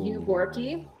towards you,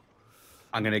 Borky.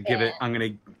 I'm gonna give it. I'm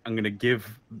gonna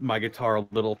give my guitar a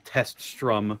little test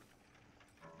strum.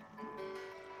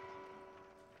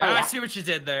 I see what you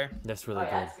did there. That's really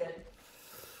good. That's good.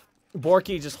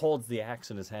 Borky just holds the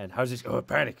axe in his hand. How's this? Oh,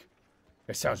 panic.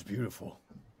 That sounds beautiful.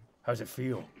 How's it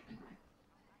feel?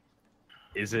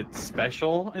 Is it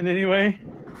special in any way?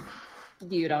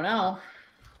 You don't know.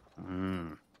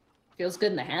 Feels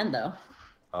good in the hand, though.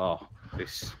 Oh,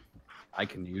 this. I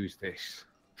can use this.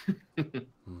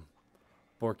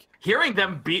 Borky.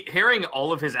 Hearing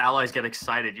all of his allies get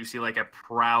excited, you see like a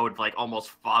proud, like almost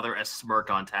father-esque smirk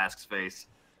on Task's face.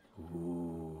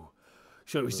 Ooh.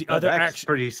 So is the other axe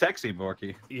pretty sexy,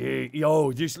 Borky? Yeah,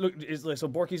 yo, just look. So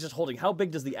Borky's just holding. How big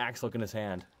does the axe look in his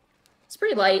hand? It's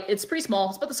pretty light. It's pretty small.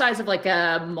 It's about the size of like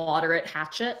a moderate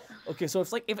hatchet. Okay, so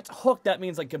if it's hooked, that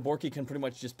means like Borky can pretty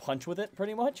much just punch with it,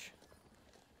 pretty much.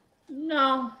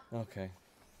 No. Okay.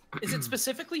 Is it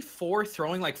specifically for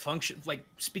throwing like function, like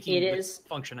speaking with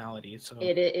functionality? So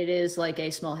it is like a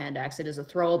small hand axe. It is a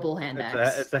throwable hand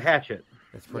axe. It's a hatchet.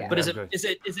 It's pretty. Yeah. But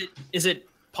is it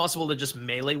possible to just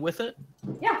melee with it?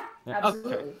 Yeah,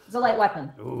 absolutely. Okay. It's a light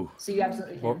weapon. Ooh. So you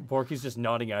absolutely can. Borky's just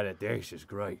nodding at it. This is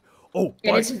great. Oh,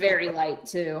 and it's very light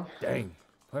too. Dang,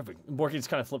 perfect. Borky's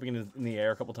kind of flipping it in the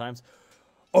air a couple times.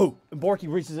 Oh, and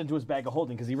Borky reaches into his bag of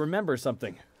holding because he remembers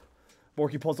something.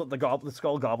 Borky pulls out the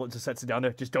skull goblet, just sets it down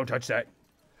there. Just don't touch that.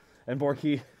 And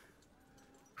Borky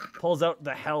pulls out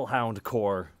the Hellhound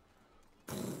core.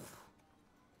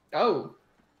 Oh.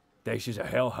 This is a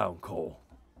Hellhound core.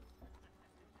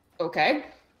 Okay.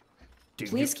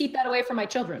 Please keep that away from my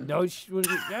children. No,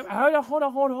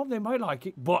 hold on. They might like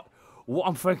it, but what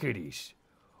I'm thinking is,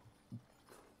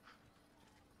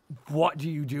 what do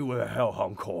you do with a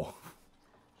Hellhound core?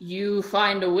 You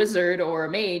find a wizard or a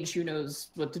mage who knows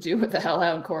what to do with the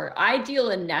Hellhound core. I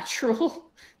deal in natural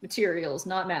materials,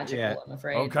 not magical, I'm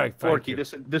afraid. Okay, Borky,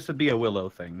 this would be a willow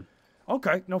thing.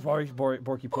 Okay, no worries.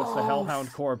 Borky puts the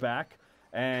Hellhound core back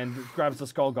and grabs the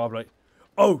skull goblet.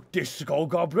 Oh, this skull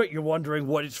goblet? You're wondering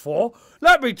what it's for?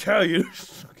 Let me tell you.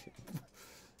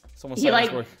 He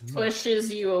like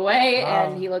pushes you away,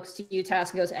 and he looks to you,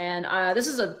 Task, and goes, and this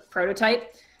is a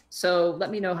prototype, so let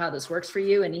me know how this works for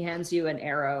you. And he hands you an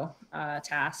arrow,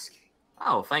 Task.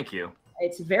 Oh, thank you.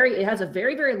 It has a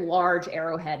very, very large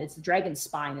arrowhead. It's the dragon's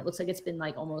spine. It looks like it's been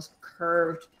like almost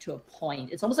curved to a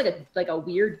point. It's almost like a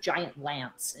weird giant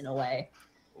lance in a way.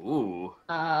 Ooh.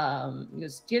 He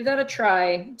goes, give that a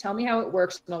try. Tell me how it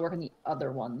works, and I'll work on the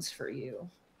other ones for you.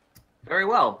 Very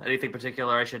well. Anything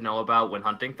particular I should know about when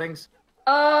hunting things?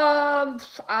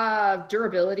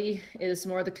 Durability is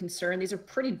more the concern. These are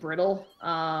pretty brittle.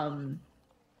 And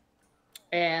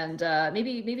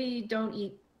maybe don't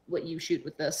eat what you shoot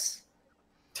with this,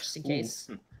 just in case.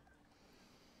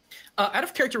 Out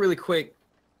of character, really quick,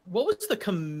 what was the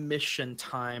commission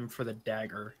time for the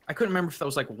dagger? I couldn't remember if that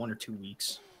was like 1 or 2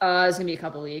 weeks. It's gonna be a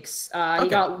couple weeks. He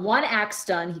got one axe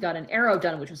done. He got an arrow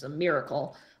done, which was a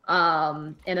miracle.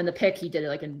 And then the pick, he did it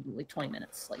like in like 20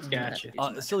 minutes. Like gotcha.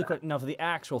 Silly quick. Now for the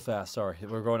axe, real fast. Sorry,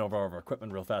 we're going over our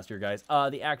equipment real fast here, guys.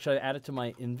 The axe, should I add it to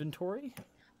my inventory?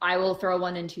 I will throw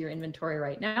one into your inventory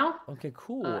right now. Okay,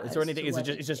 cool. Is there anything?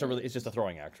 It's just a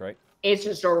throwing axe, right? It's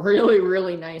just a really,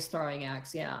 really nice throwing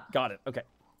axe. Yeah. Got it. Okay.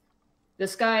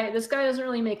 This guy doesn't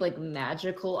really make like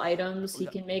magical items. He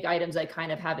can make items that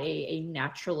kind of have a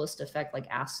naturalist effect, like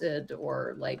acid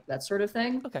or like that sort of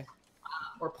thing. Okay.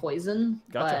 Or poison.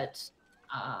 Gotcha.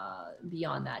 But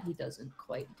beyond that, he doesn't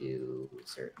quite do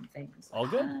certain things. All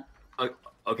good.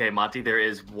 Okay, Monty. There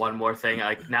is one more thing.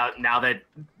 Like now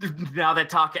that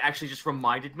Taka actually just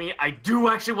reminded me, I do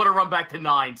actually want to run back to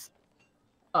nines.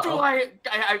 Do I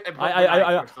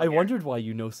wondered why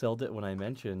you no-selled it when I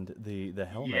mentioned the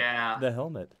helmet. Yeah. The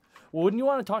helmet. Well, wouldn't you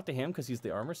want to talk to him because he's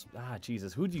the armor?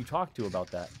 Jesus. Who do you talk to about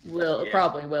that?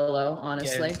 Probably Willow,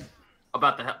 honestly. Yeah.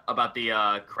 About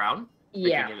the crown?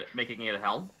 Yeah. Making it a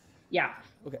helm. Yeah.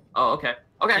 Oh, okay.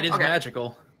 Okay. It is okay.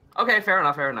 magical. Okay, fair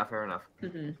enough.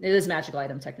 It is a magical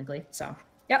item technically. So,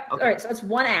 yep. Okay. All right. So that's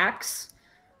one axe,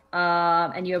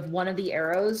 and you have one of the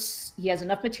arrows. He has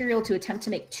enough material to attempt to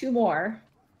make 2 more.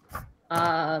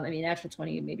 I mean, actual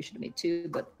 20 maybe should have made 2,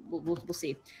 but we'll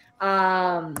see.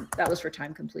 That was for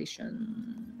time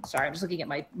completion. Sorry, I'm just looking at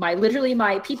my literally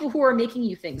my people who are making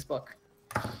you things book.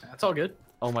 That's all good.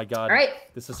 Oh my god. All right.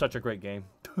 This is such a great game.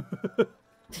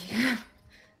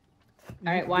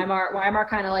 All right, Weimar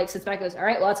kind of like sits back and goes, all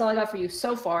right, well, that's all I got for you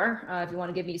so far. If you want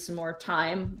to give me some more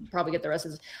time, probably get the rest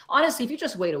of this. Honestly, if you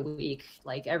just wait a week,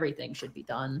 like, everything should be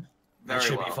done. That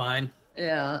should be fine.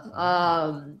 Yeah.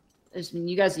 I mean,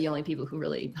 you guys are the only people who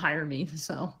really hire me,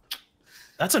 so.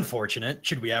 That's unfortunate.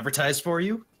 Should we advertise for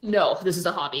you? No, this is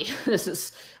a hobby.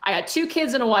 I got 2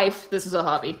 kids and a wife. This is a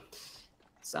hobby.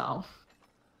 So,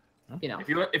 you know.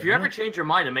 If you ever change your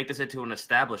mind and make this into an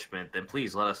establishment, then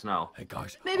please let us know. Hey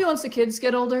guys. Maybe once the kids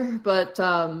get older, but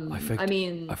I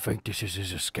think this is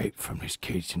his escape from his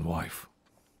kids and wife.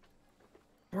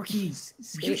 Borky,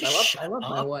 I love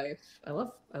my wife. I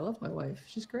love my wife.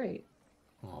 She's great.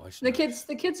 Oh, The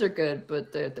kids are good,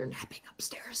 but they're napping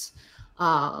upstairs.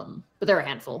 But they're a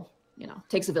handful. You know,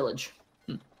 takes a village.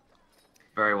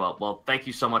 Very well. Well, thank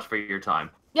you so much for your time.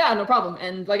 Yeah, no problem.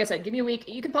 And like I said, give me a week.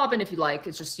 You can pop in if you like.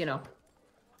 It's just, you know,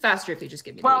 faster if you just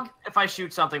give me a week. If I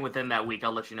shoot something within that week,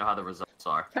 I'll let you know how the results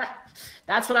are.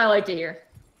 That's what I like to hear.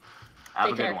 Have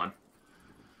Take a good care. one.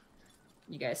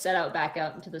 You guys set out back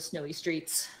out into the snowy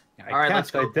streets. I All right, let's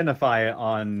cast go. Identify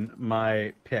on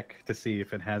my pick to see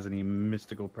if it has any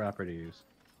mystical properties.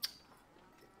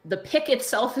 The pick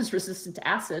itself is resistant to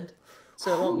acid,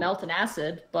 so it won't melt in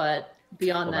acid, but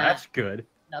beyond Well, that, that's good.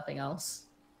 nothing else.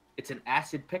 It's an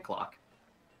acid pick lock.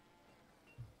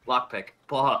 Lock pick.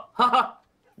 Blah.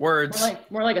 Words.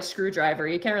 More like a screwdriver.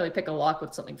 You can't really pick a lock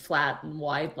with something flat and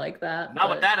wide like that. Not but-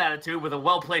 with that attitude, with a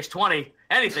well-placed 20.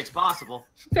 Anything's possible.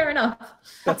 Fair enough.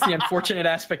 That's the unfortunate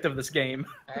aspect of this game.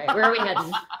 All right, where are we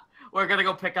heading? We're gonna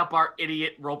go pick up our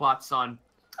idiot robot son.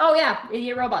 Oh yeah,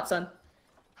 idiot robot son.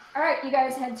 All right, you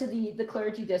guys head to the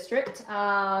clergy district.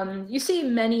 You see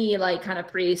many like kind of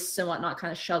priests and whatnot,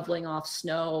 kind of shoveling off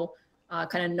snow,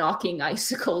 kind of knocking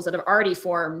icicles that have already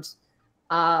formed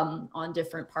on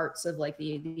different parts of like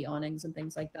the awnings and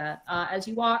things like that. As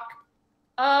you walk,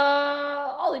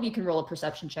 all of you can roll a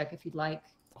perception check if you'd like.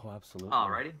 Oh, absolutely.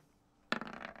 Alrighty.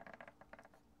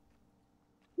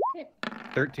 Okay.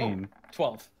 13.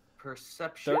 12.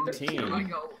 Perception. 13. Here I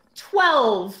go.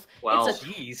 12. Well, It's a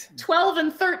Jeez. 12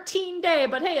 and 13 day,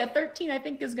 but hey, a 13 I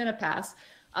think is gonna pass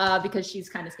because she's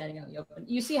kind of standing out in the open.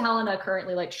 You see Helena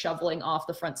currently like shoveling off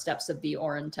the front steps of the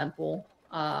Orin Temple.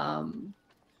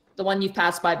 The one you've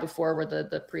passed by before where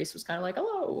the priest was kind of like,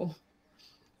 hello.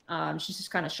 She's just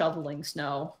kind of shoveling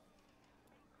snow.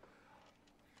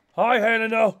 Hi,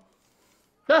 Helena.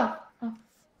 Oh,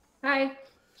 hi.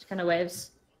 She kind of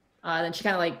waves. Then she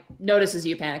kind of like notices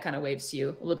you, Panic, kind of waves to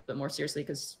you a little bit more seriously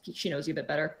because she knows you a bit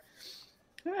better.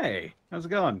 Hey, how's it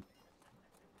going?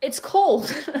 It's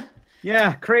cold.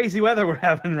 Yeah, crazy weather we're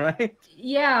having, right?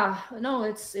 Yeah, no,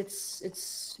 it's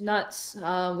nuts. We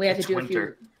have It's to do winter.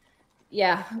 a few.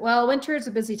 Yeah, well, winter is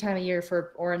a busy time of year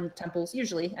for Orin temples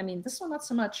usually. I mean, this one not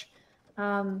so much.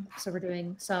 So we're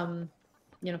doing some,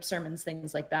 sermons,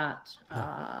 things like that.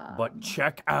 But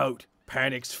check out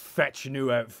Panic's fetch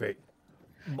new outfit.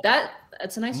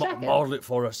 That's a nice jacket. Model it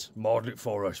for us. Model it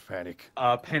for us, Panic.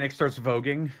 Panic starts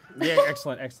voguing, Yeah,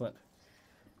 excellent, excellent.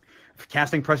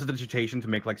 casting prestidigitation to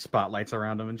make like spotlights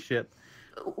around him and shit.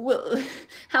 Well,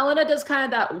 Helena does kind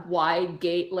of that wide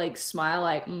gate like smile,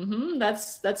 like,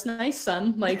 that's nice,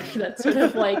 son. Like that's sort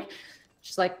of like,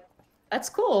 she's like, that's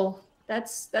cool.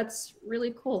 That's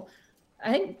really cool.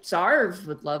 I think Zarv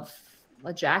would love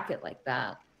a jacket like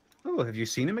that. Oh, have you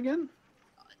seen him again?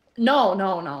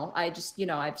 No. I just,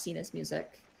 I've seen his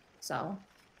music. So,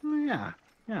 Oh, yeah.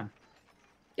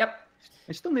 yep.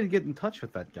 I still need to get in touch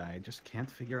with that guy. I just can't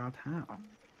figure out how.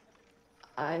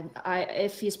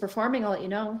 If he's performing, I'll let you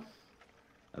know.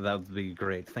 That would be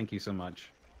great. Thank you so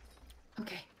much.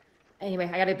 Okay. Anyway,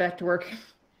 I gotta get back to work.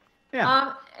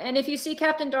 Yeah. And if you see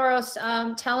Captain Doros,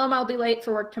 tell him I'll be late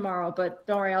for work tomorrow, but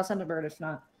don't worry, I'll send a bird if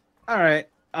not. All right.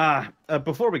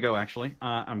 Before we go, actually,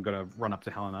 I'm gonna run up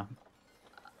to Helena.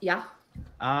 Yeah.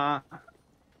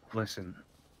 Listen.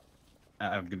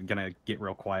 I'm gonna get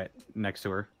real quiet next to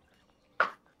her.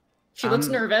 She looks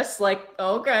nervous, like,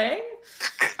 okay.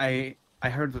 I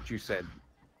heard what you said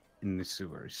in the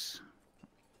sewers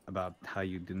about how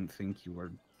you didn't think you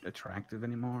were attractive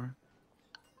anymore.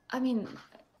 I mean,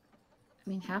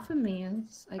 half of me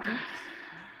is, I guess.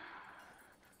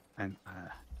 And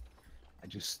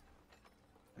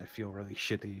I feel really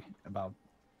shitty about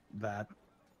that.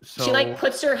 So She like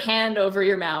puts her hand over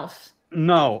your mouth.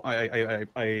 no, I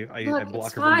Look, block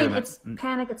it's her from fine. doing that. It's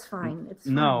panic. It's fine. It's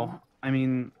fine. No, I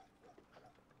mean,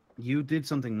 you did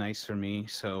something nice for me,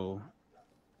 so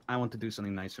I want to do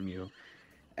something nice from you.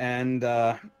 And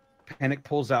Panic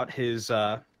pulls out his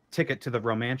ticket to the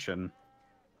Romantian.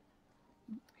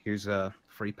 Here's a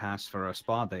free pass for a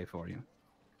spa day for you.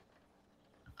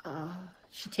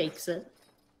 She takes it.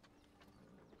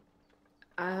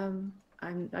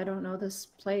 I don't know this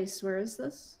place. Where is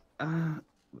this?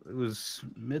 It was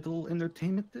Middle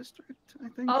Entertainment District, I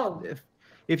think. Oh.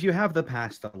 If you have the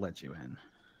pass, I'll let you in.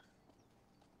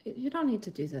 You don't need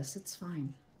to do this. It's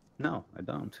fine. No, I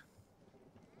don't.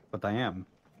 But I am.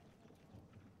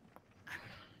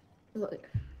 Look.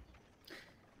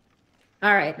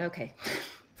 All right. Okay.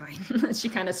 Fine. She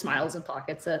kind of smiles and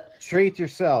pockets it. Treat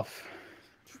yourself.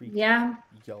 Yeah.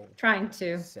 Yo. Trying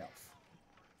to. Self.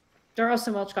 Doros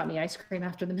and Welch got me ice cream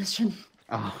after the mission.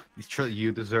 Oh,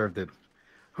 you deserved it.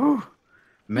 Whew.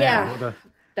 Man, Yeah, what a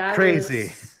that crazy.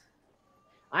 was-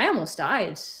 I almost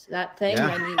died. That thing. Yeah.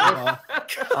 I mean,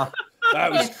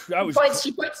 That was.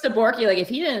 she points to Borky like if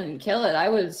he didn't kill it, I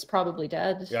was probably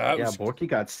dead. Yeah, Yeah, Borky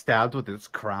got stabbed with its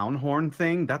crown horn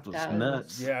thing. That was That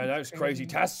nuts. was- Yeah, that was crazy.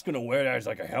 Task's gonna wear that as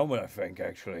like a helmet, I think,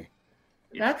 actually.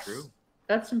 That's true.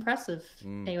 That's impressive.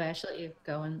 Mm. Anyway, I should let you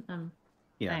go and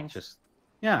Yeah, Thanks.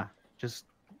 just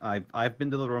I've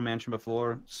been to the Romantian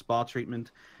before. Spa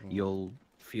treatment. Mm. You'll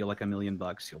feel like $1 million.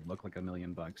 You'll look like $1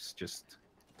 million. Just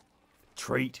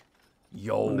Treat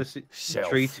listen- yourself.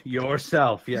 treat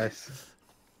yourself. Yes.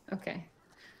 okay.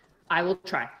 I will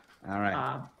try. All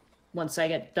right. Once I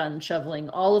get done shoveling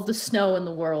all of the snow in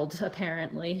the world,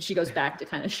 apparently. She goes back to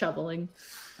kind of shoveling.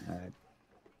 All right.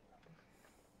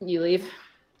 You leave.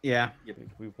 Yeah.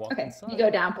 We walk Okay, inside. you go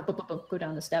down, go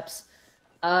down the steps.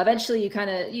 Eventually,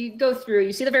 you go through.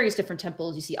 You see the various different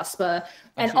temples. You see Uspa,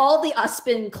 and Actually- all the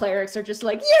Uspin clerics are just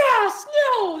like, "Yeah,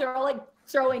 snow!" They're all like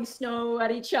throwing snow at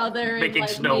each other, and, Making like,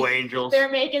 snow angels. They're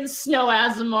making snow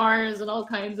Azamars and all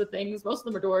kinds of things. Most of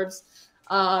them are dwarves.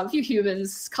 A few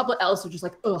humans, a couple of elves are just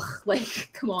like, "Ugh, like,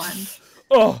 come on."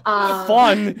 Oh,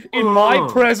 fun in my Ugh.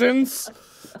 presence.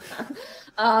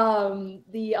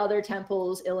 The other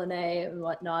temples, Ilene and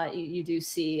whatnot, you do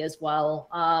see as well.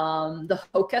 The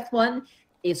Hoketh one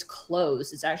is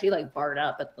closed. It's actually like barred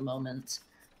up at the moment.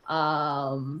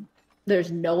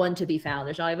 There's no one to be found.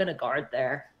 There's not even a guard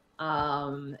there.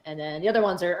 And then the other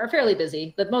ones are fairly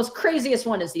busy. The most craziest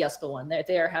one is the Uspa one.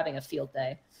 They are having a field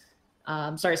day.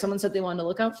 Sorry, someone said they wanted to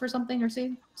look out for something or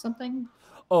see something.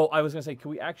 Oh, I was gonna say,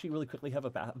 can we actually really quickly have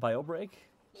a bio break?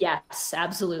 Yes,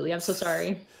 absolutely. I'm so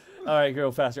sorry. All right, go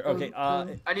faster. Okay,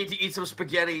 I need to eat some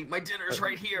spaghetti. My dinner's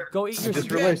right here. go eat your Just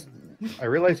spaghetti.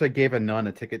 realized I gave a nun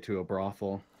a ticket to a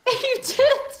brothel. You did.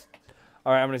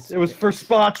 All right, I'm gonna. It was for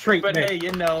spa treatment. But hey,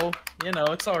 you know,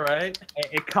 it's all right.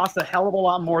 It cost a hell of a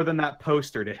lot more than that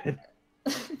poster did.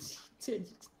 Dude,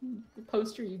 the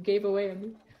poster you gave away on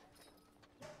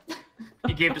me.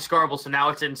 He gave to Scarble, so now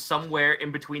it's in somewhere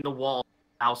in between the walls,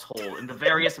 household, in the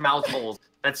various mouse holes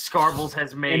that Scarbles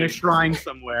has made. In a shrine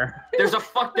somewhere.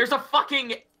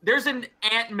 There's an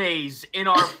ant maze in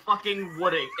our fucking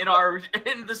wooding,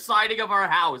 in the siding of our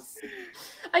house.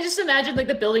 I just imagine like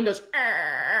the building goes,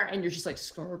 "Arr," and you're just like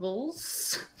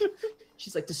Scarbles.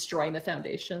 She's like destroying the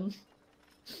foundation.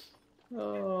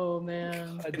 Oh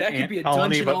man. That could be a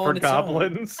colony, dungeon but all for on its own.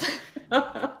 goblins.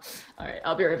 All right,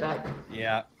 I'll be right back.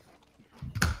 Yeah.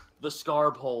 The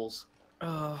Scarb holes.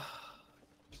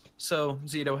 So,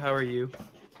 Zito, how are you?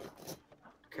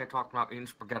 Can't talk about eating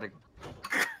spaghetti.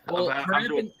 Well, I'm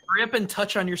hurry up and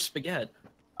touch on your spaghetti.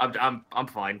 I'm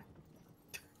fine.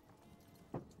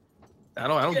 I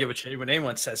don't give a shit what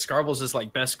anyone says. Scarbles is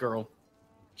like best girl.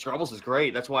 Scarbles is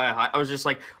great. That's why I was just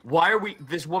like, why are we?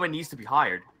 This woman needs to be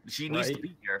hired. She needs to Right.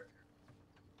 be here.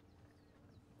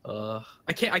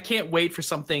 I can't wait for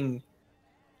something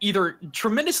either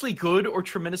tremendously good or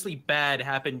tremendously bad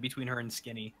happen between her and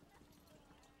Skinny.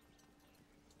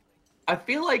 I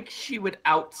feel like she would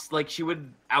out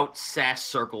sass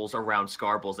circles around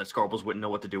Scarbles that Scarbles wouldn't know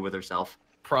what to do with herself.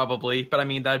 Probably, but I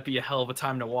mean that'd be a hell of a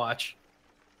time to watch.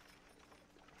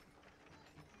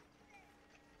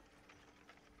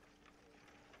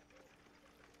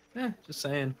 Just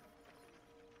saying.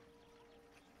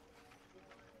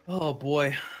 Oh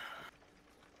boy.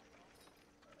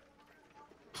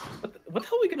 What the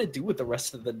hell are we gonna do with the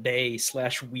rest of the day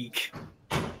 / week?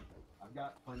 I've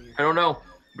got plenty of... I don't know,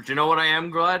 but you know what? I am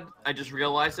glad. I just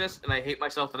realized this, and I hate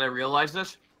myself that I realized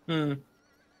this.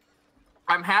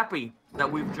 I'm happy that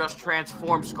we've just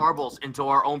transformed Scarbles into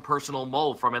our own personal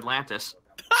mole from Atlantis.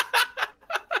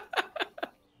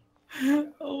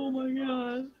 Oh my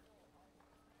god.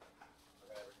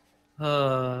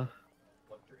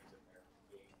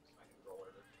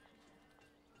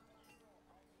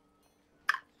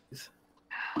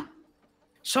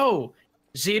 So,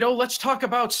 Zito, let's talk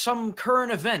about some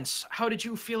current events. How did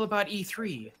you feel about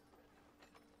E3?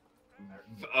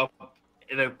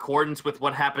 In accordance with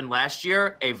what happened last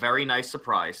year, a very nice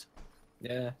surprise.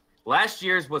 Yeah. Last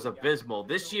year's was abysmal.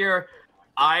 This year,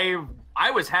 I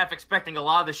was half expecting a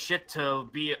lot of the shit to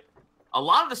be... A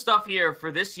lot of the stuff here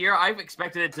for this year, I've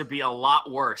expected it to be a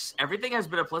lot worse. Everything has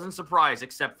been a pleasant surprise,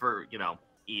 except for, you know,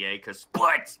 EA, because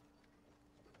what?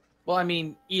 Well, I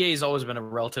mean, EA's always been a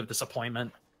relative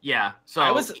disappointment. Yeah, so...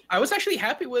 I was actually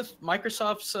happy with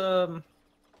Microsoft's,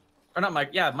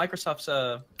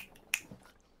 Microsoft's,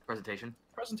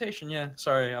 Presentation, yeah.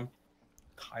 Sorry, I'm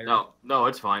tired. No,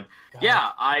 it's fine. God. Yeah,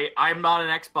 I'm not an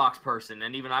Xbox person,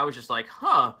 and even I was just like,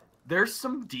 huh, there's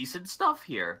some decent stuff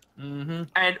here. Mm-hmm.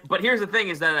 But here's the thing,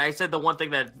 is that I said the one thing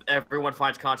that everyone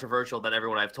finds controversial, that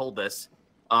everyone I've told this,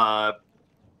 that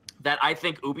I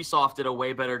think Ubisoft did a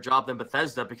way better job than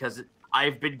Bethesda, because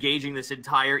I've been gauging this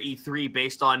entire E3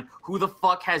 based on who the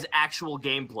fuck has actual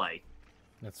gameplay.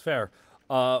 That's fair.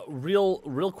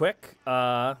 Real quick.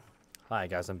 Hi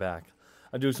guys, I'm back.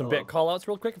 I'll do some bit call-outs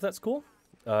real quick, if that's cool.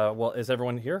 Well, is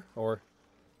everyone here, or?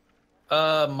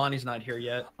 Monty's not here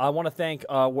yet. I want to thank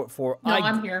for. No,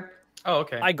 I'm here. Oh,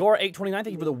 okay. Igor829,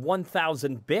 thank you for the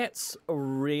 1,000 bits.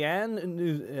 Rian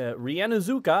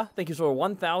Uzuka, thank you for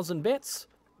 1,000 bits.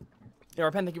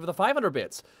 Arapen, thank you for the 500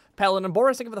 bits. Paladin and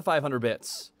Boris, thank you for the 500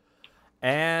 bits.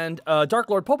 And Dark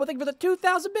Lord Pope, thank you for the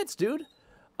 2,000 bits, dude.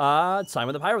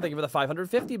 Simon the Pyro, thank you for the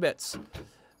 550 bits.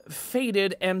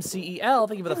 Faded MCEL,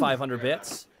 thank you for the 500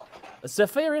 bits.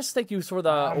 Zephyrus, thank you for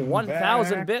the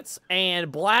 1,000 bits.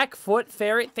 And Blackfoot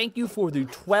Ferret, thank you for the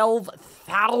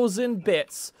 12,000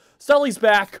 bits. Sully's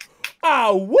back.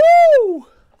 Ah, woo!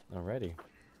 Alrighty.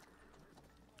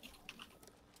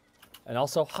 And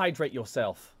also, hydrate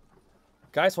yourself.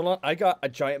 Guys, hold on. I got a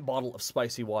giant bottle of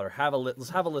spicy water. Let's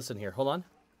have a listen here. Hold on.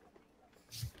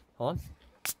 Hold on.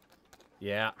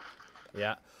 Yeah.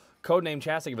 Yeah. Codename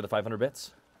Chaz, thank you for the 500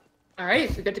 bits. All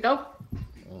right, we're good to go.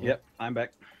 Yep, I'm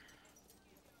back.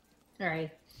 All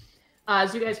right.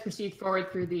 As you guys proceed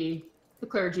forward through the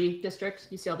clergy district,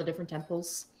 you see all the different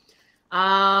temples.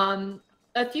 A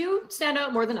few stand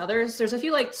out more than others. There's a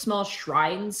few like small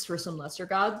shrines for some lesser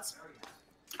gods.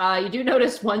 You do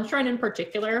notice one shrine in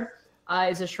particular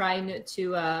is a shrine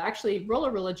to actually roll a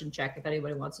religion check if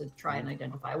anybody wants to try and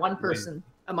identify one person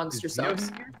amongst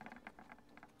yourselves.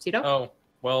 Cito? Oh,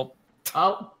 well.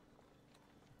 Oh.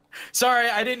 Sorry,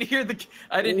 I didn't hear the.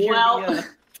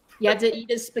 He had to eat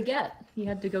his spaghetti. He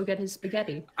had to go get his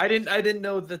spaghetti. I didn't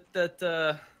know that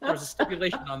there was a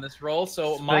stipulation on this roll.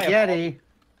 So Spaghetti.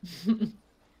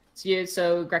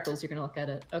 So Greckles, you're gonna look at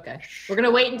it. Okay. We're gonna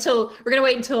wait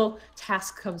until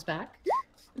Task comes back.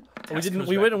 We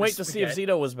didn't wait to see if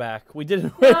Zito was back. We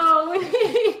didn't. No,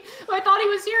 I thought he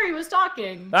was here. He was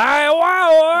talking.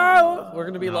 Wow. We're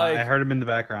gonna be like. I heard him in the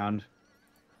background.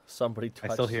 Somebody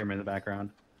touched. I still hear him in the background.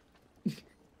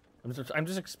 I'm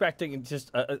just expecting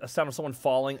just a sound of someone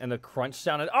falling and a crunch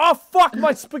sound. And, oh fuck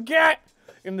my spaghetti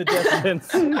in the distance.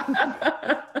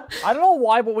 I don't know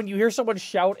why, but when you hear someone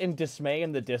shout in dismay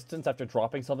in the distance after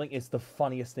dropping something, it's the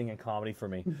funniest thing in comedy for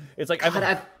me. It's like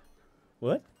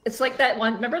what? It's like that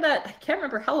one. Remember that? I can't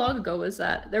remember how long ago was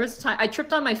that. There was a time I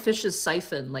tripped on my fish's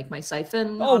siphon, like my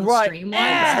siphon on stream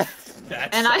once.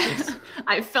 And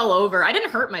I fell over. I didn't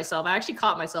hurt myself. I actually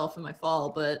caught myself in my fall,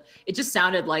 but it just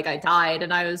sounded like I died.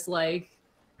 And I was like,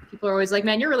 people are always like,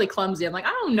 "Man, you're really clumsy." I'm like,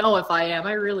 I don't know if I am.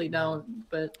 I really don't.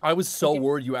 But I was so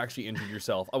worried you actually injured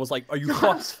yourself. I was like, "Are you?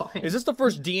 No, it's fine. Is this the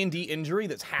first D&D injury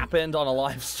that's happened on a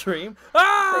live stream?"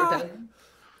 Ah!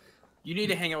 You need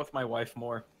to hang out with my wife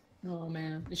more. Oh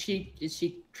man, did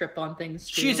she trip on things?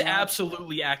 She's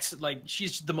absolutely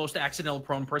she's the most accidental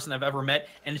prone person I've ever met,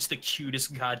 and it's the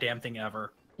cutest goddamn thing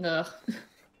ever. Ugh.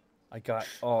 I got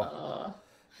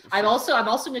I'm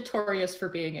also notorious for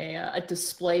being a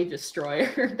display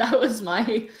destroyer. That was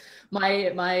my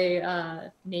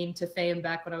name to fame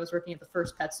back when I was working at the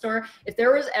first pet store. If we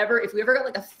ever got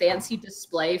like a fancy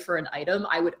display for an item,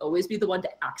 I would always be the one to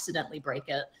accidentally break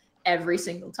it every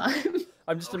single time.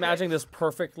 I'm just imagining this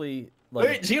perfectly. Like...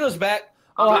 Wait, Zito's back.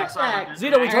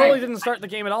 Zito, we totally didn't start the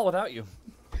game at all without you.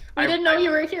 We didn't know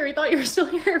you were here. We thought you were still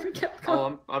here. We kept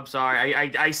going. Oh, I'm sorry.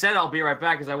 I said I'll be right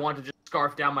back because I wanted to just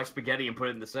scarf down my spaghetti and put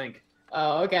it in the sink.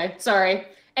 Oh, okay. Sorry.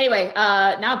 Anyway,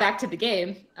 now back to the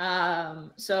game.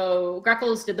 So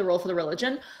Greckles did the roll for the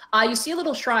religion. You see a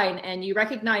little shrine, and you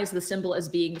recognize the symbol as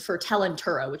being for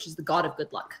Telentura, which is the god of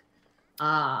good luck.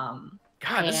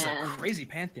 God, this is a And- crazy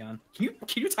pantheon. Can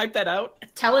you type that out?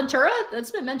 Talentura, that's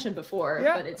been mentioned before,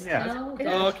 Yeah. but it's Yeah.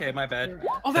 Oh, okay, my bad.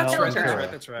 Oh, that's right. That's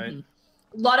right. That's right. Mhm.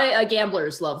 A lot of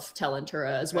gamblers love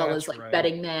Talentura, as well as That's like right.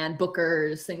 betting man,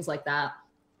 bookers, things like that.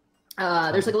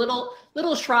 There's like a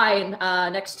little shrine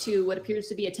next to what appears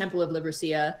to be a temple of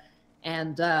Liberacia,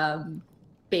 and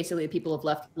basically people have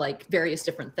left like various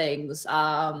different things.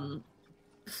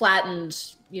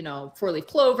 Flattened, four-leaf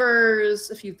clovers,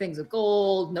 a few things of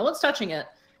gold. No one's touching it.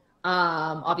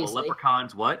 Obviously.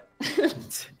 Leprechauns, what?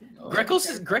 Greckles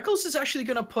is actually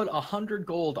gonna put 100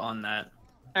 gold on that.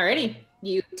 Alrighty,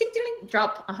 you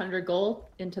drop 100 gold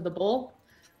into the bowl,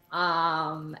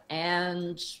 and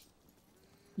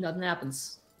nothing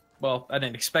happens. Well, I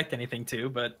didn't expect anything to,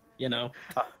 but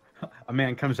A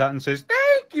man comes out and says,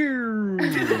 "Thank you."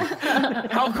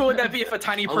 how cool would that be if a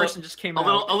tiny person just came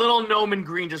out? A little gnome in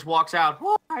green just walks out.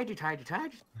 Oh, tidy.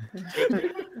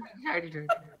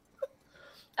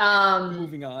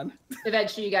 Moving on.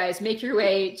 Eventually, you guys make your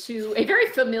way to a very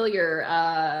familiar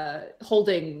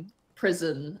holding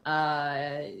prison.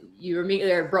 You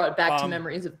immediately are brought back to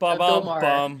memories of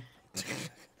Domar.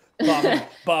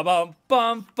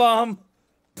 Bum.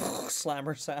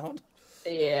 Slammer sound.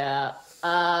 Yeah.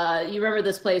 You remember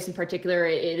this place in particular?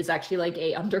 It is actually like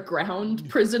a underground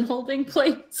prison holding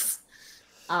place.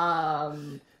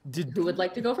 Who would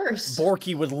like to go first?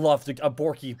 Borky would love to.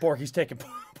 Borky's taking.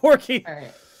 Borky. All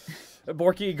right.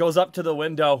 Borky goes up to the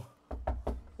window.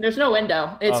 There's no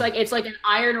window. It's like an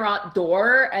iron wrought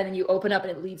door, and then you open up,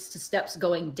 and it leads to steps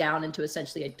going down into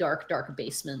essentially a dark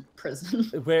basement prison.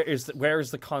 Where is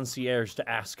the concierge to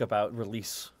ask about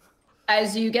release?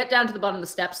 As you get down to the bottom of the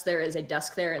steps, there is a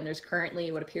desk there, and there's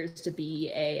currently what appears to be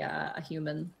a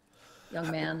human young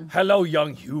man. Hello,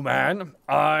 young human.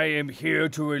 I am here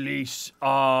to release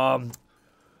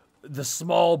the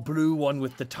small blue one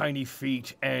with the tiny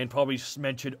feet, and probably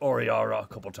mentioned Oriara a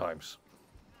couple times.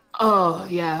 Oh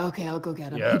yeah, okay, I'll go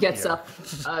get him. Yeah, He gets yeah.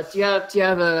 up. Do you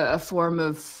have a form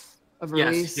of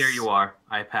release? Yes, here you are.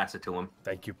 I pass it to him.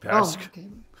 Thank you, Oh, Pask. okay.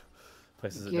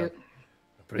 Places it Thank you.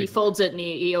 down. He folds it and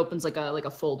he opens like a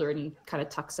folder and he kind of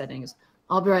tucks it in. He goes,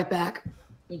 "I'll be right back."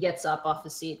 He gets up off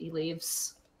his seat. He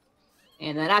leaves,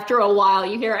 and then after a while,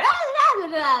 you hear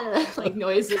like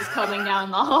noises coming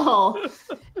down the hall,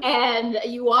 and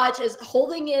you watch as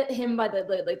holding him by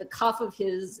the cuff of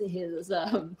his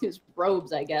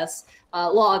robes, I guess.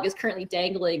 Log is currently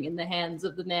dangling in the hands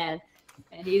of the man,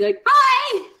 and he's like,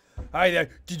 "Hi." Hi there.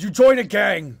 Did you join a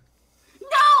gang? No,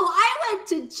 I went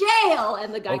to jail.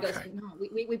 And the guy goes, Okay. "No,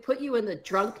 we put you in the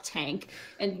drunk tank."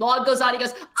 And Log goes on, he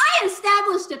goes, "I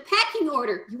established a pecking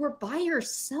order. You were by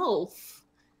yourself."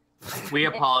 We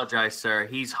apologize, sir.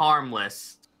 He's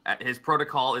harmless. His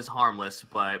protocol is harmless,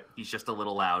 but he's just a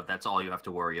little loud. That's all you have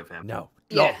to worry of him. No.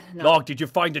 Yeah, no. Log, did you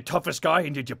find the toughest guy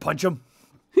and did you punch him?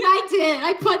 I did.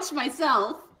 I punched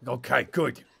myself. Okay,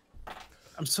 good.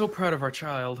 I'm so proud of our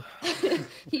child.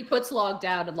 He puts Log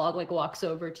down and Log walks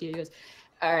over to you. He goes,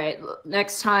 "All right,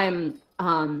 next time,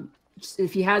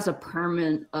 if he has a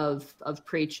permit of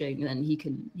preaching, then he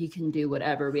can do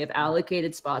whatever. We have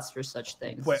allocated spots for such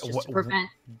things, just to prevent."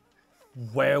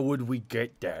 Where would we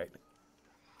get that?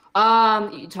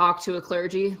 You talk to a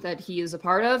clergy that he is a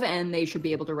part of, and they should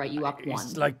be able to write you up one.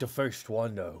 It's like the first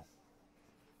one, though.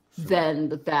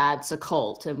 Then that's a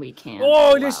cult, and we can't.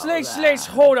 Oh, allow let's that.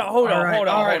 hold on.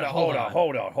 All right,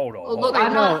 Well, look,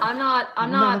 I'm not.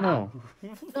 No.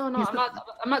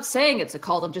 I'm not saying it's a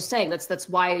cult. I'm just saying that's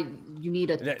why you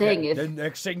need a thing. The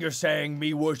next thing you're saying,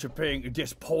 me worshipping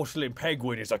this porcelain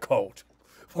penguin is a cult.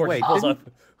 Wait, Pulls up.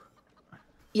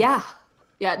 Yeah,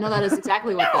 no, that is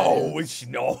exactly what that Oh, is. it's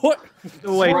not.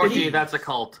 Wait, Rocky, that's a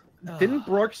cult. didn't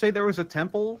Brork say there was a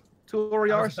temple to I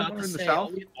Oriara was about somewhere to in the say,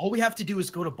 south? all we have to do is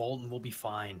go to Bolton. We'll be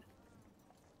fine.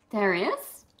 There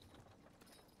is?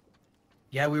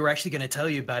 Yeah, we were actually going to tell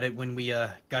you about it when we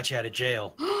got you out of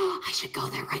jail. I should go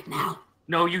there right now.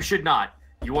 No, you should not.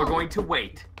 You are going to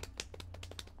wait.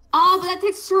 Oh, but that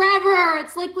takes forever.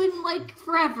 It's like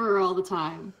forever all the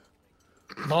time.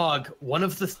 Log, one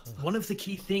of the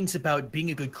key things about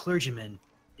being a good clergyman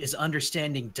is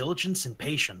understanding diligence and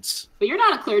patience. But you're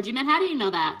not a clergyman. How do you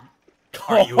know that?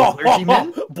 Are you a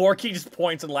clergyman? Borky just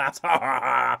points and laughs.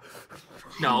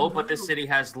 No, but the city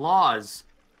has laws.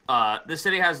 The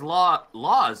city has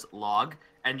laws, Log,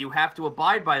 and you have to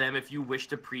abide by them if you wish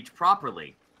to preach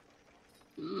properly.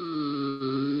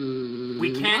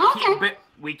 We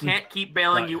can't keep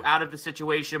bailing you out of the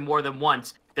situation more than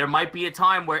once. There might be a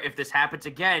time where if this happens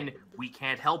again, we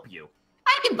can't help you.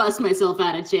 I can bust myself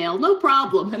out of jail, no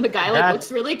problem. And the guy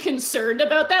looks really concerned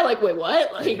about that. Like, wait,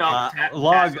 what? Like, No,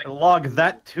 Log,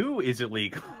 that too is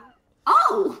illegal.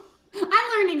 Oh,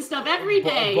 I'm learning stuff every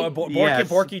day. Yes.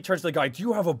 Borky turns to the guy. Do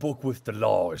you have a book with the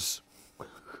laws?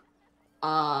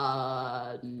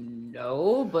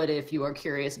 No, but if you are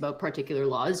curious about particular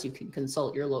laws, you can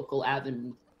consult your local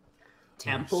Avon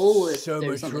temple. If So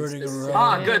there's much something running specific.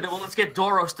 around. Ah, good. Then let's get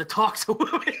Doros to talk to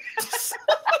him.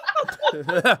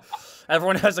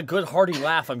 Everyone has a good hearty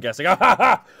laugh, I'm guessing.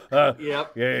 Yep.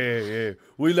 Yep. Yeah.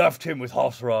 We left him with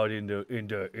Hosrod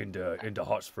into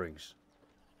Hot Springs.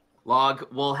 Log,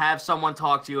 we'll have someone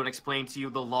talk to you and explain to you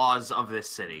the laws of this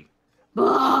city.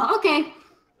 Okay.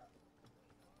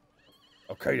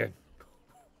 Okay then.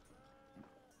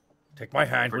 Take my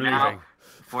hand. For We're now, leaving.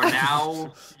 for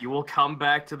now, you will come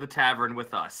back to the tavern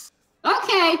with us.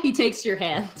 Okay. He takes your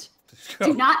hand.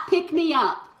 Do not pick me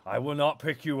up. I will not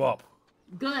pick you up.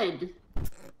 Good.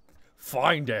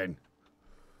 Fine then.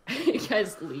 You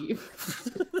guys leave.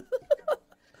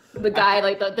 The guy,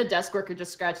 like the desk worker,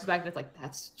 just scratches back and it's like,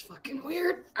 that's fucking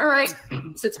weird. All right,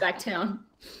 sits back down.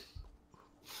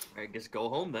 I guess go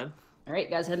home then. All right,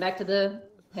 guys, heading back to the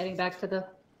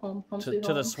home sweet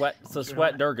To home. the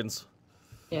sweat Durgans.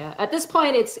 Yeah, at this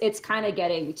point, it's kind of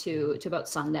getting to about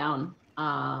sundown.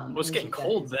 Well, it's getting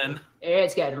cold then.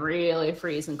 It's getting really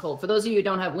freezing cold. For those of you who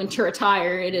don't have winter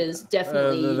attire, it is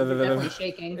definitely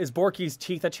shaking. Is Borky's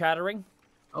teeth a chattering?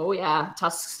 Oh yeah,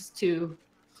 tusks too.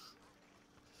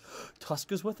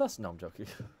 Tusk is with us? No, I'm joking.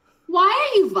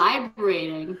 Why are you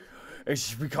vibrating?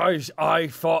 It's because I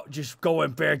thought just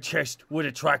going bare chest would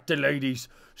attract the ladies.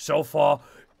 So far,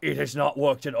 it has not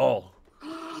worked at all.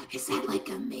 Is that like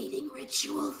a mating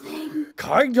ritual thing?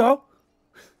 Kinda.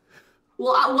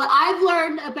 Well, what I've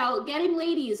learned about getting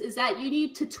ladies is that you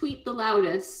need to tweet the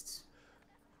loudest.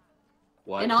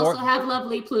 What? And also have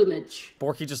lovely plumage.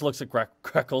 Borky just looks at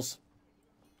Greckles.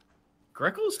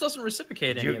 Greckles doesn't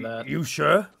reciprocate any of that. You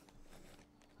sure?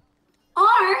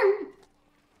 Or,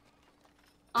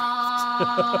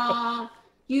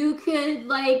 you could,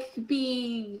 like,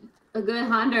 be a good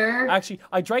hunter. Actually,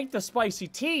 I drank the spicy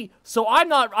tea, so I'm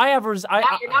not.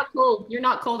 You're not cold. You're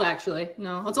not cold, actually.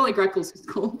 No, it's only Greckles who's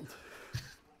cold.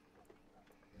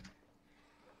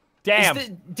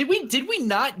 Damn. Did we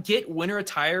not get winter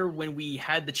attire when we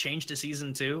had the change to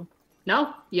season 2?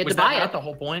 No, you had Was to buy that it. not the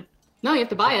whole point? No, you have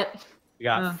to buy it. You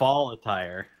got fall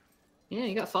attire. Yeah,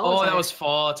 you got fall. Oh, attire. that was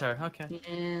fall attire. Okay. Yeah.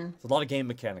 There's a lot of game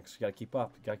mechanics. You gotta keep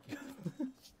up. Yeah,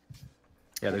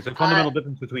 there's a fundamental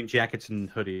difference between jackets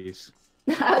and hoodies.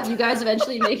 You guys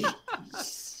eventually make.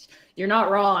 You're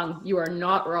not wrong. You are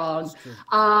not wrong.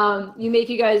 You make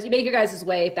your guys'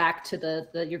 way back to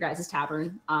your guys'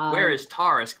 tavern. Where is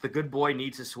Tarisk? The good boy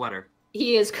needs a sweater.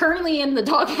 He is currently in the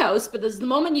doghouse, but the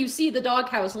moment you see the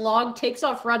doghouse, Log takes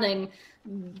off running,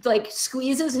 like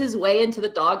squeezes his way into the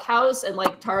doghouse, and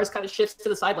like Taurus kind of shifts to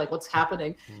the side, like what's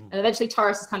happening? And eventually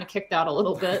Taurus is kind of kicked out a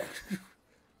little bit.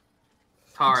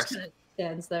 Taurus. Just kind of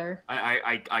stands there.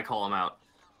 I call him out.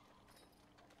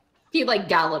 He like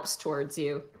gallops towards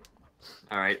you.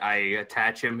 All right, I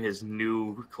attach him his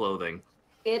new clothing.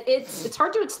 It's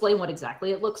hard to explain what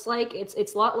exactly it looks like. It's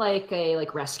a lot like a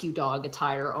rescue dog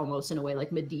attire, almost in a way,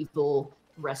 like medieval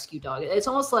rescue dog. It's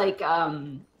almost like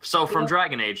So from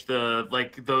Dragon Age,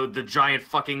 the giant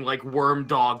fucking like worm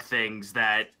dog things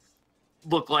that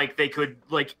look like they could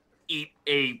like eat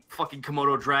a fucking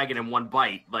Komodo dragon in one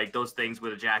bite, like those things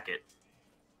with a jacket.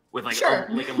 With like Sure.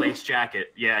 like a lace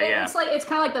jacket. Yeah. It's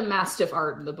kind of like the Mastiff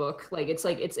art in the book. Like it's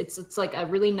like a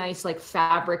really nice like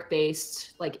fabric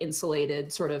based like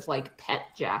insulated sort of like pet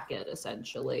jacket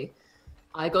essentially.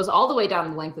 It goes all the way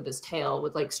down the length of his tail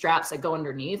with like straps that go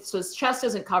underneath. So his chest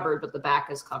isn't covered, but the back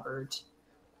is covered,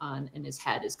 and his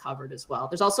head is covered as well.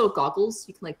 There's also goggles.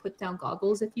 You can like put down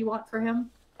goggles if you want for him.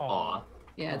 Aw.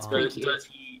 Yeah, it's pretty cute.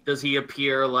 Does he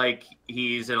appear like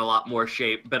he's in a lot more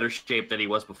better shape than he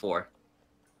was before?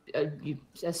 You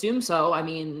assume so. I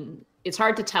mean, it's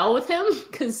hard to tell with him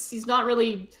because he's not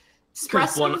really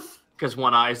expressive. Because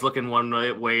one eye's looking one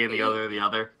way and the other the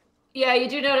other. Yeah, you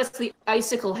do notice the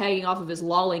icicle hanging off of his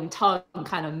lolling tongue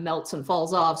kind of melts and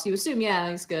falls off. So you assume, yeah,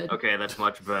 he's good. Okay, that's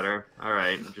much better. All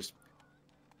right,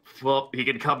 well, he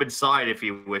can come inside if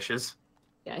he wishes.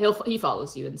 Yeah, he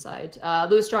follows you inside.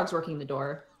 Louis Strong's working the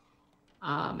door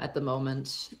at the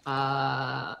moment.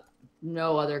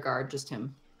 No other guard, just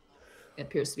him. It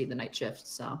appears to be the night shift,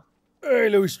 so. Hey,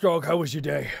 Louis Strong, how was your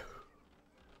day?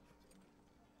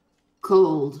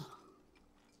 Cold.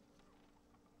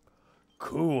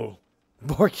 Cool.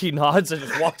 Borky nods and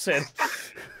just walks in.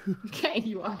 Okay,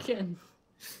 you walk in.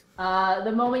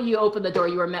 The moment you open the door,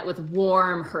 you are met with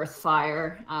warm hearth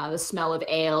fire, the smell of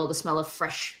ale, the smell of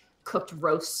fresh cooked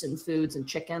roasts and foods and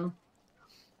chicken.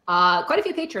 Quite a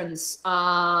few patrons.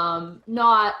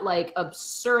 Not like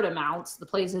absurd amounts. The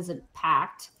place isn't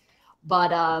packed,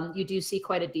 but you do see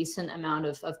quite a decent amount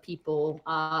of people.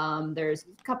 There's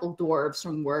a couple dwarves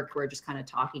from work who are just kind of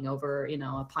talking over,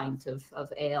 a pint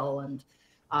of ale, and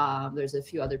there's a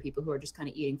few other people who are just kind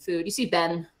of eating food. You see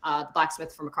Ben, the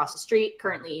blacksmith from across the street,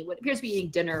 currently what appears to be eating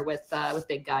dinner with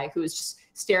Big Guy, who is just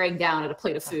staring down at a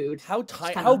plate of food.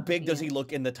 How big does he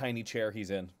look in the tiny chair he's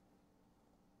in?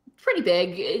 Pretty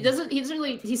big.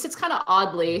 He sits kind of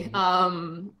oddly,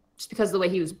 just because of the way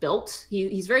he was built.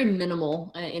 He's very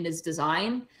minimal in his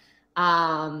design,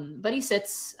 but he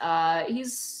sits.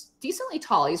 He's decently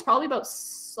tall. He's probably about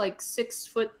like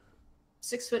 6'8",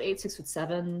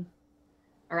 6'7",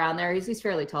 around there. He's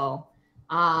fairly tall.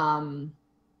 I'm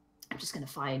just gonna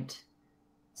find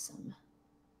some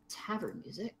tavern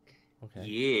music. Okay.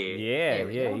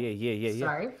 Yeah.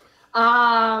 Sorry.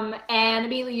 And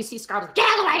immediately you see Scarlet, get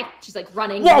out of the way! She's like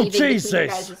running, Whoa, leaving between Jesus! you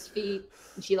guys' feet.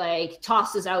 And she like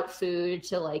tosses out food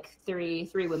to like three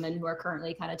women who are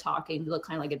currently kind of talking, look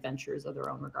kind of like adventurers of their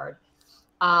own regard.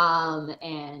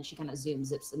 And she kind of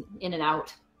zips in and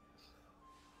out.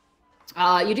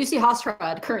 You do see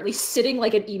Hostrad currently sitting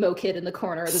like an emo kid in the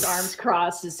corner with his arms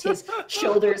crossed, his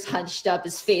shoulders hunched up,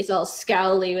 his face all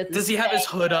scowly. Does he have his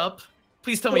hood up?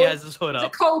 Please tell me he has his hood He's a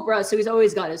up. cobra, so he's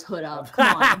always got his hood up.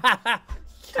 Come on.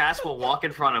 Task will walk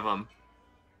in front of him.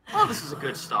 Oh, this is a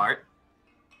good start.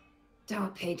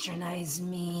 Don't patronize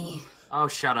me. Oh,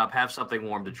 shut up. Have something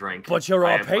warm to drink. But you're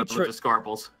I our have equivalent patron. to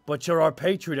Scarples. But you're our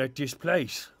patron at this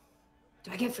place.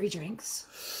 Do I get free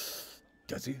drinks?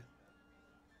 Does he?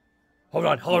 Hold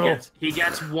on. He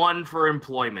gets one for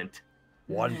employment.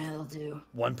 One. That'll do.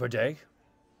 One per day?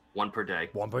 One per day.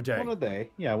 One per day. One a day.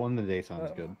 Yeah, one a day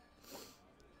sounds good.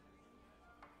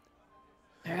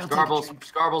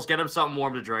 Scarples, get him something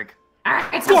warm to drink. All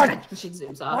right, God! good. She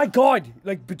zooms off. My God!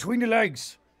 Like between the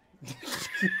legs.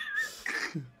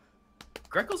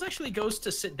 Greckles actually goes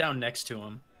to sit down next to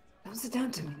him. Don't sit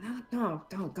down to me. No,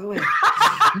 don't go away.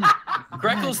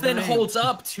 Greckles then holds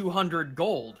up 200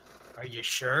 gold. Are you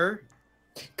sure?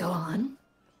 Go on.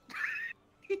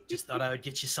 Just thought I would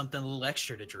get you something a little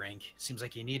extra to drink. Seems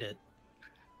like you need it.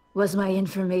 Was my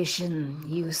information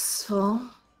useful?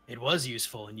 It was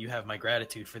useful, and you have my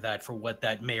gratitude for that, for what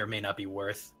that may or may not be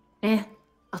worth.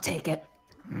 I'll take it.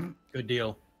 Good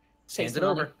deal. Takes Hands it the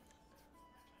over.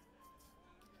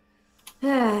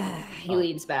 money. He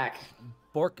leans back.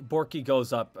 Borky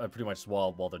goes up pretty much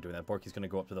while they're doing that. Borky's gonna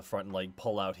go up to the front and like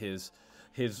pull out his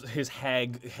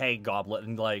hag goblet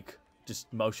and like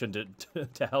just motion to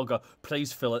Helga,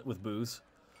 please fill it with booze.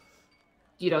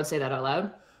 You don't say that out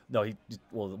loud? No,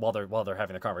 while they're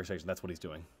having a conversation, that's what he's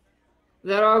doing.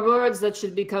 There are words that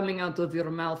should be coming out of your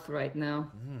mouth right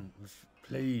now.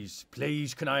 Please,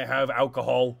 can I have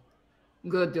alcohol?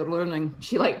 Good, you're learning.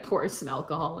 She like pours some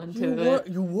alcohol into it.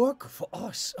 You work for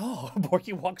us. Oh,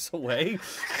 Borky walks away.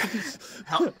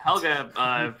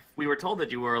 Helga, we were told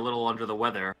that you were a little under the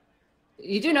weather.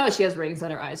 You do know she has rings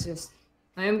on her eyes. Just,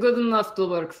 I am good enough to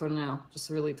work for now. Just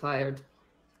really tired.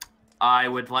 I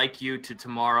would like you to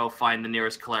tomorrow find the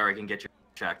nearest cleric and get you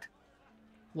checked.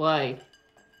 Why?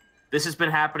 This has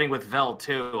been happening with Vel,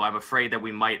 too. I'm afraid that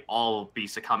we might all be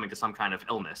succumbing to some kind of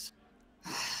illness.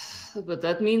 But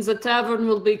that means the tavern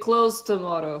will be closed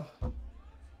tomorrow.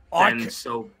 Then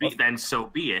so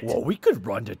be it. Well, we could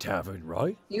run the tavern,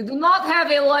 right? You do not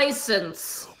have a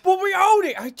license. But we own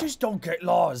it. I just don't get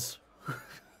laws.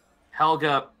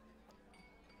 Helga,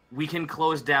 we can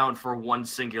close down for one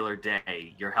singular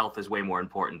day. Your health is way more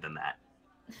important than that.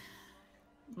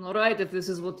 All right, if this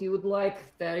is what you would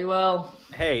like, very well.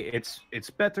 Hey, it's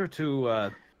better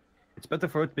to it's better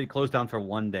for it to be closed down for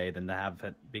one day than to have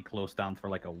it be closed down for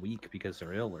like a week because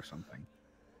they're ill or something.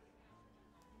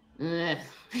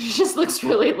 She just looks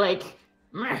really like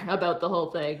about the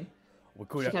whole thing.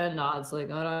 She kind of nods, like,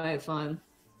 all right, fine.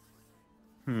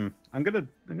 I'm gonna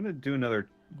do another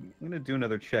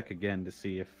check again to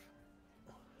see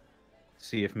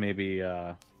if maybe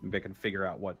I can figure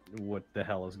out what the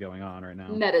hell is going on right now.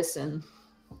 Medicine.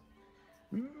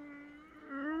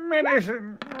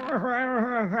 Medicine.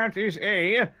 That is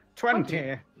a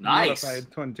 20. Nice.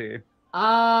 Modified 20.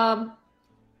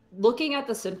 Looking at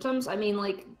the symptoms, I mean,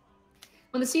 like,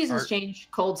 when the seasons change,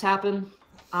 colds happen.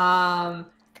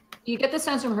 You get the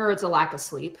sense from her it's a lack of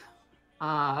sleep.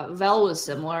 Vel was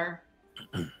similar.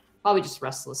 Probably just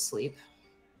restless sleep.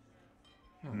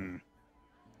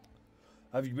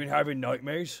 Have you been having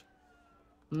nightmares?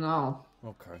 No.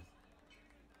 Okay.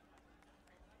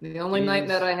 The only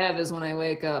nightmare I have is when I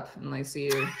wake up and I see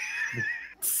you.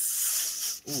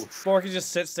 Borky just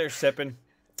sits there sipping.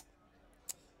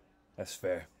 That's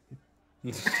fair.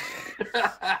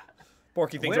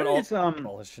 Borky thinks Where about is,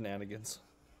 all his shenanigans.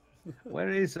 where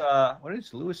is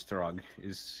Louis Strog?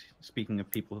 Is speaking of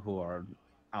people who are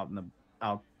out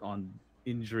on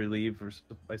injury leave, or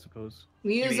I suppose.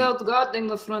 He is mean- out guarding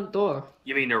the front door.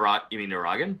 You mean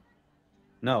Naragan?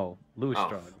 No, Louis Oh.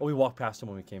 Strog. Oh, we walked past him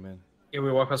when we came in. Yeah,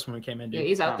 we walked past when we came in, Yeah, dude.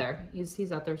 he's out Oh. there.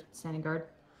 He's out there standing guard.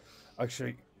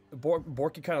 Actually,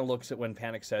 Borky kind of looks at when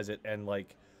Panic says it and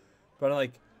like, but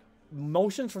like,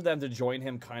 motions for them to join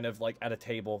him kind of like at a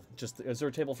table. Just is there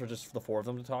a table for just the four of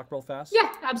them to talk real fast?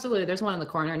 Yeah, absolutely. There's one in the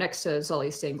corner next to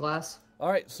Sully's stained glass. All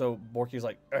right, so Borky's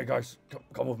like, hey guys,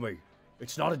 come with me.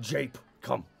 It's not a jape.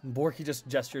 Come. And Borky just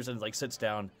gestures and like sits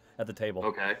down at the table.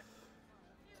 Okay.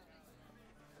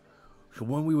 So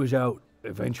when we was out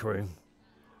adventuring,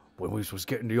 when we was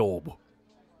getting the orb,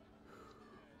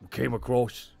 we came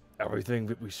across everything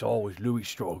that we saw was Louis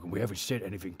Strog, and we haven't said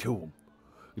anything to him.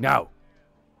 Now,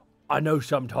 I know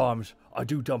sometimes I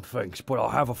do dumb things, but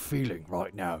I have a feeling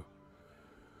right now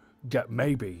that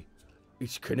maybe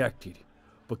it's connected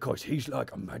because he's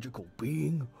like a magical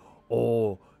being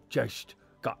or just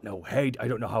got no head. I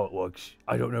don't know how it works.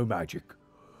 I don't know magic.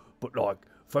 But like,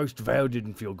 first Val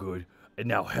didn't feel good, and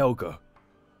now Helga.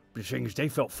 The thing is, they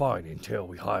felt fine until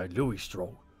we hired Louis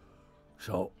Strog.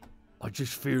 So, I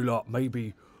just feel like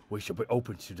maybe we should be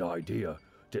open to the idea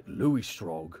that Louis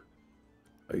Strog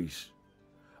is...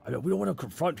 I mean, we don't want to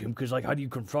confront him, because, like, how do you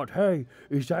confront, hey,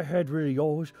 is that head really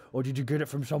yours, or did you get it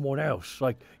from someone else?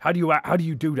 Like, how do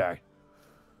you do that?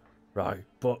 Right,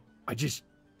 but I just...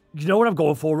 You know what I'm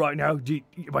going for right now? Do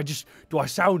I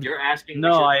sound... You're asking.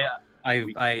 No,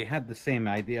 we I had the same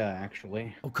idea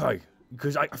actually. Okay,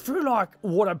 because I feel like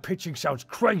what I'm pitching sounds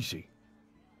crazy.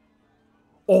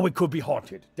 Or we could be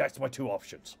haunted. That's my two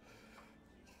options.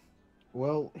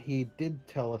 Well, he did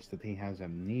tell us that he has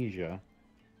amnesia.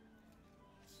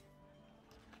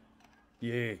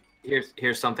 Yeah.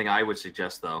 Here's something I would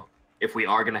suggest though. If we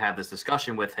are going to have this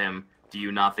discussion with him, do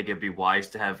you not think it'd be wise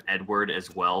to have Edward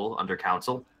as well under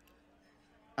counsel?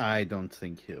 I don't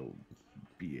think he'll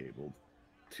be able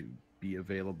to be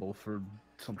available for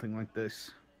something like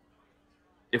this.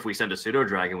 If we send a pseudo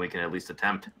dragon, we can at least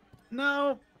attempt.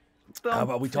 No. How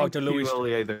about we talk to Louis?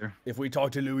 Either. If we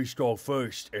talk to Louis Strog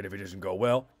first, and if it doesn't go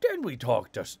well, then we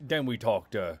talk to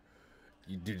the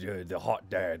hot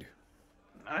dad.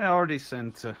 I already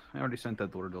sent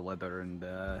Edward a letter and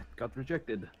got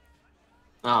rejected.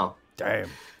 Oh, Damn,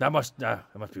 that must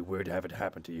be weird to have it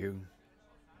happen to you.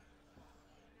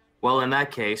 well, in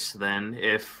that case, then,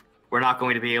 if we're not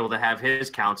going to be able to have his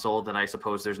counsel, then I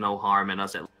suppose there's no harm in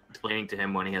us explaining to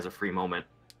him when he has a free moment.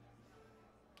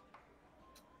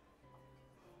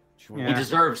 Should we, He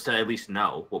deserves to at least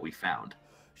know what we found.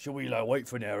 should we like wait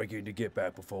for Narragain to get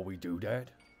back before we do that?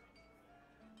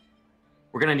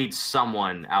 We're gonna need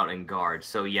someone out in guard.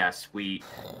 So yes, the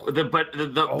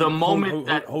moment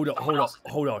that hold someone else-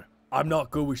 on. I'm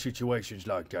not good with situations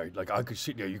like that. Like I could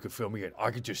sit there, you could fill me in.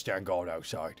 I could just stand guard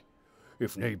outside,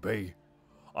 if need be.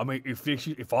 I mean,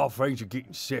 if our friends are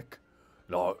getting sick,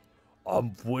 like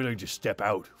I'm willing to step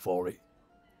out for it.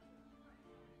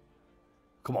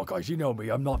 Come on, guys, you know me.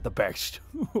 I'm not the best.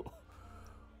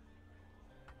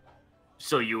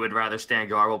 So you would rather stand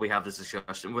guard while we have this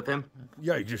discussion with him?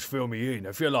 Yeah, you just fill me in.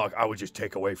 I feel like I would just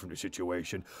take away from the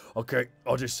situation. Okay,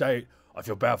 I'll just say it. I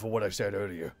feel bad for what I said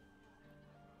earlier.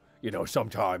 You know,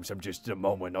 sometimes I'm just in a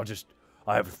moment.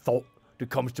 I have a thought that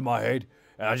comes to my head,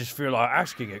 and I just feel like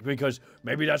asking it because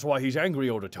maybe that's why he's angry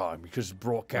all the time because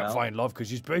Brock can't find love because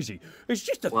he's busy. It's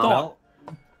just a thought.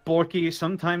 Borky,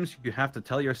 sometimes you have to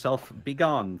tell yourself,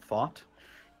 "Begone, thought."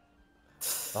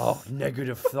 Oh,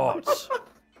 negative thoughts.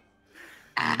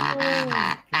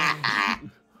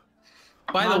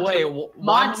 By the way,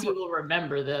 Monty will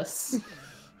remember this.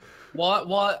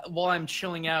 while I'm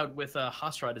chilling out with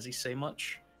Hasra, does he say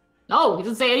much? No, he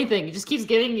doesn't say anything. He just keeps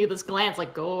giving you this glance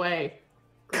like, go away.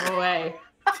 Go away.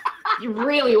 He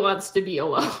really wants to be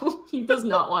alone. He does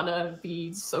not want to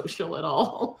be social at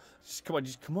all. Just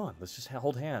come on. Let's just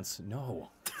hold hands. No.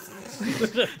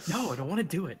 No, I don't want to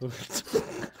do it.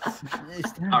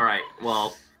 All right.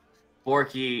 Well,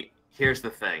 Borky, here's the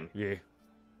thing. Yeah.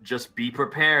 Just be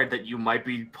prepared that you might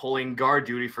be pulling guard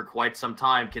duty for quite some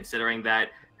time, considering that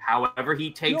however he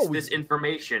takes this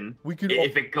information,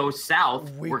 if it goes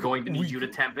south, we're going to need you to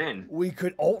temp in. We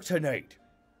could alternate.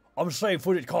 I'm saying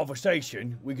for the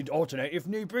conversation, we could alternate. If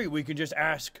need be, we could just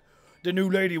ask the new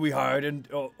lady we hired and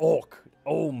Orc,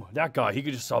 that guy. He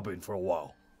could just sub in for a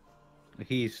while.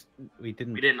 We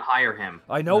didn't. We didn't hire him.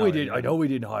 I know we did. I know we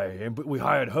didn't hire him, but we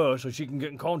hired her so she can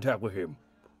get in contact with him.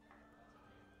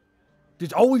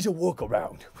 There's always a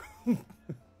workaround.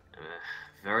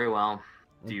 Very well.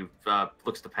 Do you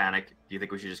looks to Panic? Do you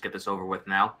think we should just get this over with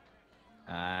now?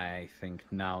 I think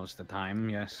now's the time.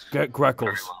 Yes. Get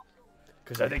Greckles.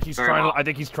 Because I think he's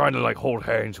trying to like hold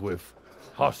hands with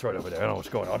Hoss right over there. I don't know what's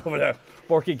going on over there.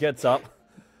 Borky gets up.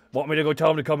 Want me to go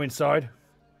tell him to come inside?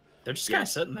 They're just kind of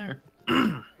sitting there.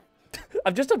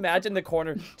 I've just imagined the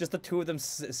corner, just the two of them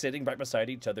sitting right beside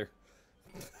each other.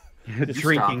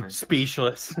 Drinking, it.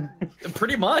 speechless.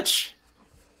 Pretty much.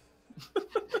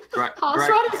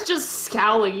 Hosrod is just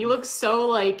scowling. He looks so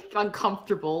like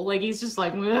uncomfortable. Like he's just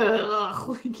like, ugh.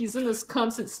 Like he's in this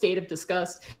constant state of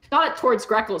disgust. Not towards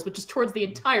Greckles, but just towards the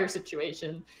entire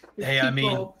situation. There's Hey, I mean,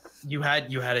 people- you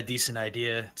had a decent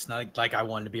idea. It's not like I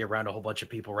wanted to be around a whole bunch of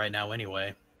people right now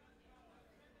anyway.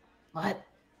 What?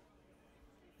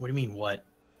 What do you mean, what?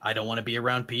 I don't want to be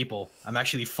around people. I'm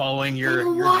actually following your.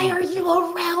 Then why are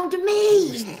you around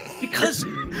me?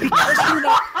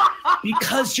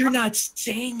 Because you're not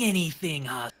saying anything,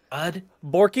 Hosrod.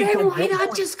 Borky, Then why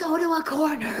not just go to a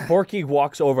corner? Borky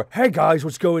walks over. Hey guys,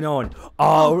 what's going on?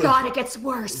 Oh God, it gets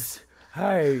worse.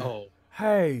 Hey. Oh,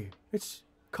 Hey.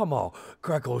 Come on.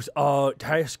 Greckles,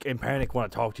 Task and Panic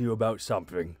want to talk to you about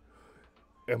something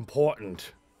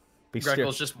important.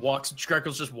 Greckles just walks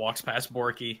past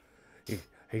Borky.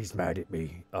 He's mad at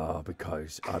me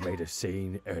because I made a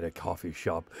scene at a coffee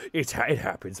shop. It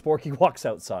happens. Borky walks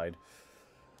outside.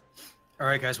 all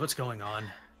right, guys, what's going on?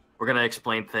 We're gonna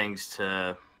explain things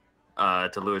to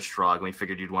Louis Strog, and we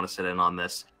figured you'd want to sit in on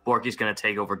this. Borky's gonna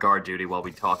take over guard duty while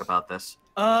we talk about this.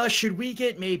 Should we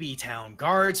get maybe town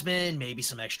guardsmen, maybe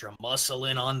some extra muscle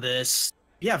in on this?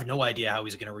 You have no idea how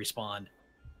he's gonna respond.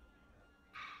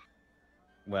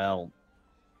 Well,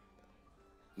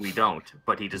 We don't,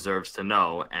 but he deserves to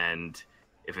know, and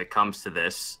if it comes to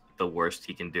this, the worst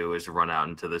he can do is run out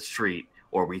into the street,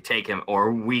 or we take him,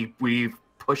 or we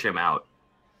push him out.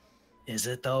 Is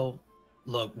it though?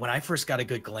 Look, when I first got a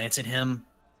good glance at him,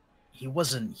 he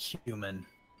wasn't human.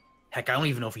 Heck, I don't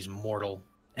even know if he's mortal.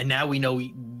 And now we know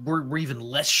we're even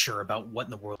less sure about what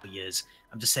in the world he is.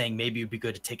 I'm just saying maybe it'd be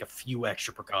good to take a few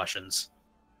extra precautions.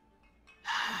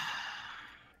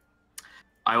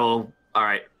 I will. All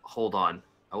right, hold on.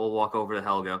 I will walk over to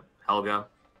Helga. Helga,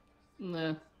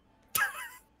 Nah.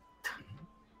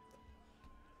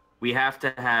 we have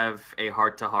to have a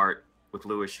heart-to-heart with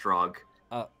Louis Strog.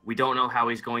 We don't know how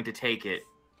he's going to take it.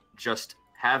 Just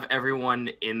have everyone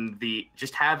in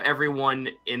this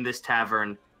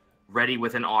tavern ready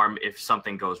with an arm if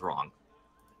something goes wrong.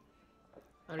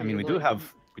 I mean, we do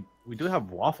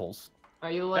have waffles.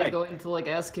 Are you like Hey. going to like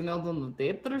ask him out on a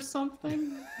date or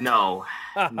something? No,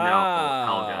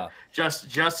 Helga.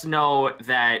 Just know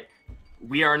that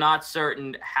we are not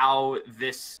certain how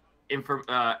this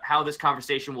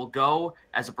conversation will go.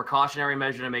 As a precautionary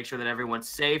measure to make sure that everyone's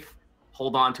safe,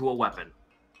 hold on to a weapon.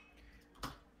 I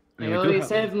I mean, always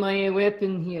have my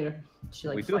weapon here. She,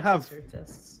 like, we do flexes have- her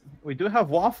fists. We do have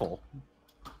waffle.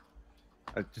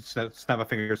 Just snap a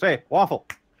finger. Say waffle.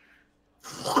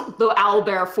 The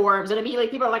owlbear forms, and immediately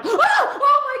people are like, "Oh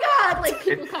my God!" Like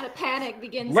people kind of panic,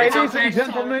 begin. Ladies okay. and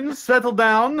gentlemen, settle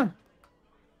down.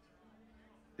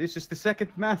 This is the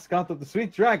second mascot of the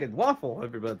Sweet Dragon, Waffle,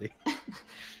 everybody.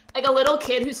 Like a little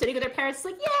kid who's sitting with their parents,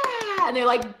 like, "Yeah!" And they're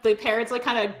like, the parents like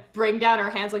kind of bring down her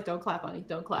hands, like, "Don't clap, honey,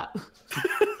 don't clap."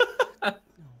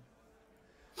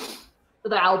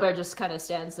 The owlbear just kind of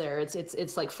stands there.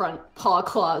 It's like front paw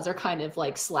claws are kind of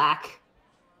like slack.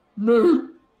 No,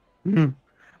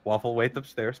 Waffle, wait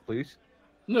upstairs, please.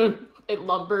 no. It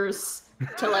lumbers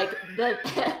to like the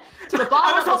to the I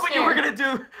bottom was of the hoping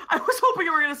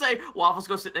you were gonna say Waffles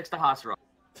go sit next to Hasra.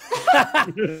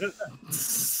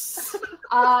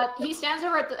 He stands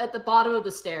over at the bottom of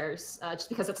the stairs, just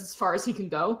because that's as far as he can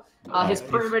go. His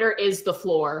perimeter is the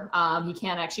floor. He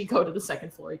can't actually go to the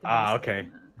second floor. He can only stay Okay.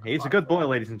 on the He's a good boy,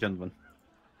 ladies and gentlemen.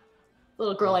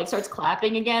 little girl like starts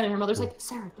clapping again, and her mother's like,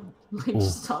 "Sarah, don't!" Like,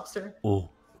 just stops her. Oh.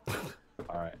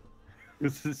 All right.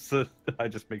 This is. I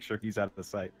just make sure he's out of the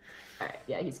sight. All right,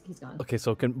 yeah, he's gone. Okay,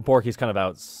 so Borky's kind of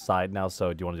outside now,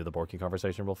 so do you want to do the Borky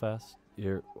conversation real fast?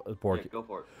 You're Borky. Yeah, go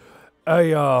for it.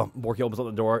 Hey, Borky opens up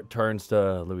the door, turns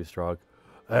to Louis Strog.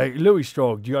 Hey, Louis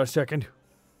Strog, do you got a second?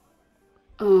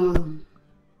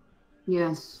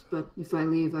 Yes, but if I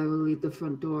leave, I will leave the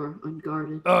front door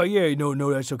unguarded. Yeah,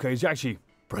 no, that's okay. It actually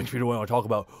brings me to what I want to talk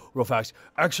about real fast.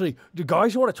 Actually, the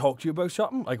guys want to talk to you about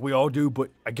something, like we all do,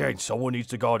 but again, someone needs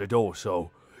to guard the door,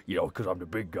 so, because I'm the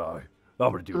big guy,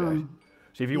 I'm going to do that.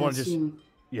 So if you want to just,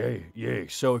 yeah,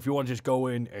 so if you want to just go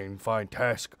in and find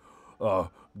Task,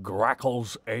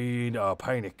 Greckles, and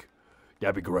Panic,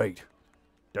 that'd be great.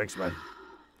 Thanks, man.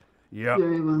 Yeah.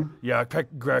 Very well. Yeah,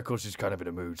 Greckles is kind of in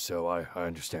a mood, so I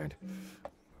understand.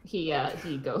 He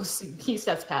goes. He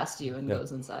steps past you and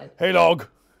goes inside. Hey, dog.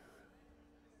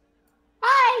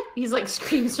 Hi! He's like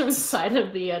screams from inside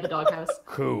of the doghouse.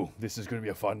 Cool. This is gonna be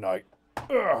a fun night.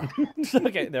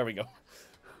 Okay, there we go.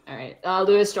 All right.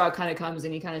 Lewis Straw kind of comes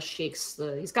and he kind of shakes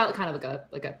the. He's got kind of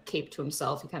like a cape to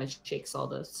himself. He kind of shakes all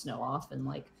the snow off and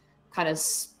like kind of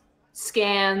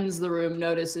scans the room.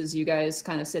 Notices you guys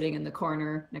kind of sitting in the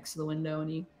corner next to the window, and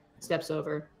he steps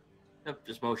over. Yep,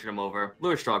 just motion him over.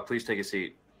 Lewis Strog, please take a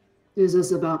seat. Is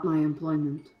this about my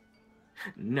employment?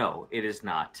 No, it is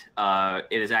not.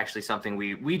 It is actually something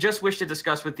we just wish to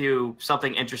discuss with you,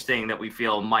 something interesting that we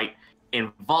feel might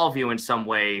involve you in some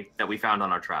way that we found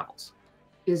on our travels.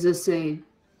 Is this a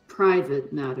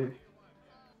private matter?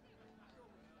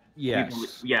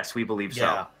 Yes. Yes, we believe so.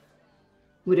 Yeah.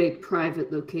 Would a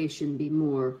private location be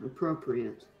more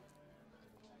appropriate?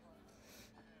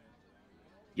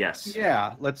 Yes.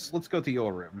 Yeah, let's go to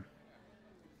your room.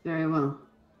 Very well.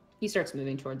 He starts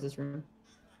moving towards his room.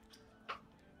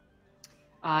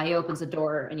 He opens the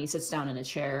door and he sits down in a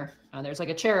chair. There's like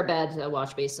a chair, a bed, a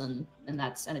wash basin, and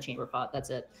a chamber pot.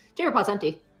 That's it. Chamber pot's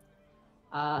empty.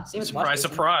 Same as wash Surprise, basin.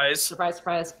 surprise. Surprise,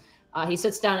 surprise. He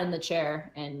sits down in the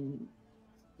chair and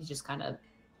he just kind of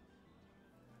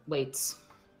waits.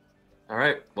 All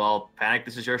right. Well, Panic,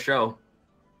 this is your show.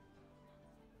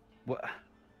 What?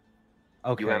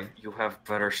 Okay. You have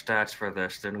better stats for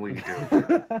this than we do.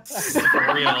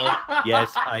 For real.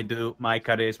 Yes, I do. My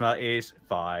charisma is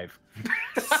 5.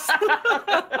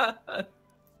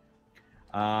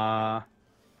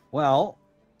 Well,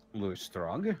 Louis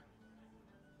Strong.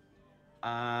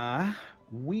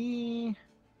 We,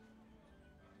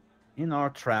 in our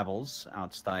travels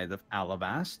outside of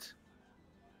Alivast,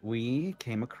 we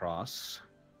came across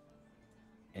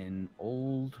an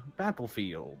old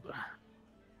battlefield.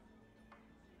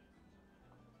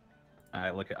 I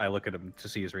look at him to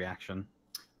see his reaction.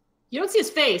 You don't see his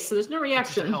face, so there's no Just a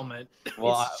reaction. helmet.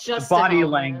 Well, It's just a body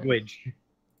helmet. language. He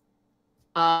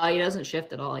doesn't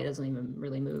shift at all. He doesn't even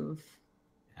really move.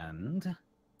 And,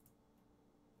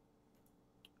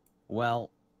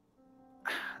 well,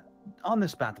 on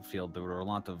this battlefield, there were a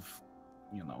lot of,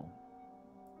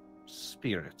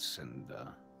 spirits and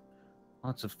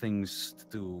lots of things to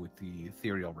do with the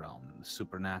ethereal realm and the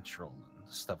supernatural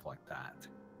and stuff like that.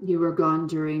 You were gone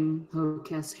during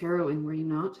Hokess harrowing, were you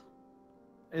not?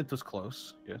 It was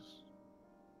close, yes.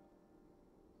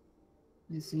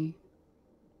 I see.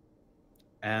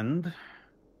 And,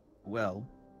 well,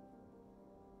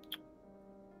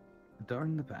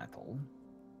 during the battle,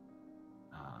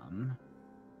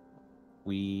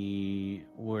 we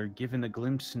were given a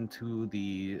glimpse into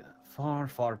the far,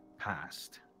 far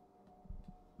past.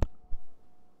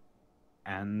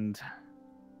 And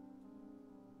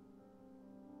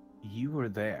you were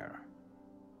there.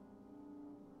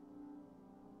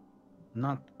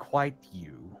 Not quite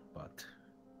you, but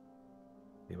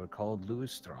they were called Louis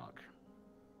Strog.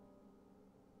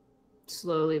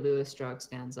 Slowly, Louis Strog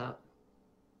stands up.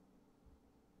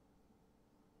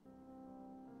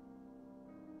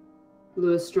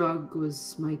 Louis Strog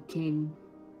was my king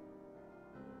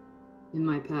in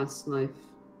my past life.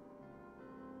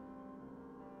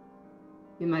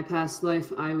 In my past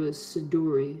life, I was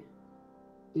Siduri.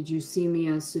 Did you see me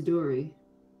as Siduri?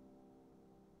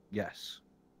 Yes.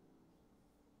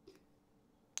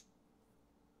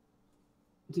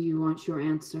 Do you want your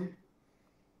answer?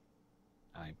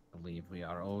 I believe we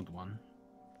are owed one.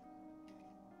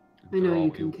 I know After all,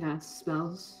 you can cast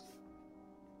spells.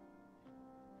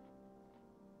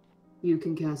 You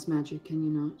can cast magic, can you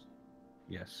not?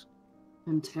 Yes.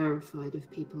 I'm terrified of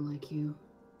people like you.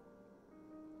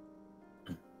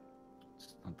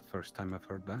 It's not the first time I've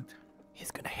heard that.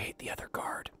 He's gonna hate the other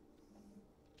guard.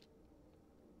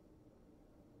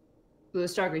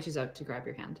 Louis Strog reaches out to grab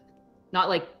your hand. Not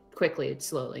like quickly, it's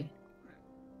slowly.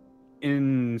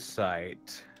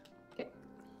 Insight. Okay.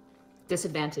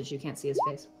 Disadvantage, you can't see his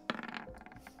face.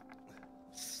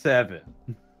 7.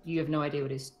 You have no idea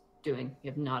what he's doing. You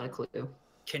have not a clue.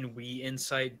 Can we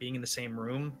insight being in the same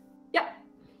room? Yep.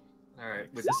 All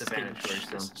right, with disadvantage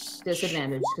first.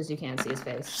 Disadvantage because you can't see his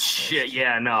face. Shit,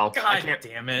 yeah, no. I God can't,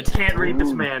 damn it. can't read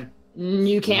this man.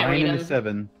 You can't 9 read and him. a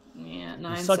 7. Yeah,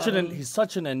 9, He's such 7. he's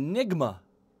such an enigma.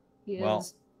 He Well,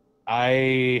 is.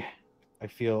 I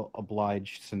feel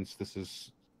obliged, since this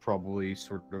is probably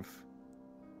sort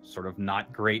of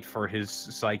not great for his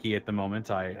psyche at the moment.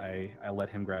 I let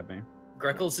him grab me.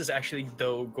 Greckles is actually,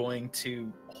 though, going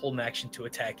to hold an action to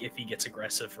attack if he gets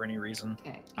aggressive for any reason.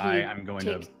 Okay. I'm going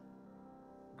to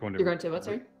You're going to what,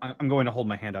 sorry? I'm going to hold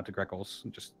my hand out to Greckles,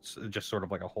 just sort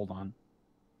of like a hold on.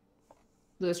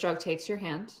 Louis Strog takes your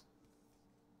hand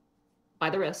by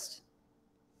the wrist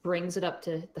brings it up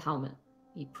to the helmet.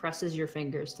 He presses your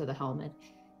fingers to the helmet.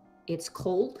 It's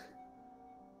cold,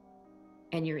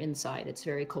 and you're inside. It's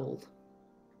very cold.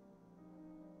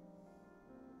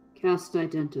 Cast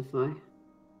Identify.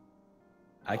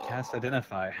 I cast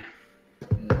Identify.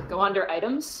 Go under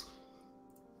items.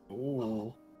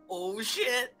 Ooh. Oh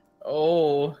shit!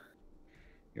 Oh.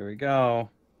 Here we go.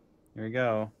 Here we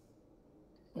go.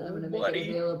 I'm going to make buddy. it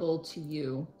available to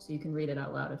you, so you can read it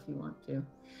out loud if you want to.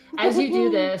 As you do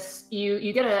this,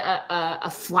 you get a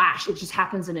flash. It just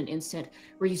happens in an instant,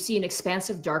 where you see an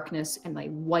expansive darkness and a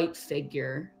white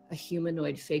figure, a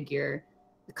humanoid figure,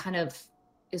 that kind of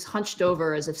is hunched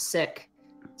over as if sick.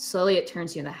 Slowly it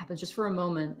turns to you, and that happens just for a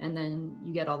moment, and then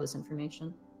you get all this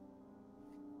information.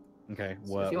 Okay.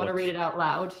 So if you want to read it out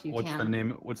loud, you what's can. the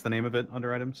name? What's the name of it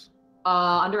under items?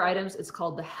 Under items, it's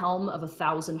called the Helm of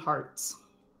 1,000 Hearts.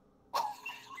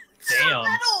 Damn.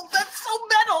 Metal! That's so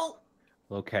metal!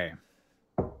 Okay.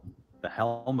 The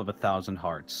Helm of 1,000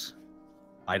 Hearts.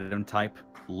 Item type: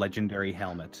 Legendary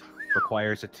Helmet.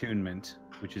 Requires attunement,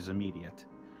 which is immediate.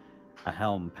 A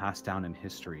helm passed down in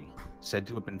history, said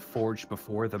to have been forged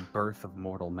before the birth of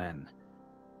mortal men.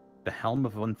 The Helm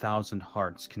of 1,000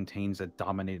 Hearts contains a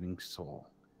dominating soul.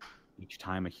 Each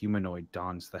time a humanoid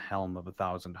dons the Helm of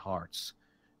 1,000 Hearts,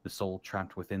 the soul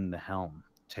trapped within the helm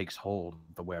takes hold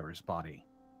of the wearer's body.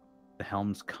 The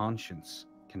helm's conscience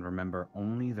can remember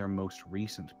only their most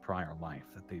recent prior life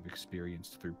that they've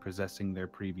experienced through possessing their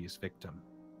previous victim,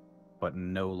 but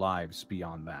no lives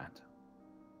beyond that.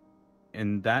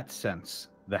 In that sense,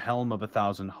 the Helm of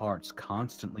 1,000 Hearts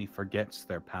constantly forgets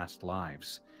their past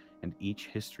lives, and each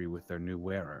history with their new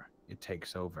wearer, it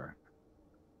takes over.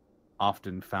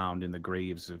 Often found in the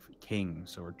graves of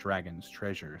kings or dragons'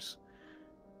 treasures,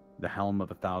 the Helm of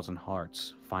 1,000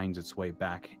 Hearts finds its way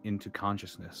back into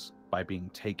consciousness by being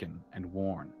taken and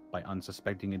worn by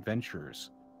unsuspecting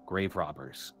adventurers, grave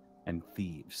robbers, and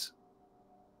thieves.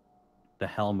 The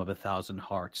Helm of 1,000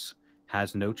 Hearts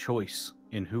has no choice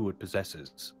in who it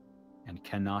possesses, and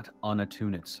cannot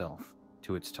unattune itself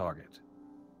to its target.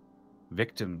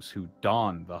 Victims who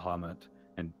don the helmet,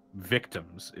 and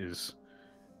victims is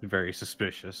very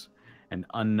suspicious, and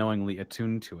unknowingly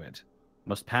attuned to it,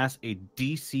 must pass a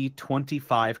DC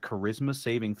 25 charisma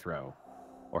saving throw,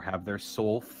 or have their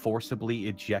soul forcibly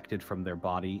ejected from their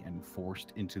body and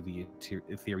forced into the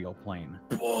ethereal plane.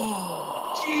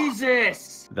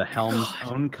 Jesus! The helm's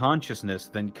own consciousness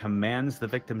then commands the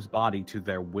victim's body to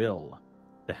their will.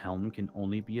 The helm can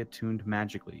only be attuned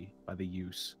magically by the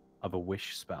use of a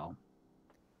wish spell.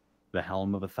 The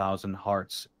Helm of 1,000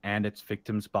 Hearts and its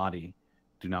victim's body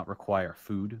do not require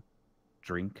food,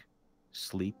 drink,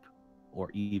 sleep, or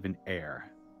even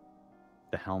air.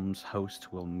 The helm's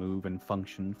host will move and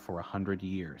function for 100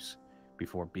 years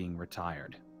before being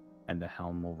retired, and the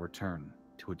helm will return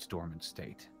to its dormant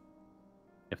state.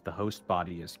 If the host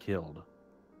body is killed,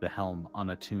 the helm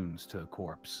unattunes to the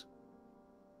corpse.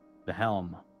 The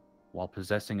helm, while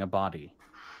possessing a body,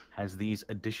 has these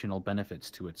additional benefits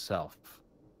to itself.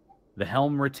 The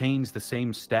helm retains the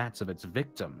same stats of its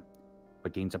victim,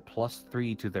 but gains a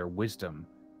 +3 to their wisdom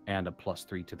and a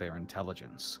 +3 to their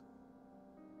intelligence.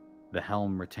 The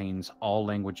helm retains all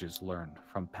languages learned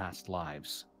from past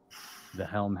lives. The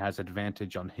helm has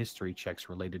advantage on history checks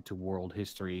related to world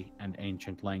history and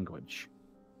ancient language.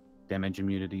 Damage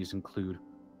immunities include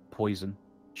poison,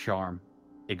 charm,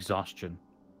 exhaustion,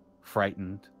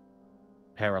 frightened,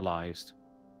 paralyzed,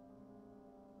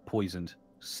 poisoned,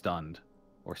 stunned,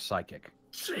 or psychic.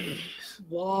 Jeez.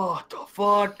 What the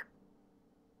fuck?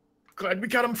 Glad we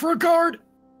got him for a guard.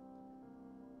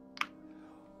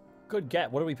 Good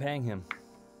get. What are we paying him?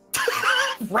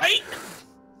 Right?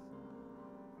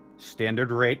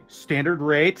 Standard rate. Standard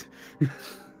rate.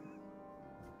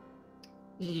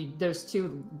 There's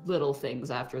two little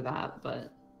things after that,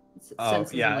 but it's Oh,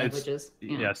 senses yeah, and it's- languages.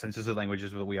 Yeah, senses of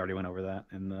languages, but we already went over that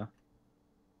in the...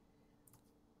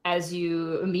 As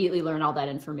you immediately learn all that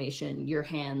information, your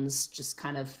hands just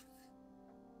kind of...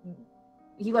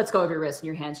 He lets go of your wrist, and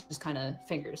your hands just kind of,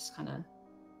 fingers kind of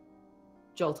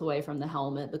jolt away from the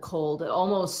helmet, the cold,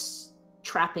 almost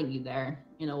trapping you there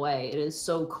in a way. It is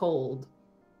so cold.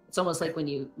 It's almost like when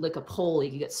you lick a pole,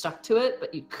 you get stuck to it,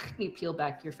 but you peel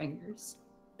back your fingers.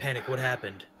 Panic, what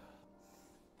happened?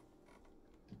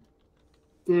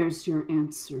 There's your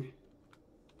answer.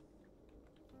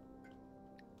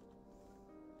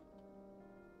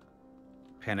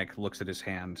 Panic looks at his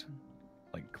hand,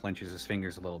 like clenches his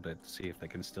fingers a little bit to see if they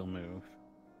can still move.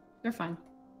 They're fine.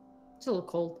 It's a little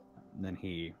cold. And then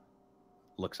he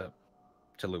looks up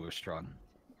to Lewistron,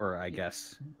 or I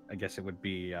guess it would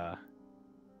be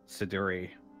Siduri.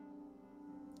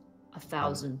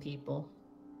 1,000 people.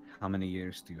 How many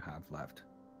years do you have left?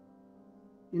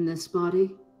 In this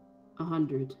body,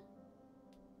 100.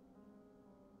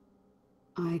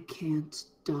 I can't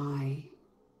die.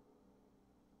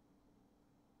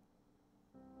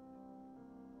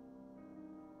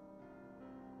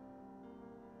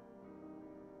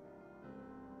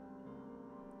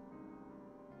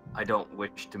 I don't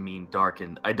wish to mean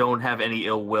darkened. I don't have any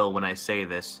ill will when I say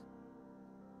this.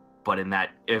 But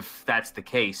if that's the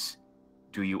case,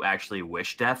 do you actually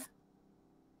wish death?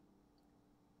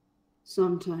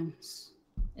 Sometimes.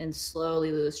 And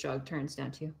slowly Lewistrog turns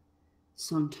down to you.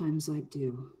 Sometimes I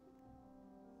do.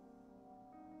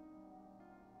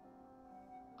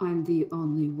 I'm the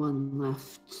only one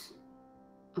left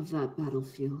of that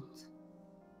battlefield.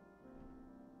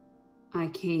 I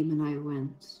came and I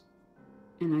went,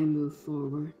 and I move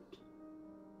forward.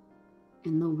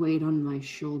 And the weight on my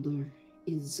shoulder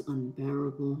is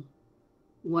unbearable.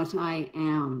 What I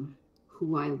am,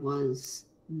 who I was,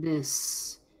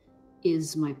 this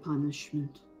is my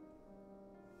punishment.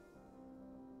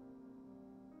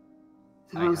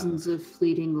 Thousands of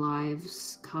fleeting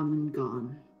lives come and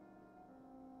gone,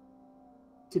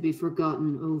 to be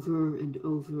forgotten over and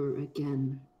over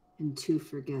again, and to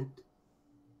forget.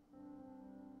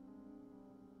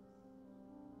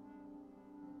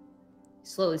 He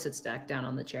slowly sits back down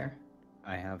on the chair.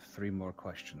 I have 3 more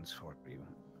questions for you,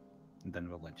 and then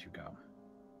we'll let you go.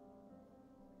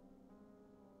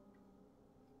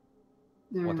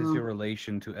 What is your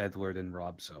relation to Edward and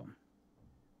Robso?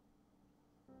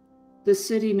 The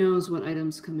city knows what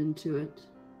items come into it.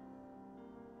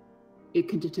 It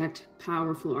can detect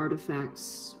powerful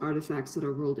artifacts that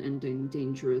are world-ending,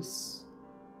 dangerous,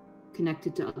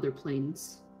 connected to other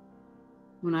planes.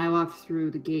 When I walked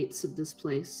through the gates of this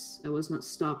place, I was not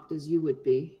stopped as you would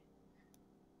be.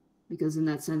 Because in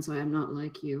that sense, I am not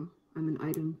like you. I'm an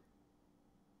item.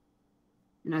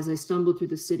 And as I stumbled through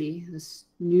the city, this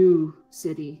new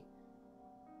city,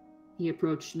 he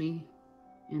approached me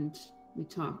and we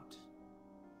talked.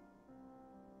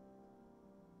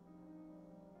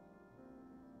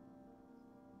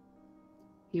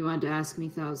 He wanted to ask me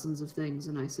thousands of things,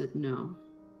 and I said no.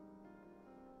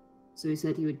 So he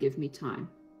said he would give me time.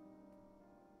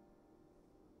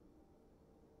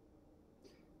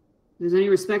 If there's any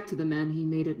respect to the man, he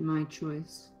made it my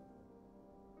choice.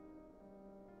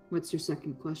 What's your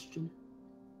second question?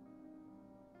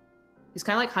 He's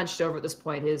kind of like hunched over at this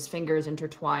point, his fingers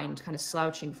intertwined, kind of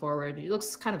slouching forward. He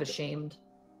looks kind of ashamed,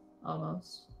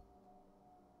 almost.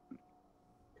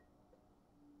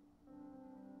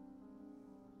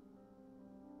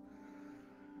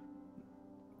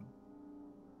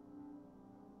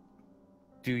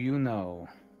 Do you know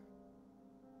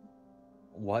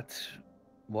what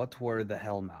were the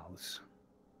Hellmouths?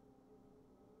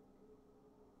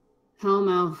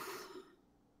 Hellmouth.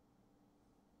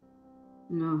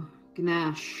 No,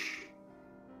 Gnash.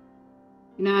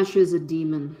 Gnash is a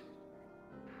demon.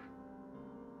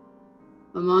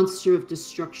 A monster of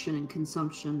destruction and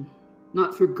consumption.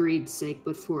 Not for greed's sake,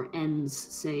 but for end's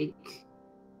sake.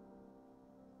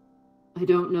 I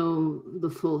don't know the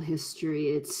full history.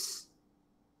 It's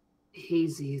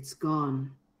hazy. It's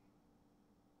gone.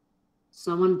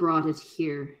 Someone brought it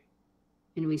here,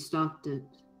 and we stopped it.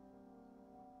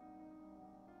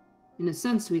 In a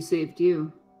sense, we saved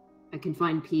you. I can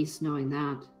find peace knowing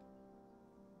that.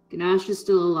 Ganache is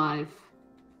still alive,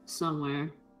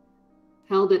 somewhere.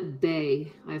 Held at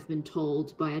bay, I've been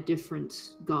told, by a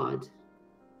different god.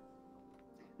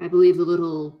 I believe the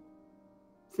little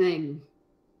thing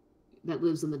that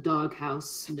lives in the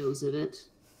doghouse knows of it.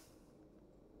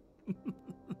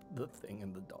 The thing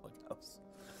in the doghouse.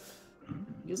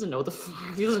 He doesn't know the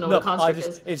the construct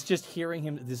is. It's just hearing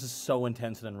him. This is so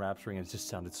intense and enrapturing. It just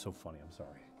sounded so funny. I'm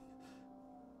sorry.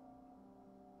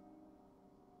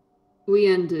 We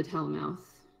ended Hellmouth.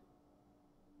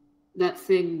 That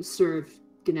thing served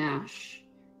Ganache.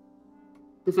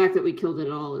 The fact that we killed it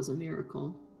at all is a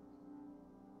miracle.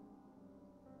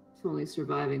 If only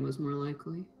surviving was more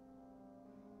likely.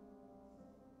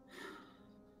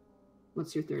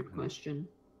 What's your third question?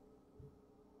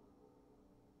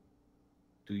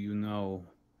 Do you know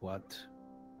what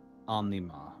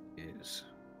Anima is?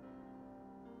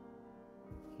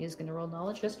 He's going to roll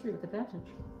knowledge history with advantage.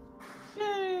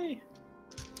 Yay!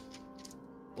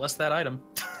 Bless that item.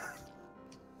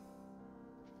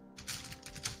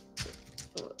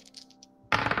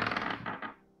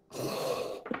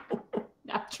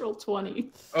 Natural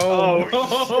 20.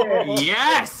 Oh,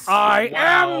 Yes! I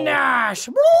am Nash.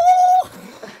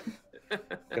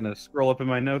 Gonna scroll up in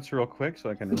my notes real quick so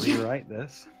I can rewrite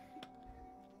this.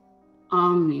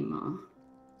 Omnima.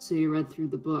 So you read through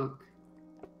the book.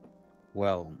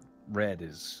 Well, read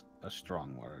is a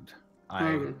strong word.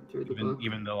 I read through the book.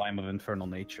 Even though I'm of infernal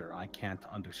nature, I can't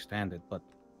understand it, but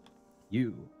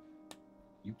you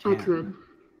can. I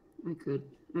could.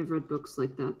 I've read books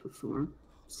like that before.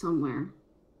 Somewhere.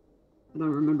 I don't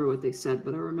remember what they said,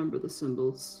 but I remember the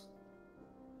symbols.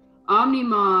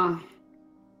 Omnima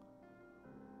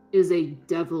is a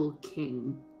devil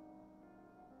king.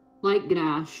 Like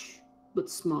Gnash, but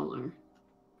smaller.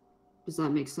 Does that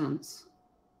make sense?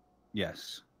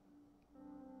 Yes.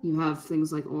 You have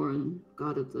things like Orin,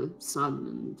 god of the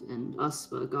sun, and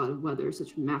Uspa, god of weather,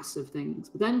 such massive things.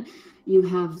 But then you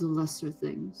have the lesser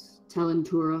things.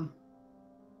 Talentura,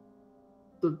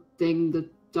 the thing the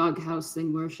doghouse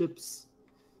thing worships.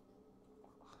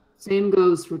 Same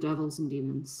goes for devils and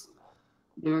demons.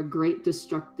 They are great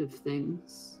destructive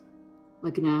things.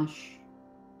 Like Nash.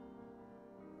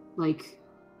 Like...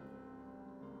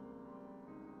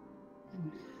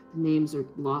 The names are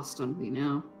lost on me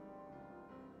now.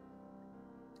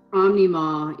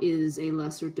 Omnima is a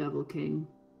lesser devil king.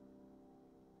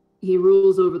 He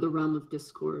rules over the realm of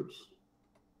discord.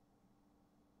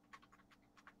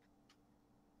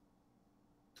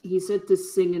 He's said to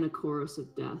sing in a chorus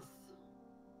of death.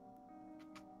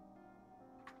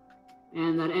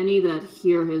 And that any that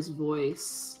hear his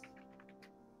voice,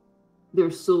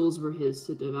 their souls were his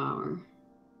to devour.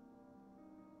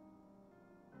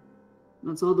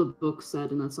 That's all the book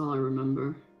said, and that's all I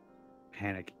remember.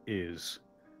 Panic is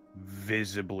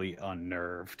visibly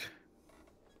unnerved.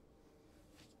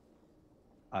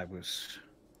 I was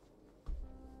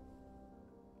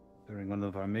during one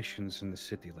of our missions in the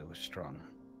city that was strong.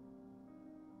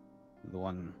 The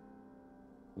one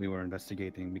we were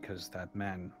investigating because that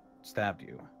man stabbed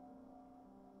you.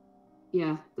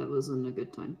 Yeah, that wasn't a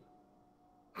good time.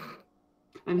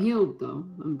 I'm healed, though.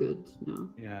 I'm good now.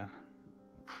 Yeah.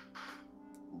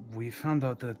 We found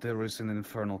out that there was an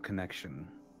infernal connection.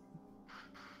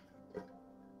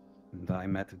 And I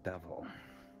met a devil.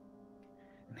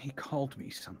 And he called me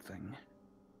something.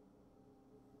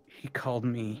 He called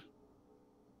me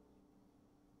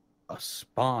a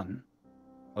spawn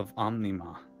of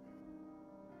Omnima.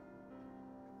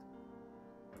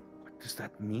 What does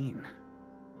that mean?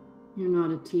 You're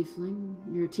not a tiefling.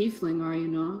 You're a tiefling, are you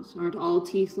not? Aren't all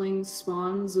tieflings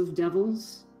spawns of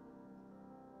devils?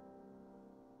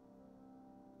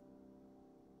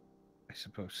 I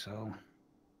suppose so.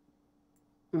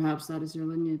 Perhaps that is your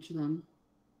lineage, then.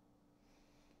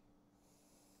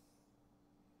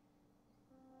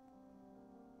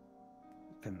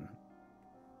 Then...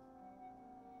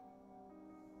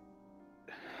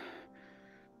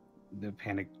 The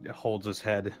panic holds his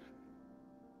head.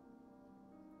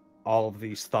 All of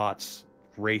these thoughts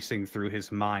racing through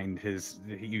his mind.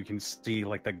 You can see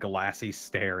like the glassy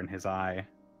stare in his eye.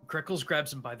 Greckles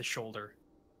grabs him by the shoulder.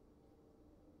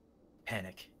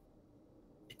 Panic.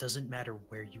 It doesn't matter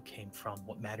where you came from.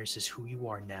 What matters is who you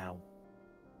are now.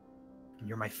 And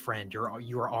you're my friend.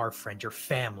 You are our friend. Your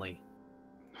family.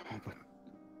 Oh, but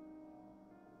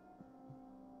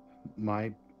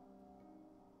my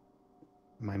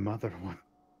mother,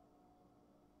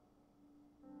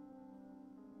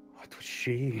 what was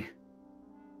she?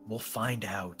 We'll find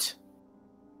out.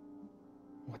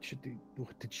 What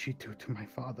did she do to my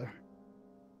father?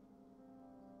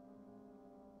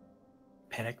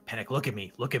 Panic, look at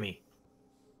me. Look at me.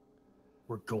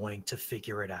 We're going to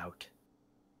figure it out.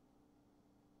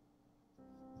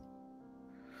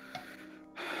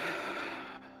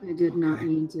 I did not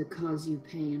mean to cause you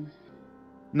pain.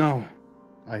 No.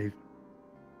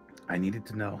 I needed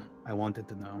to know. I wanted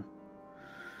to know.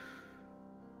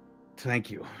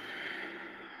 Thank you.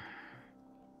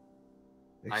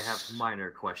 I have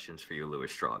minor questions for you, Louis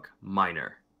Strog.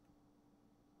 Minor.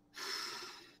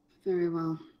 Very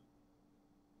well.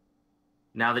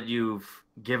 Now that you've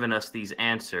given us these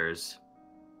answers,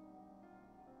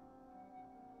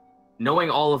 knowing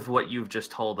all of what you've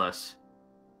just told us,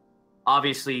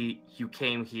 obviously you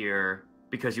came here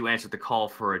because you answered the call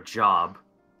for a job.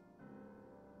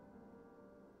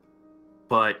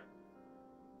 But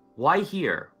why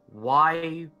here?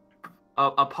 Why,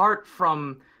 apart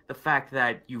from the fact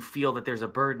that you feel that there's a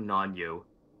burden on you,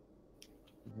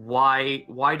 why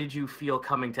did you feel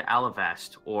coming to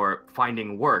Alivast or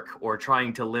finding work or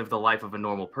trying to live the life of a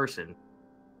normal person?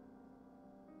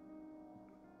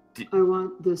 I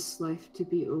want this life to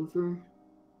be over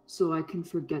so I can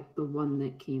forget the one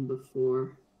that came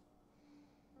before.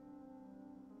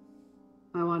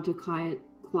 I want a quiet,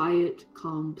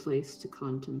 calm place to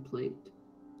contemplate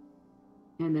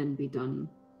and then be done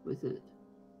with it.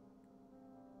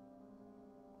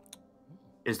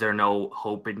 Is there no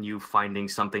hope in you finding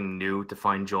something new to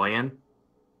find joy in?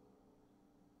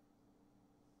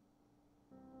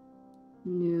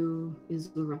 New is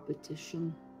a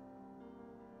repetition.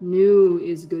 New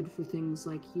is good for things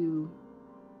like you.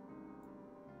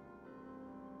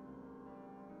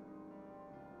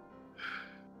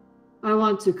 I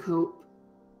want to cope.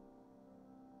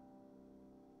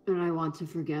 And I want to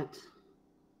forget.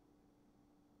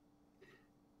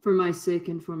 For my sake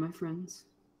and for my friends.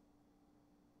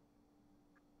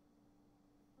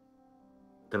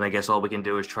 Then I guess all we can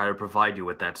do is try to provide you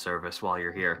with that service while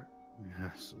you're here.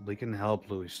 Yes, we can help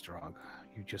Louis Strong.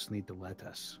 You just need to let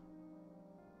us.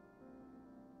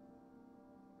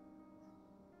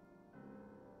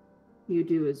 You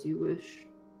do as you wish.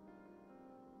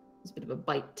 There's a bit of a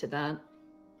bite to that.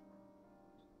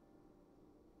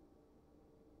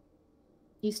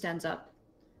 He stands up.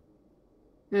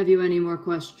 Have you any more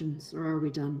questions, or are we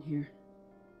done here?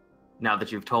 Now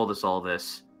that you've told us all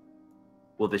this,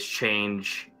 will this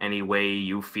change any way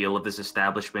you feel of this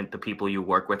establishment, the people you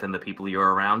work with, and the people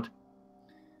you're around?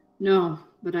 No,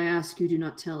 but I ask you do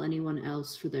not tell anyone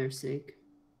else for their sake.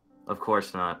 Of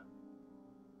course not.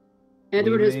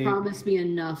 Edward has promised me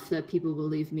enough that people will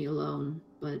leave me alone,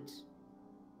 but...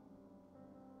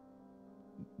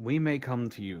 We may come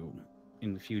to you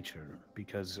in the future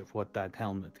because of what that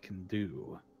helmet can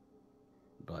do,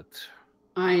 but...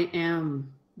 I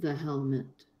am the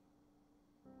helmet.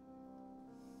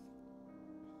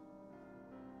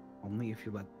 Only if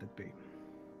you let it be.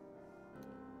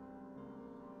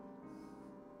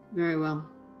 Very well.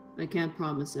 I can't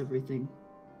promise everything.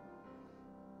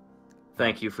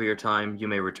 Thank you for your time. You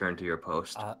may return to your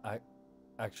post. I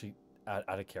actually, out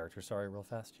of character, sorry, real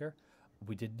fast here.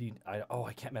 We did need. I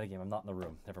can't metagame. I'm not in the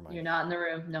room. Never mind. You're not in the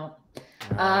room. No.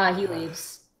 He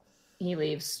leaves. He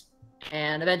leaves,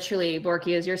 and eventually,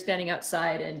 Borky, as you're standing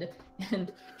outside, and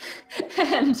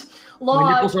Log.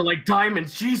 My nipples are like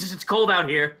diamonds. Jesus, it's cold out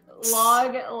here.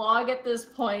 Log at this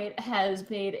point has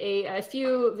made a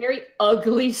few very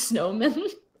ugly snowmen.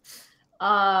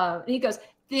 He goes,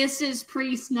 "This is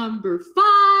priest number 5.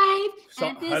 So,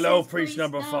 and this hello, is priest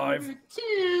number 5.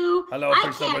 2. Hello, I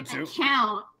priest number can't 2.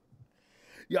 count.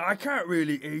 Yeah, I can't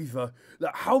really either.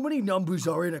 Like, how many numbers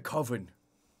are in a coven?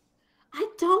 I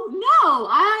don't know.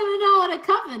 I don't even know what a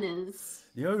coven is.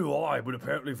 Neither do I, but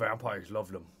apparently vampires love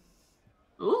them.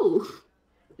 Ooh.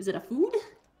 Is it a food?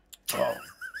 Oh,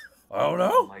 I don't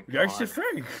know. my That's the God.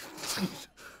 thing.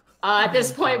 At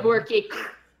this point, Borky,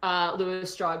 Louis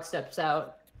Strog steps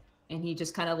out, and he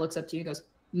just kind of looks up to you and goes,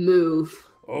 Move.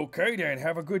 Okay then,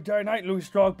 have a good day night, Louis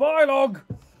Strong. Bye, Log.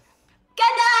 Good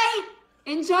night.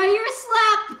 Enjoy your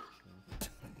slap.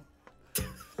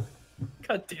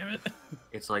 God damn it.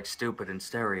 It's like stupid in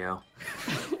stereo.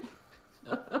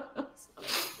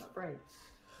 right.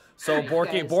 So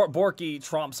Borky, Guys. Borky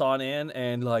tromps on in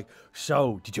and like,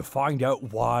 so did you find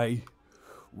out why?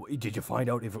 Did you find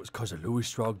out if it was because of Louis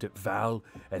Strog that Val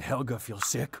and Helga feel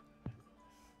sick?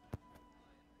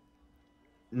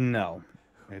 No.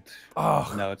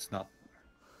 Oh. No, it's not.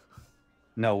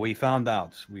 No, we found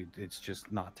out. It's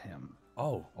just not him.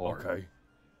 Oh, Or- okay.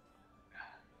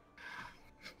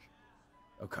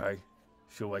 Okay.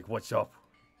 So, like, what's up?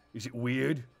 Is it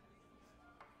weird?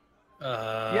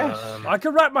 Yes. I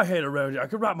can wrap my head around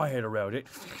it.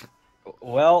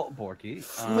 Well, Borky.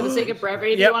 For the sake of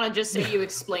brevity, do Yep. you want to just say you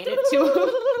explain it to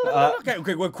him?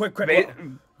 Okay, well, quick.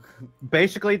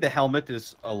 Basically, the helmet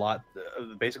is a lot.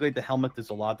 Basically, the helmet is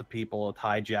a lot of people. It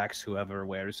hijacks whoever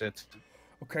wears it.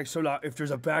 Okay, so like, if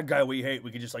there's a bad guy we hate,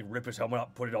 we can just like rip his helmet up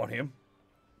and put it on him?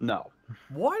 No,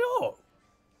 Why not?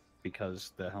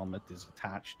 because the helmet is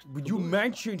attached. But you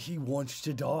mentioned he wants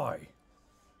to die.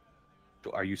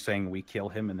 Are you saying we kill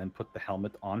him and then put the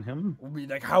helmet on him? I mean,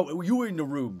 like, how you were in the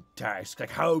room, Task? Like,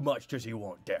 how much does he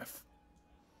want death?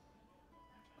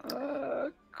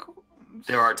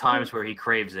 There are times where he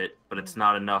craves it, but it's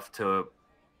not enough to.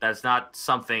 That's not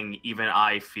something even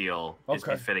I feel is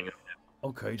Okay. befitting of him.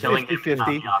 Okay, Killing him is not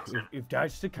 50-50. the option. if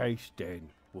that's the case, then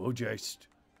we'll just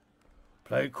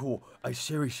play it cool.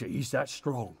 Seriously, he's that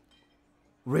strong.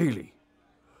 Really?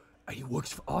 And he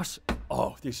works for us?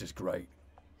 Oh, this is great.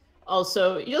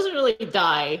 Also, he doesn't really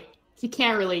die. He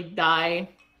can't really die.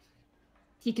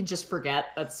 He can just forget.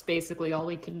 That's basically all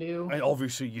he can do. And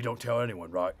obviously, you don't tell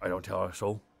anyone, right? I don't tell us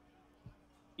all.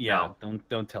 Yeah,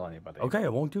 don't tell anybody. Okay, I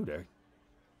won't do that.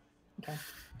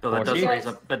 So that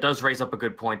Borky? does raise up a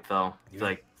good point, though. Yeah.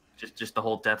 Like just the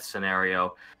whole death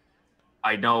scenario.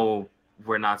 I know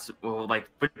we're not like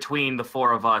between the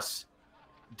four of us.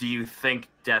 Do you think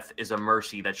death is a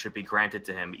mercy that should be granted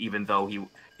to him, even though he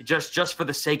just for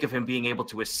the sake of him being able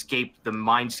to escape the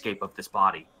mindscape of this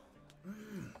body?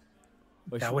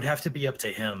 That would have to be up to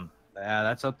him. Yeah,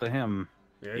 that's up to him.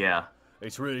 Yeah.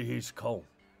 It's really his call.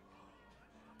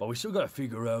 But we still got to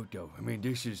figure out, though. I mean,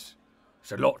 it's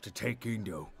a lot to take in,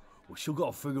 though. We still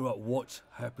got to figure out what's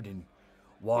happening.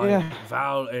 Why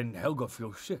Val and Helga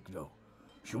feel sick, though.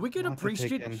 Should we get a priest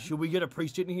in? Should we get a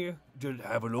priest in here to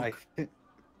have a look?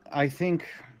 I think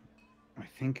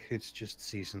it's just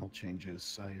seasonal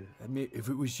changes. I mean, if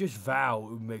it was just Val, it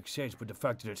would make sense. But the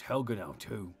fact that it's Helga now,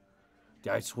 too,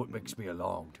 that's what makes me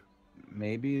alarmed.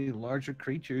 Maybe larger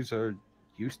creatures are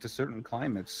used to certain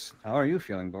climates. How are you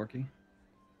feeling, Borky?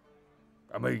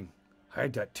 I mean, I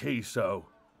had that tea, so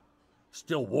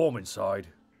still warm inside.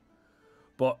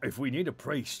 But if we need a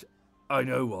priest, I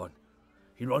know one.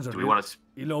 He runs a.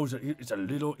 He knows that it's a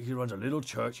little. He runs a little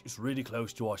church. It's really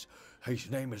close to us. His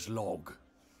name is Log.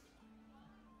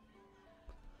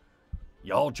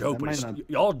 Y'all joke, but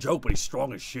he's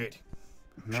strong as shit.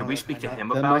 No, Should we speak to him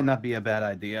that about? That might not be a bad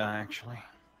idea, actually.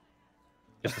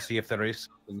 Just to see if there is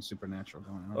something supernatural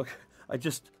going on. Okay,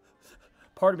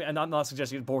 part of me, and I'm not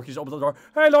suggesting Borky's open the door.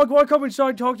 Hey, Log, want to come inside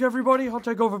and talk to everybody? I'll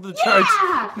take over for the church.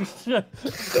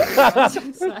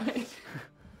 Sorry.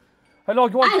 Hey,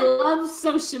 Log, I love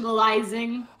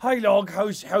socializing. Hi, Log,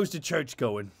 how's the church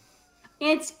going?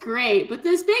 It's great, but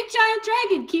this big giant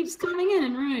dragon keeps coming in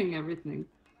and ruining everything.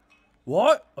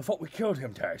 What? I thought we killed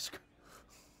him, Task.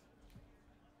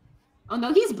 Oh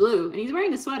no, he's blue, and he's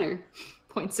wearing a sweater.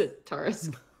 Points at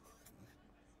Taurus.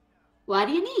 What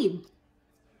do you need?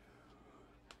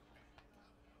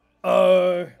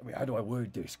 I mean, how do I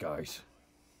word this, guys?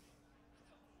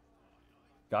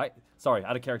 Sorry,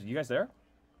 out of character. You guys there?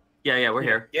 Yeah, we're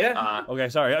here. Yeah. Okay,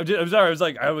 sorry. I'm sorry. I was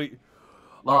like,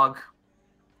 Log.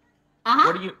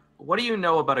 Uh-huh. What do you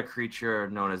know about a creature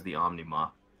known as the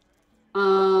Omnima?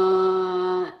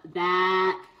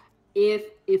 That if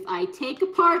I take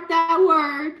apart that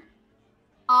word,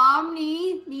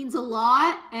 Omni means a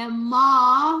lot, and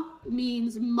Ma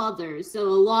means mother, so a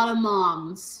lot of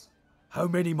moms. How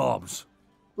many moms?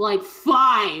 Like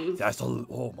 5.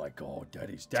 Oh my god, that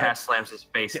is that. Taz slams his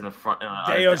face in the front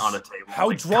on a table. How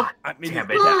like, drunk? God I mean, damn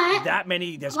it. that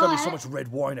many. There's gonna be so much red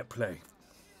wine at play.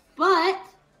 But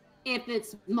if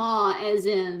it's Ma as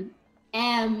in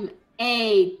M-A-W,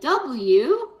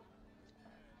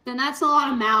 then that's a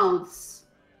lot of mouths.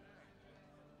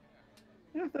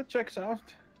 Yeah, that checks out.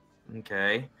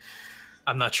 Okay.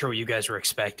 I'm not sure what you guys were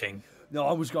expecting. No,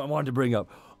 I wanted to bring up,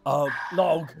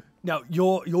 Log. Now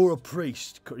you're a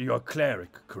priest. You're a cleric,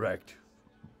 correct?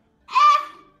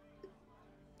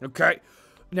 Okay.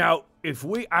 Now, if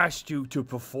we asked you to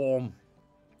perform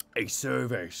a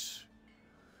service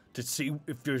to see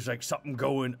if there's like something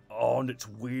going on that's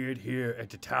weird here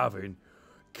at the tavern,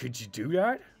 could you do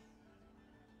that?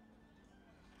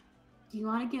 Do you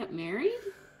want to get married?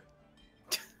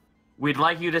 We'd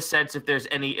like you to sense if there's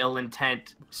any ill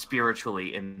intent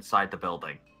spiritually inside the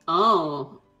building.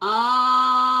 Oh.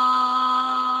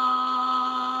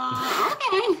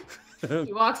 Okay.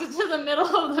 He walks into the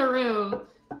middle of the room,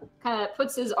 kind of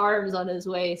puts his arms on his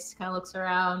waist, kind of looks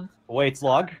around. Wait,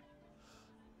 Log.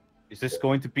 Is this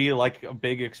going to be like a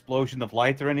big explosion of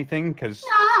light or anything? Because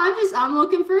I'm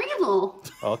looking for evil.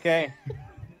 okay.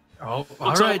 Oh,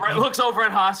 all right. Looks over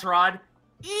at Hasrod.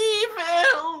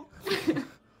 Evil!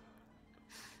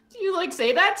 Do you like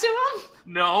say that to him?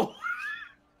 No.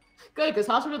 Good, because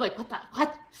Hospital would be like,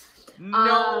 what?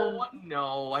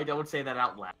 No, I don't say that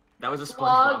out loud. That was a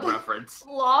SpongeBob reference.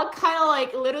 Log kind of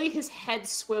like, literally his head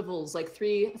swivels like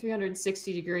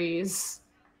 360 degrees.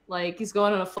 Like he's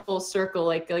going in a full circle,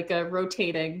 like a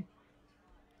rotating.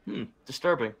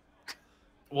 Disturbing.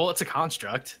 Well, it's a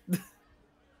construct.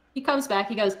 He comes back,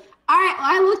 he goes, All right, well,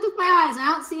 I looked with my eyes. I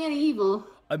don't see any evil.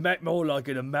 I meant more like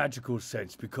in a magical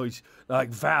sense because, like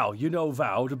Val, you know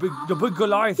Val, the big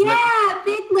Goliath. Yeah,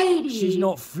 big lady. She's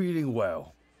not feeling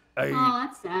well. Oh,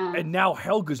 that's sad. And now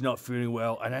Helga's not feeling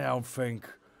well, and I don't think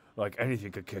like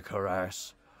anything could kick her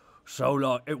ass. So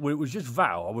like it was just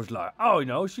Val. I was like,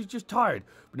 oh, she's just tired.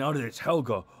 But now that it's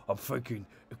Helga, I'm thinking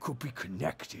it could be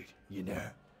connected. Yeah?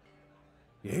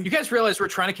 You guys realize we're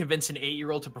trying to convince an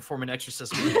 8-year-old to perform an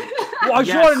exorcism? Well, I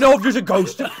just want to know if there's a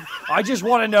ghost. I just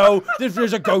want to know if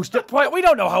there's a ghost at play. We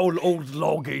don't know how old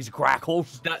Log is,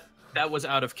 Greckles. That was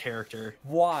out of character.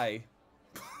 Why?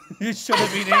 You should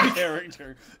have been in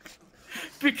character.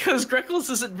 Because Greckles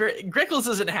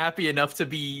isn't happy enough to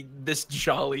be this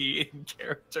jolly in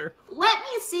character. Let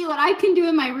me see what I can do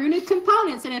in my runic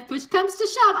components, and if push comes to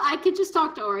shove, I could just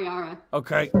talk to Oriara.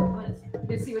 Okay.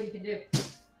 let's see what he can do.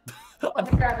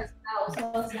 Let me grab his mouse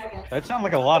 1 second. That sounds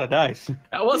like a lot of dice.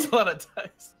 That was a lot of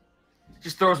dice.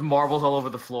 Just throws marbles all over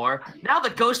the floor. Now the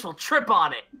ghost will trip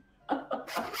on it.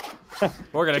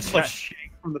 We're gonna Just like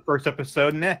shake from the first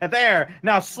episode. There,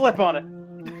 now slip on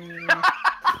it.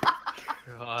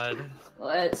 God.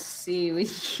 Let's see. We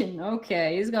can.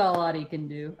 Okay, he's got a lot he can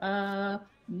do.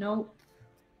 Nope.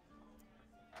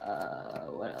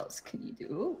 What else can you do?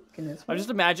 Ooh, can this I'm work?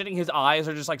 just imagining his eyes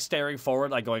are just like staring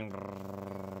forward, like going.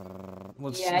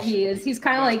 Yeah, he is. He's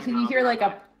kind of like you hear like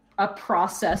a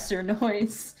processor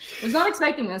noise. I was not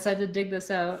expecting this. I had to dig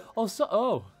this out.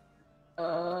 Oh.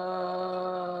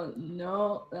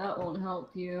 No, that won't help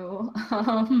you.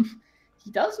 He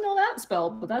does know that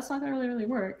spell, but that's not gonna really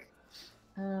work.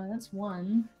 That's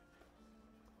one.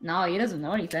 No, he doesn't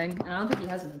know anything. I don't think he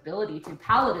has an ability to.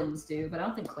 Paladins do, but I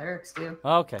don't think clerics do.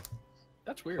 Okay.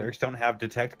 That's weird. Clerics don't have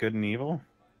detect good and evil.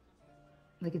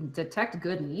 They can detect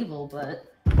good and evil,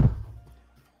 but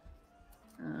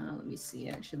let me see.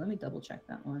 Actually, let me double check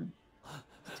that one.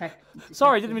 Detect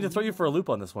Sorry, I good didn't mean to and throw you for a loop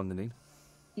on this one, Nadine.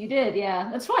 You did, yeah.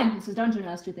 That's fine. It's a Dungeon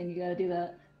Master thing. You gotta do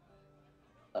that.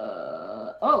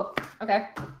 Oh, okay.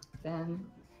 Then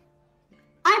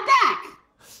I'm back.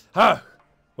 Huh.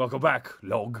 Welcome back,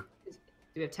 Log. do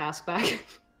we have Task back?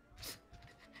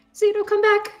 Zito, come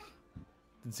back.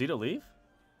 Did Zito leave?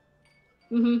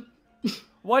 Mm-hmm.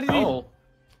 Why did he? Oh,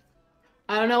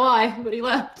 I don't know why, but he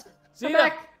left. Come Zito!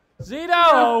 back.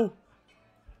 Zito!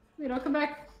 Zito, come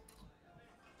back.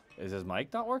 Is his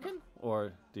mic not working? Or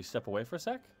did he step away for a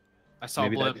sec? I saw a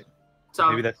Maybe blip. that- So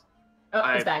Maybe that's. Oh,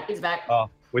 he's back. He's back. Oh,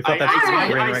 we thought I, that's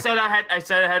I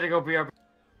said I had to go be our.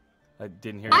 I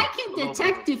didn't hear I you. can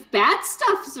detect if bad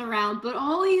stuff's around, but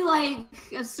only like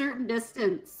a certain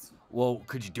distance. Well,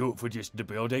 could you do it for just the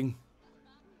building?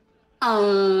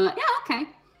 Yeah, okay.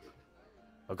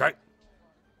 Okay.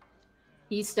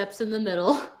 He steps in the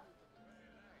middle.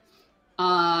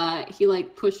 He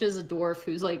like pushes a dwarf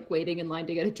who's like waiting in line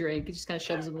to get a drink. He just kind of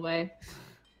shoves him away.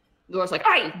 The dwarf's like,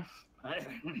 "Hey!"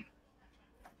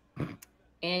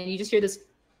 And you just hear this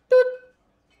boop,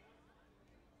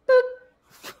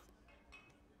 boop,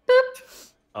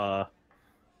 boop,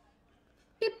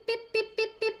 beep, beep, beep, beep,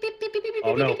 beep, beep, beep, beep, beep,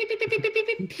 Oh, no. beep, beep, beep, beep, beep,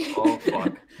 beep, beep, beep. Oh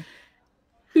fuck!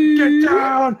 Get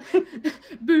down!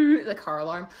 Boo, the car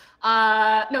alarm.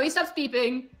 No, he stops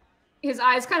beeping. His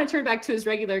eyes kind of turn back to his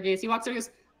regular gaze. He walks over and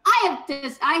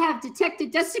goes, I have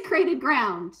detected desecrated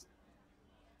ground.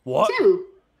 What? 2.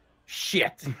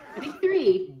 Shit. I think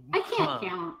 3. I can't Huh.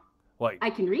 count. Wait. I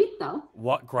can read though.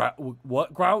 What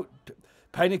grout?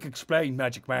 Panic explain,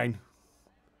 Magic Man.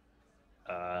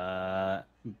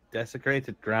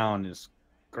 Desecrated ground is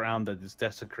ground that is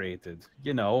desecrated.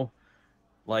 You know,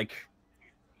 like,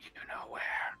 you know where.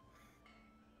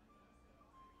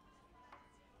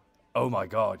 Oh my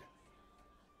god.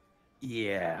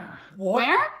 Yeah. What?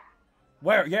 Where?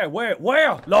 Where? Yeah, where?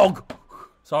 Log!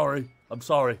 Sorry. I'm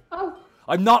sorry. "Oh,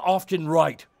 I'm not often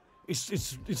right.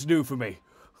 It's new for me.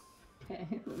 okay.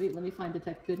 Let me find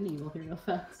detect good and evil here real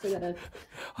fast. I gotta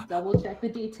double check the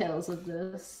details of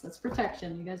this. That's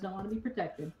protection. You guys don't want to be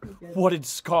protected. You're good. What did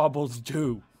Scarbles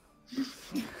do?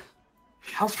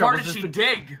 How far did she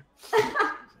dig?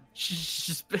 she's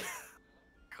just been.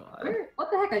 God.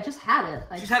 What the heck? I just had it.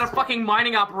 She's had a fucking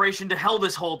mining operation to hell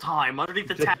this whole time underneath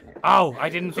the tap. Oh, I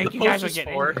didn't think The you guys post were is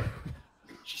getting. for.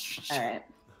 All right.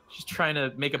 She's trying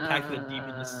to make a pact with the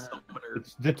demon to summon her.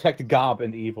 It's detect gob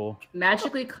and evil.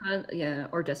 Magically, yeah,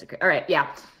 or desecrate. All right,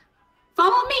 yeah.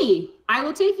 Follow me. I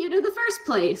will take you to the first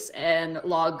place. And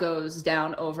Log goes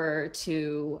down over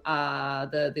to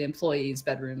the employees'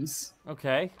 bedrooms.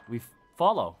 Okay, we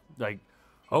follow. Like,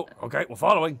 oh, okay, we're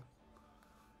following.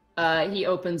 He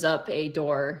opens up a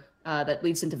door that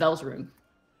leads into Vel's room.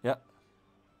 Yep.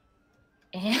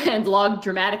 And Log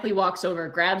dramatically walks over,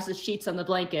 grabs the sheets on the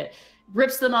blanket,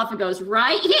 rips them off, and goes,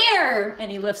 "Right here!"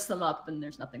 And he lifts them up, and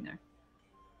there's nothing there.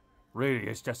 Really,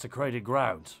 it's desecrated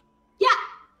grounds. Yeah.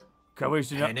 Can we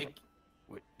see that? Panic.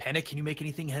 Panic. Can you make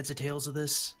anything heads or tails of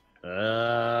this?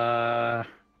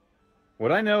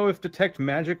 Would I know if detect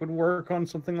magic would work on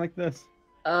something like this?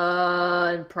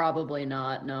 Probably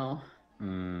not, no.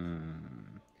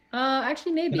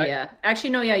 Actually, maybe, Can I- yeah. Actually,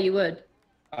 no, yeah, you would.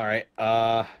 All right.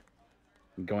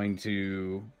 I'm going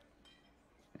to.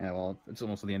 Yeah, well, it's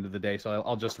almost the end of the day, so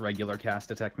I'll just regular cast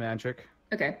detect magic.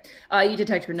 Okay. You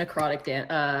detect your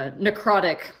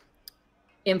necrotic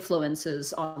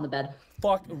influences on the bed.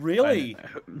 Fuck, really?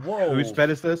 Whoa. Whose bed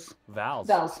is this? Val's.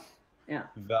 Bells. Yeah.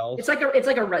 Vel. It's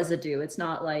like a residue. It's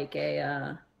not like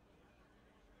a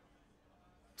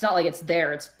it's not like it's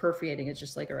there, it's perforating, it's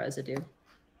just like a residue.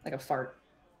 Like a fart.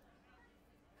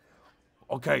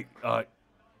 Okay,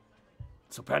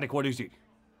 so Panic, what is it?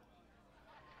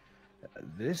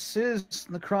 This is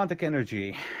necrotic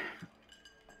energy.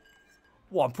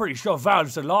 Well, I'm pretty sure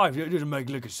Val's alive. It doesn't make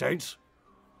lick of sense.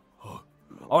 All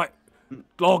right,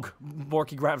 Log.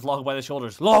 Borky grabs Log by the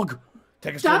shoulders. Log,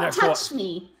 Take us to the Don't next touch one.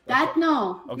 me. That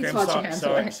no. Okay, You I'm swat your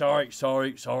sorry, hands sorry,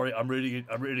 away. sorry. I'm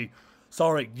really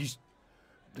sorry.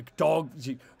 The dog.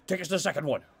 Take us to the second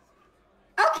one.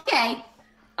 Okay.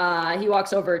 He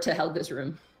walks over to Helga's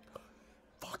room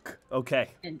Fuck. Okay.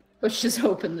 and pushes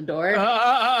open the door.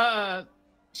 Uh,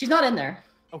 She's not in there.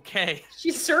 okay.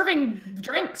 She's serving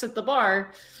drinks at the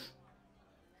bar.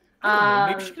 I don't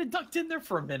know, maybe she could have ducked in there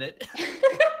for a minute.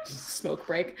 Smoke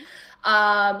break.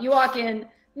 You walk in,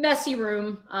 messy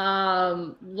room,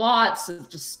 lots of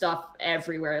just stuff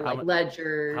everywhere, like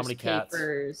ledgers, how many cats?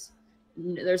 papers.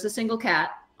 There's a single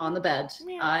cat on the bed,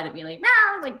 and it like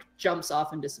meow, like jumps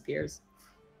off and disappears.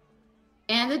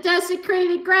 And the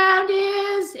desecrated ground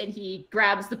is, and he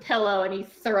grabs the pillow and he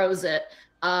throws it.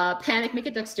 Panic, make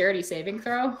a dexterity saving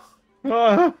throw.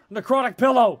 Necrotic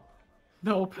pillow.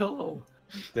 No pillow.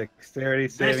 Dexterity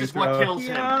saving This is what throw. kills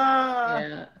him.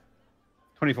 Yeah.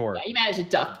 24. Yeah, you manage to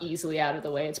duck easily out of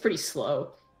the way. It's pretty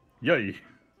slow. Yay.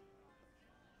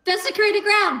 Desecrated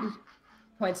ground.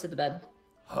 Points to the bed.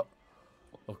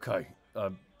 Okay.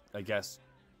 I guess.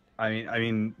 I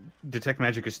mean, detect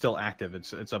magic is still active.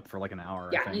 It's up for like an hour.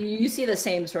 I Yeah, think. you see the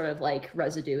same sort of like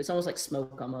residue. It's almost like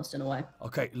smoke almost in a way.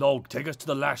 Okay, Log, take us to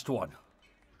the last one.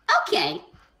 Okay.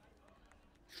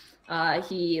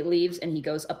 He leaves and he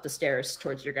goes up the stairs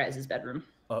towards your guys' bedroom.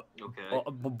 Okay. Well,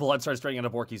 blood starts draining out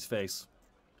of Borky's face.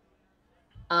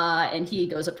 And he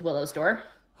goes up to Willow's door.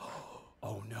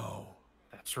 Oh no.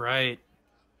 That's right.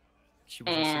 She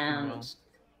wasn't sleeping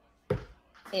well.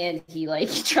 And he like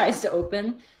tries to open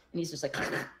and he's just like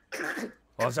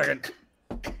 1 second.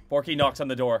 Borky knocks on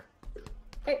the door.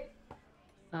 hey.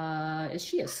 Is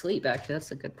she asleep actually?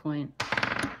 That's a good point.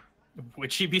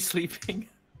 Would she be sleeping?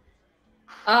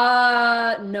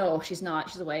 No, she's not.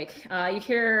 She's awake. You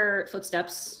hear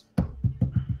footsteps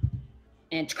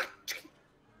and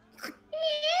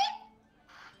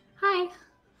hi.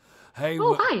 Hey.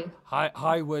 Oh, hi.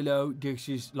 Hi, Willow. This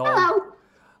is Log. Hello.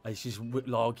 This is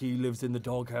Log. He lives in the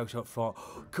doghouse up front.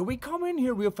 Can we come in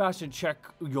here real fast and check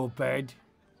your bed?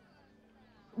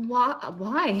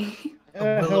 Why?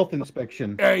 Health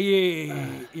inspection. Yeah.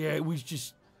 It was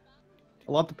just.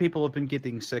 A lot of people have been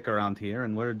getting sick around here,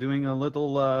 and we're doing a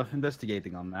little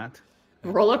investigating on that.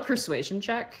 Roll a persuasion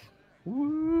check.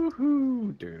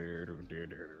 Woohoo!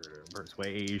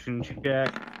 Persuasion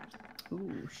check.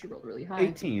 Ooh, she rolled really high.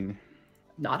 18.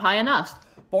 Not high enough.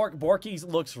 Borky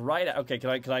looks right at. Okay, can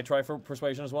I try for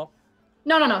persuasion as well?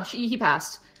 No. He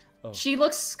passed. Oh. She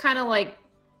looks kind of like.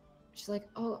 She's like,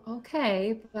 oh,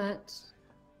 okay, but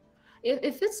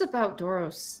if it's about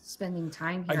Doros spending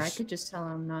time here, I could just tell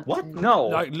him not What? to. No.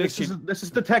 Like, this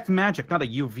is detect magic, not a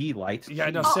UV light. Yeah,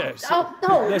 no,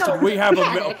 No, Listen, no, we have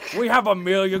panic. we have a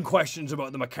million questions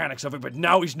about the mechanics of it, but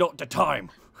now is not the time.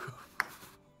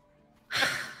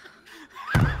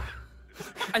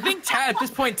 I think at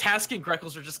this point, Task and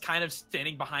Greckles are just kind of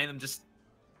standing behind them, just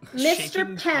shaking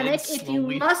Mr. Panic, heads if you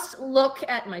slowly. must look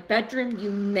at my bedroom,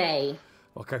 you may.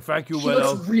 Okay, thank you, She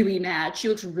Willow. looks really mad. She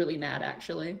looks really mad,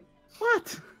 actually.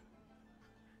 What?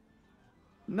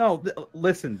 No,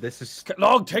 listen, this is...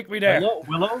 Log, take me there.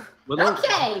 Willow?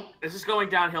 Okay. This is going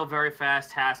downhill very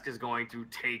fast. Task is going to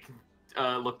take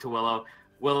look to Willow.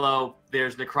 Willow,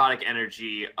 there's necrotic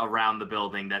energy around the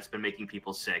building that's been making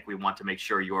people sick. We want to make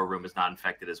sure your room is not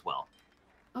infected as well.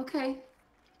 Okay.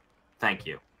 Thank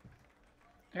you.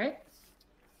 All right.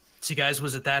 So, guys,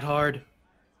 was it that hard?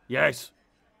 Yes.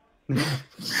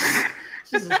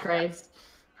 Jesus Christ.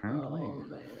 Apparently. Oh,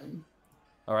 man.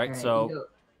 All right, All right, so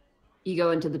you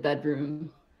go into the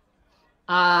bedroom.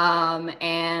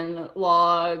 And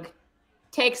Log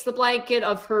takes the blanket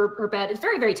of her bed. It's a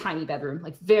very, very tiny bedroom,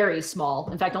 like very small.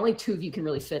 In fact, only two of you can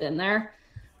really fit in there.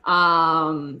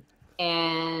 And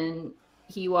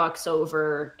he walks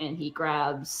over and he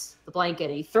grabs the blanket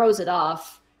and he throws it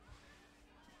off.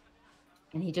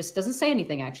 And he just doesn't say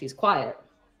anything, actually. He's quiet.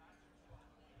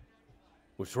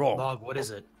 What's wrong? Log, what is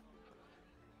it?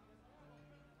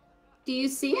 Do you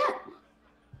see it?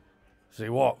 See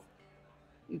what?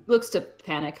 He looks to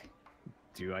Panic.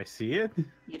 Do I see it?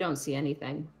 You don't see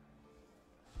anything.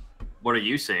 What are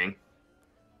you seeing?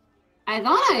 I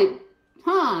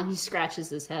thought He scratches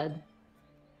his head.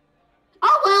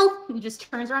 Oh, well. He just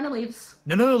turns around and leaves.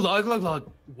 No,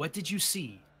 Log. What did you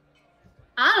see?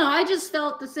 I don't know. I just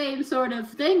felt the same sort of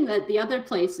thing that the other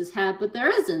places had, but there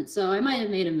isn't, so I might have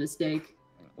made a mistake.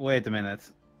 Wait a minute.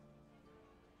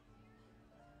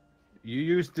 You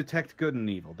used detect good and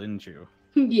evil, didn't you?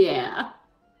 Yeah.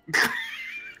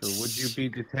 So would you be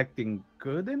detecting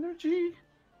good energy?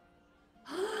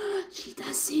 She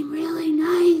does seem really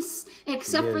nice.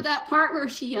 Except for Yes. that part where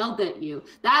she yelled at you.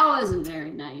 That wasn't very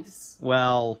nice.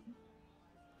 Well,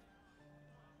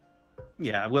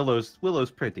 Yeah,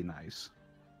 Willow's pretty nice.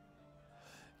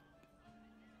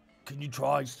 Can you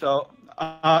try? So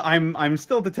I'm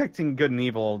still detecting good and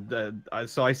evil.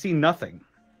 So I see nothing.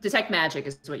 Detect magic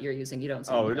is what you're using. You don't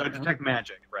see. Oh, anything, detect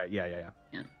magic. Right. Yeah.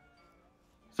 Yeah.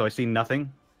 So I see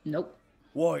nothing. Nope.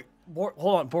 Why? Hold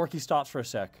on, Borky stops for a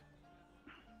sec.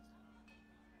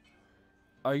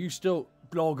 Are you still,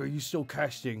 Blog? Are you still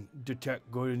casting detect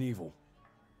good and evil?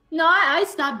 No, I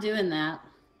stopped doing that.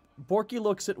 Borky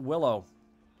looks at Willow.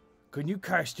 Can you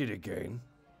cast it again?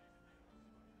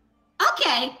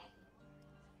 Okay.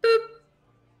 Boop.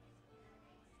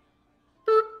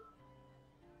 Boop.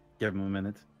 Give him a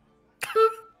minute.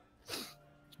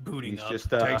 Booting He's up. just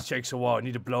Takes a while. I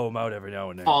need to blow him out every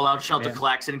now and then. Fallout Shelter Yeah.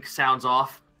 klaxon sounds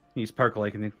off. he's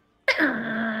percolating.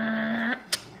 No,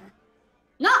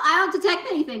 I don't detect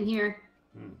anything here.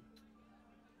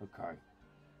 Okay.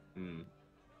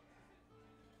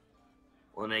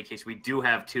 Well, in any case, we do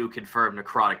have 2 confirmed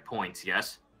necrotic points,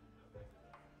 yes?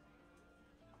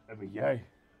 I mean, yay.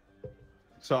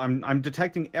 So I'm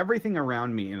detecting everything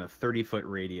around me in a 30-foot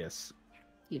radius.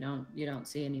 You don't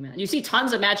see any You see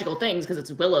tons of magical things because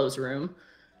it's Willow's room.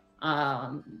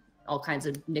 All kinds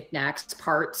of knickknacks,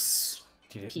 parts,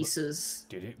 pieces.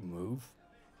 Did it move?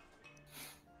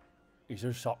 Is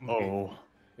there something? Oh.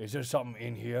 Is there something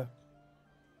in here?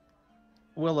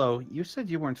 Willow, you said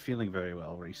you weren't feeling very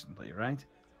well recently, right?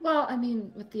 Well, I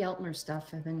mean, with the Eltmer stuff,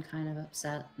 I've been kind of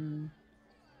upset and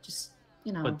just,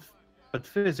 But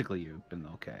physically you've been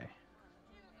okay.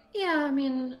 Yeah, I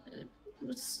mean, it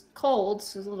was cold,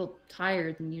 so I was a little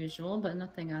tired than usual, but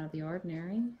nothing out of the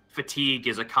ordinary. Fatigue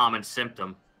is a common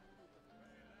symptom.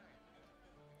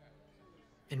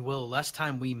 And Will, last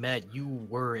time we met, you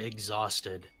were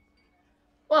exhausted.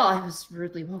 Well, I was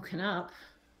rudely woken up.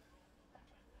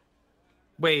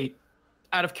 Wait,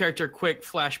 out of character, quick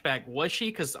flashback. Was she?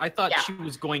 Because I thought Yeah. she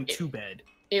was going to bed.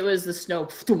 It was the snow,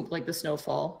 like the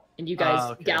snowfall, and you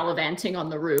guys Okay. gallivanting on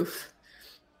the roof,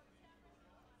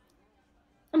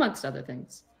 amongst other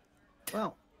things.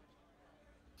 Well,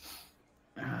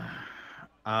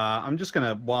 I'm just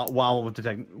gonna while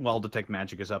detect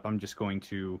magic is up, I'm just going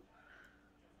to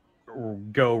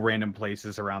go random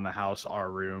places around the house, our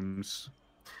rooms.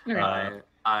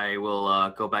 I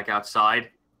will go back outside.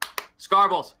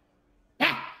 Scarbles.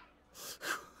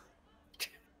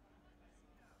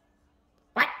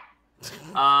 What?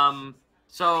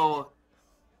 So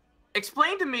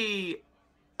explain to me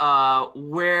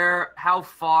how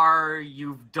far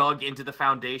you've dug into the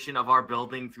foundation of our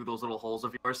building through those little holes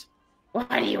of yours. What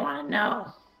do you want to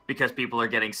know? Because people are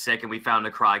getting sick and we found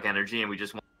necrotic energy and we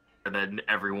just want to make sure that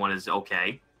everyone is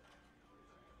okay.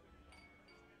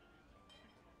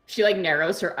 She like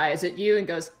narrows her eyes at you and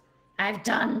goes, I've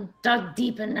dug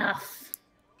deep enough.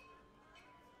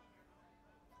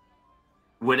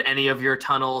 Would any of your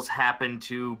tunnels happen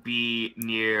to be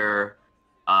near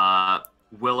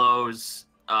Willow's,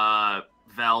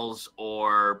 Vel's,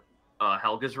 or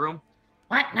Helga's room?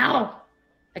 What? No.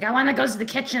 I got one that goes to the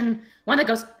kitchen, one that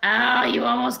goes, oh, you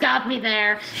almost got me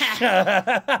there.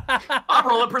 I'll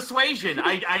roll a persuasion.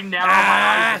 I narrow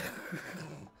my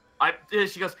eyes.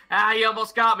 She goes, you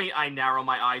almost got me. I narrow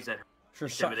my eyes at her. Her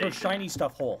shiny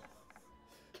stuff hole.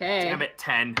 Okay. Damn it,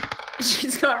 10.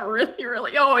 She's got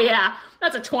really, oh yeah,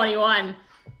 that's a 21.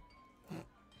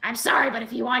 I'm sorry, but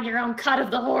if you want your own cut of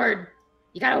the horde,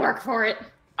 you gotta work for it.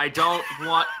 I don't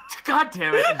want. God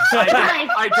damn it!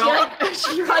 I don't.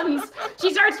 She runs.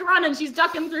 She starts running. She's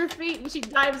ducking through feet, and she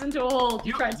dives into a hole.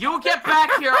 You get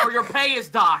back here, or your pay is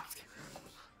docked.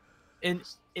 In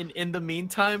the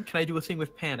meantime, can I do a thing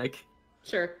with Panic?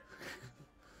 Sure.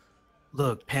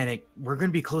 Look, Panic, we're going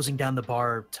to be closing down the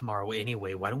bar tomorrow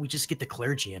anyway. Why don't we just get the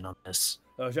clergy in on this?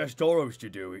 That's Doros to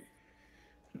do it.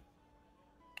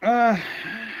 I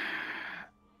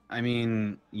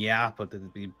mean, yeah, but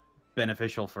it'd be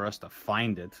beneficial for us to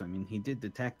find it. I mean, he did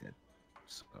detect it,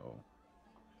 so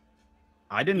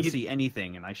I didn't see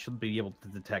anything, and I should be able to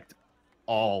detect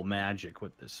all magic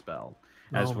with this spell.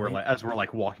 As we're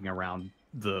walking around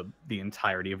the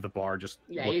entirety of the bar, just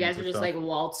you guys are just like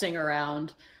waltzing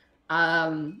around.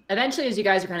 Eventually, as you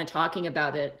guys are kind of talking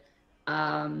about it,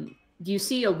 you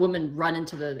see a woman run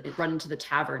into the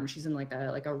tavern. She's in like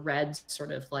a red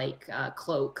sort of like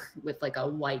cloak with like a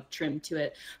white trim to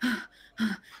it.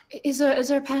 Is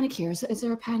there a Panic here? Is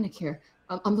there a Panic here?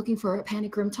 I'm looking for a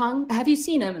Panic Grimtongue. Have you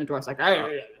seen him? And the dwarf's like, that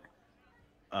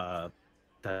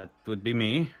would be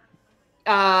me.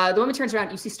 The woman turns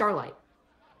around. You see Starlight.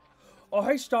 Oh,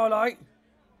 hey, Starlight.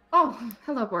 Oh,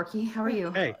 hello, Borky. How are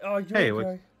you? Hey, Hey,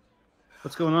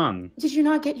 what's going on? Did you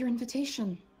not get your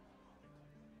invitation?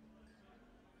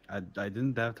 I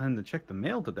didn't have time to check the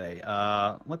mail today.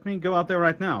 Let me go out there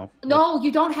right now. No,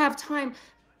 you don't have time.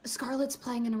 Scarlett's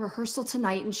playing in a rehearsal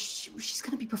tonight, and she's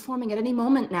going to be performing at any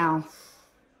moment now.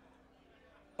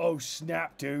 Oh,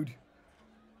 snap, dude.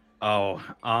 Oh,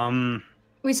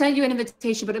 We sent you an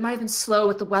invitation, but it might have been slow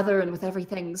with the weather and with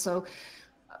everything, so...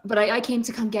 But I came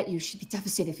to come get you. She'd be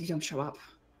devastated if you don't show up.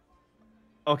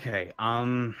 okay. How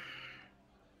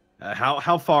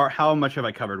much have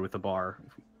I covered with the bar?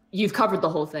 You've covered the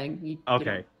whole thing. You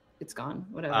Okay. know, it's gone.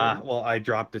 Whatever. Well, I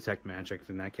dropped detect magic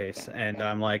in that case, and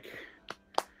I'm like,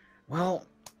 well,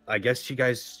 I guess you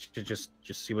guys should just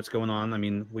see what's going on. I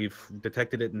mean, we've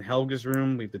detected it in Helga's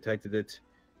room. We've detected it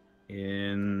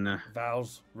in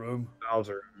Val's room. Val's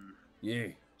room. Yeah.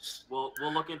 We'll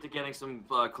look into getting some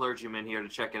clergymen here to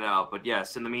check it out. But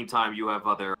yes, in the meantime, you have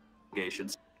other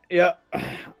obligations. Yeah.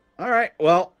 All right.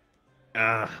 Well,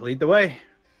 lead the way.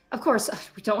 Of course,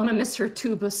 we don't want to miss her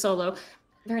tuba solo.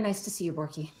 Very nice to see you,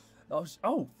 Borky.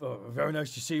 Very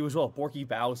nice to see you as well. Borky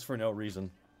bows for no reason.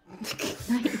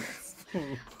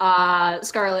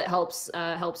 Scarlett helps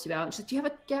you out. And she's like,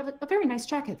 you have a very nice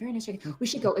jacket. Very nice jacket. We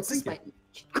should go. It's this way.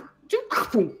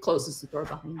 Closes the door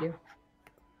behind you.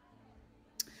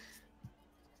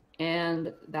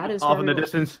 And that is Off in the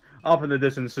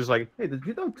distance, is like, hey, did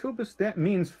you know tuba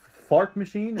means fart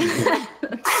machine?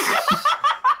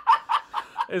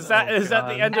 Is that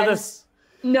the end of this?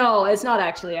 No, it's not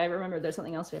actually. I remember there's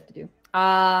something else we have to do.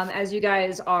 As you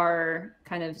guys are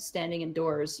kind of standing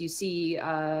indoors, you see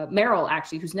Meryl,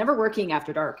 actually, who's never working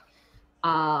after dark.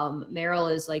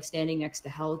 Meryl is like standing next to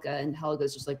Helga, and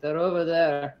Helga's just like, they're over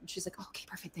there. And she's like, oh, okay,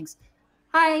 perfect, thanks.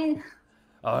 Hi.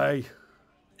 Hi.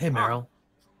 Hey, Meryl.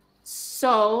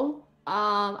 So,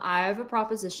 I have a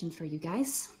proposition for you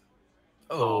guys.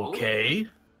 Okay.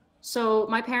 So,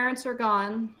 my parents are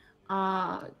gone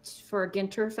for a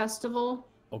Ginter festival.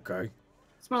 Okay.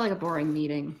 It's more like a boring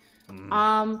meeting.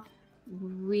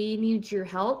 We need your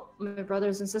help, my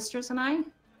brothers and sisters and I.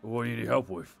 What do you need help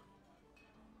with?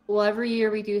 Well, every year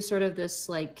we do sort of this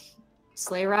like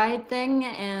sleigh ride thing,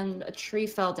 and a tree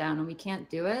fell down and we can't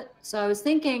do it. So I was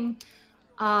thinking,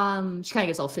 she kind of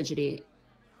gets all fidgety.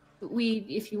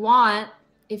 If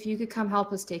you could come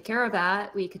help us take care of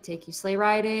that, we could take you sleigh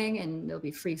riding, and there'll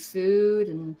be free food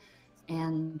and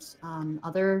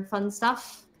other fun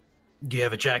stuff. Do you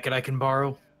have a jacket I can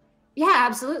borrow? Yeah,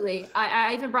 absolutely.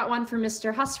 I even brought one for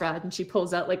Mr. Husrod, and she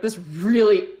pulls out like this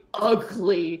really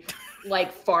ugly,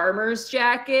 like farmer's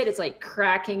jacket. It's like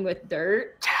cracking with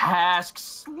dirt. Task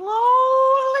slowly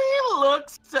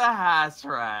looks to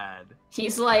Hasrad.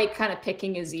 He's like kind of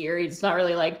picking his ear. He's not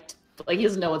really like he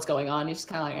doesn't know what's going on. He's just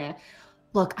kind of like,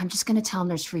 Look, I'm just gonna tell him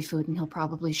there's free food, and he'll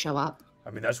probably show up.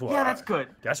 I mean, that's why. Yeah, that's good.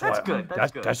 That's good.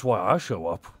 That's why I show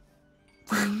up.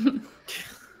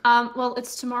 Well,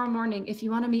 it's tomorrow morning. If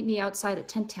you want to meet me outside at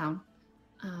Tent Town,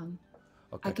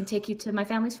 Okay. I can take you to my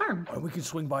family's farm. Or we can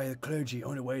swing by the clergy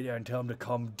on the way there and tell them to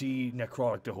come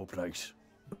de-necrotic the whole place.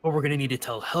 Or we're gonna need to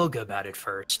tell Helga about it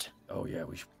first. Oh yeah,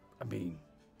 we should. I mean,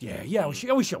 yeah, we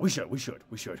should.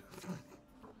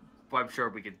 Well, I'm sure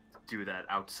we could do that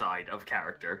outside of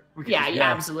character. Yeah,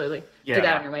 absolutely. Yeah. Do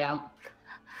that on your way out.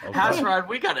 Okay. Hasrod,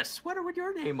 we got a sweater with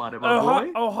your name on it, my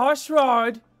boy.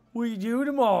 Husrod, we do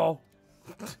them all.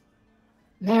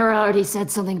 Mara already said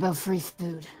something about free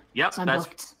food. Yep, So I'm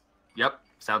booked. Yep,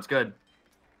 sounds good.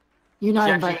 You're not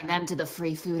She inviting actually- them to the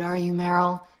free food, are you,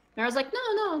 Meryl? Meryl's like,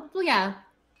 no, well, yeah.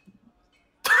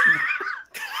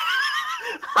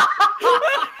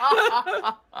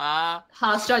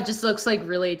 Hofstrad just looks like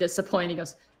really disappointed. He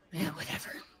goes, man,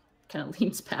 whatever. Kind of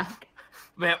leans back.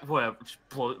 Man, whatever. Just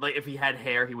blow, like if he had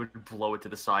hair, he would blow it to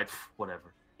the side.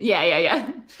 Whatever.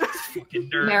 Yeah. Fucking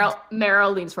nerd.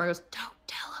 Meryl leans forward and goes, don't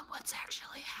tell him what's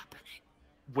actually happening.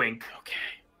 Wink. Okay.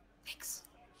 Thanks.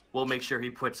 We'll make sure he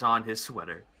puts on his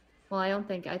sweater. Well, I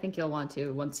think he'll want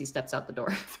to once he steps out the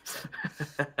door.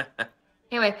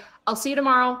 Anyway, I'll see you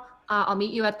tomorrow. I'll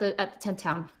meet you at the Tent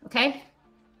Town, okay?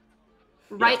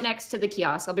 Right next to the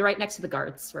kiosk. I'll be right next to the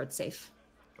guards where it's safe.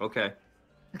 Okay.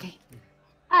 Okay.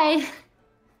 Bye.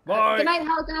 Bye. Good night,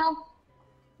 Helga.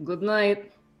 Good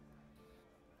night.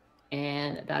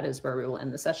 And that is where we will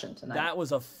end the session tonight. That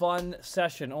was a fun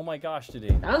session. Oh my gosh, today.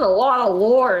 That was a lot of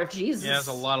lore. Jesus. Yeah, there's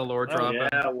a lot of lore dropping.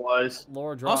 Yeah, it was.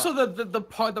 Lore drop. Also, the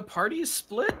party is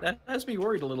split. That has me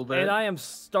worried a little bit. And I am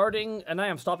stopping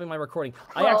my recording.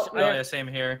 yeah, same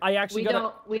here. I actually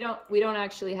we don't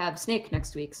actually have Snake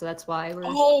next week, so that's why we're.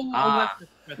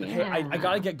 Hey, I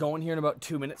gotta get going here in about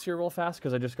 2 minutes here real fast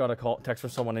because I just got a text from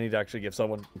someone. I need to actually give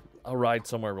someone a ride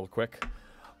somewhere real quick.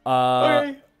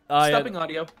 Okay. Stopping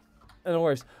audio. No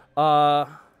worries.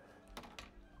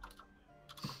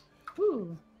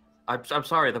 Ooh. I'm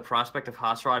sorry. The prospect of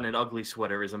Hasra in an ugly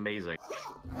sweater is amazing.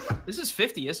 This is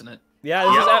 50, isn't it?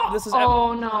 Yeah, this is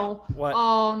Oh no. What?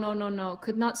 Oh no.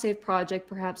 Could not save project.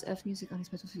 Perhaps F music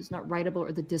unexpected is not writable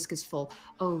or the disk is full.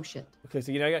 Oh shit. Okay,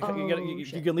 so you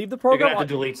Shit. can leave the You're program. gonna have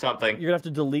to delete something. You're gonna have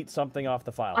to delete something off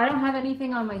the file. I don't have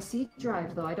anything on my C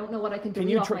drive though. I don't know what I can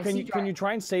delete off my C drive. Can you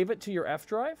try and save it to your F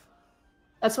drive?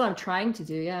 That's what I'm trying to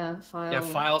do. Yeah. File. Yeah,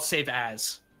 file save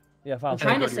as. Yeah, file. I'm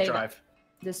trying go to to your save drive.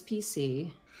 this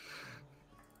PC.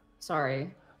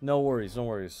 Sorry. No worries, no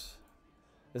worries.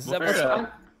 This is Well, episode.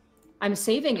 I'm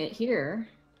saving it here.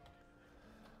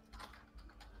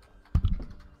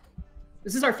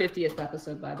 This is our 50th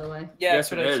episode, by the way. Yeah, Yes,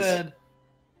 that's what it I is. said.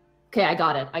 Okay, I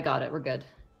got it. We're good.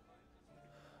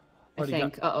 I What do you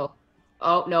think. Uh-oh.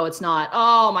 Oh, no, it's not.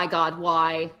 Oh my god,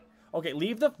 why? Okay,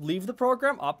 leave the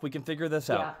program up. We can figure this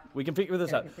out. Yeah. We can figure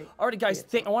this Yeah, out. we can figure Alrighty, guys.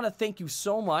 it out. I want to thank you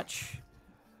so much.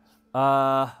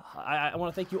 I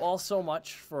want to thank you all so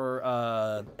much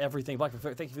for everything. Thank you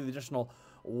for the additional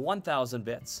 1,000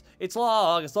 bits. It's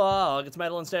log. It's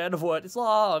metal instead of wood. It's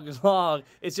log.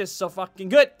 It's just so fucking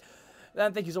good.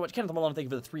 And thank you so much, Kenneth Malone. Thank you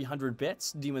for the 300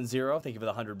 bits. Demon Zero, thank you for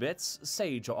the 100 bits.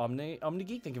 Sage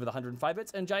Omnigeek, thank you for the 105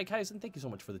 bits. And Jai Kaisen, thank you so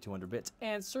much for the 200 bits.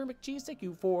 And Sir McCheese, thank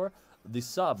you for the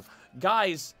sub.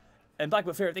 Guys, and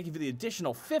Blackwood Ferret, thank you for the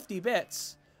additional 50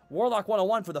 bits. Warlock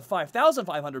 101 for the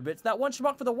 5,500 bits. That one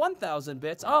schmuck for the 1,000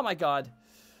 bits. Oh my god.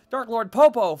 Dark Lord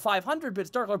Popo, 500 bits.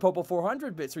 Dark Lord Popo,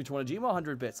 400 bits. 320 Gmo,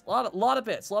 100 bits. A lot of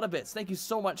bits. Thank you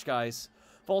so much, guys.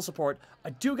 Full support. I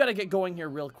do gotta get going here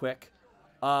real quick.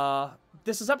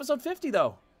 This is episode 50,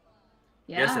 though.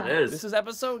 Yeah. Yes, it is. This is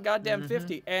episode goddamn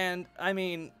 50. And, I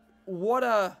mean, what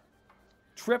a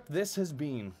trip this has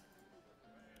been.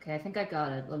 Okay, I think I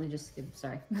got it. Let me just give.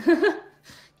 Sorry.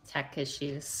 Tech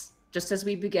issues. Just as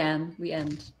we began, we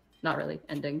end. Not really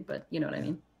ending, but you know what I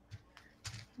mean.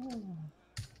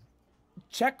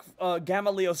 Check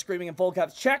Gamma Leo screaming in full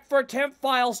caps. Check for temp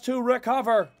files to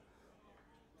recover.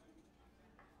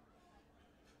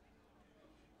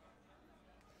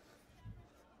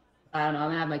 I don't know. I'm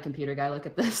gonna have my computer guy look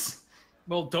at this.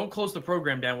 Well, don't close the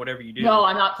program down, whatever you do. No,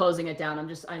 I'm not closing it down.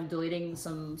 I'm deleting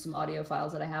some audio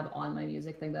files that I have on my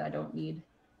music thing that I don't need.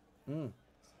 I'm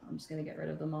just gonna get rid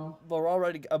of them all. Well, we're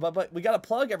already, but we gotta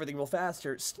plug everything real fast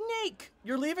here. Snake,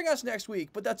 you're leaving us next week,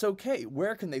 but that's okay.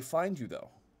 Where can they find you though?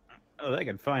 Oh, they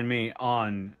can find me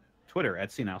on Twitter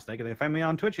at CNowSnake, and they can find me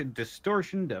on Twitch at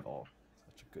Distortion Devil.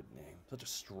 Such a good name, such a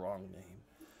strong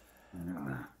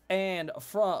name. And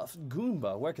from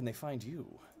Goomba, where can they find you?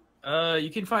 You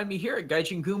can find me here at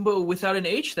Gaijin Goomba without an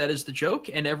H. That is the joke.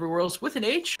 And everywhere else with an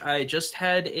H. I just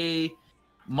had a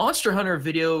Monster Hunter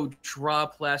video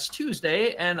drop last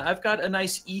Tuesday, and I've got a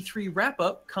nice E3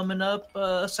 wrap-up coming up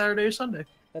Saturday or Sunday.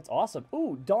 That's awesome.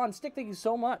 Ooh, Don Stick, thank you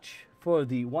so much for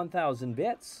the 1,000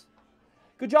 bits.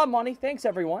 Good job, Monty. Thanks,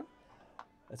 everyone.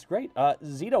 That's great.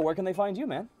 Zito, where can they find you,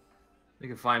 man? You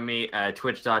can find me at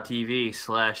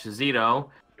twitch.tv/Zito.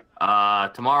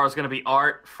 Tomorrow's going to be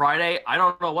art. Friday, I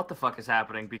don't know what the fuck is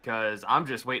happening because I'm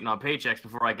just waiting on paychecks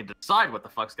before I can decide what the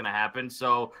fuck's going to happen.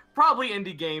 So probably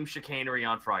indie game chicanery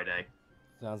on Friday.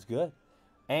 Sounds good.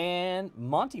 And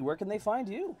Monty, where can they find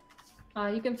you?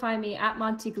 You can find me at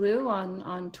MontyGlue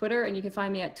on Twitter, and you can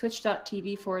find me at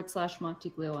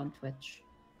twitch.tv/MontyGlue on Twitch.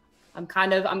 I'm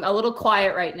a little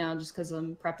quiet right now just because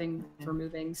I'm prepping for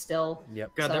moving still.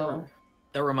 Yep. God, So,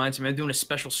 that reminds me, I'm doing a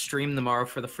special stream tomorrow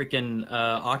for the freaking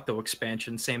Octo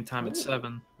expansion, same time at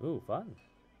 7. Ooh, fun.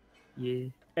 Yeah.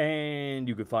 And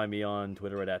you can find me on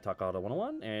Twitter at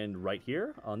TalkAuto101, and right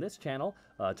here on this channel.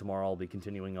 Tomorrow I'll be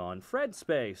continuing on Fred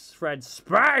Space. Fred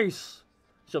Space!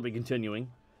 She'll be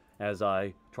continuing as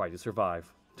I try to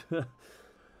survive.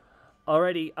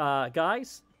 Alrighty,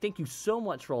 guys, thank you so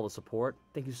much for all the support.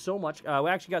 Thank you so much. We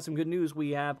actually got some good news.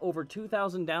 We have over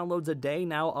 2,000 downloads a day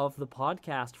now of the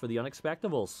podcast for the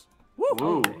Unexpectables. Woo!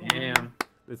 Ooh. Damn.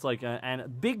 It's like, and a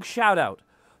big shout out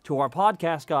to our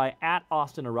podcast guy at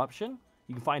Austin Eruption.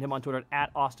 You can find him on Twitter at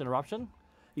Austin Eruption.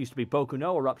 He used to be Boku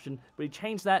no Eruption, but he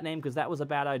changed that name because that was a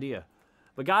bad idea.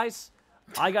 But guys,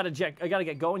 I gotta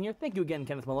get going here. Thank you again,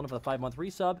 Kenneth Malone, for the 5-month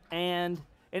resub. And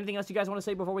anything else you guys want to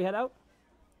say before we head out?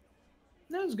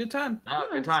 That was a good time.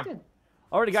 Good that's time. good.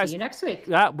 Alrighty, guys. See you next week.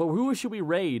 Yeah, but who should we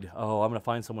raid? Oh, I'm gonna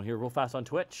find someone here real fast on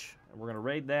Twitch, and we're gonna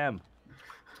raid them.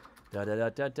 Da da da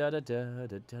da da da da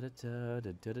da da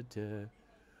da da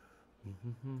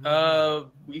da.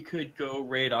 We could go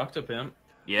raid Octopimp.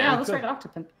 Yeah, Yeah. let's could. write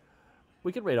Octopimp.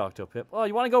 We could raid Octopimp. Oh,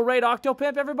 you want to go raid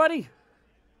Octopimp, everybody?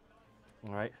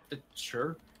 All right.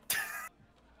 Sure.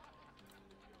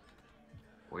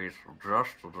 We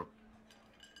suggested.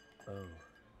 Oh.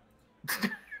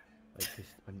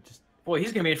 I'm just. Boy,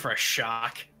 he's gonna be in for a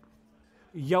shock.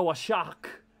 Yo, a shock.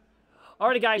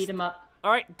 Alrighty, guys. Beat him up.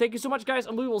 All right, thank you so much, guys,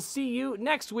 and we will see you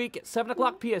next week at 7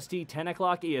 o'clock PST, 10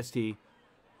 o'clock EST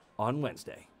on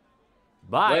Wednesday.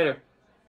 Bye. Later.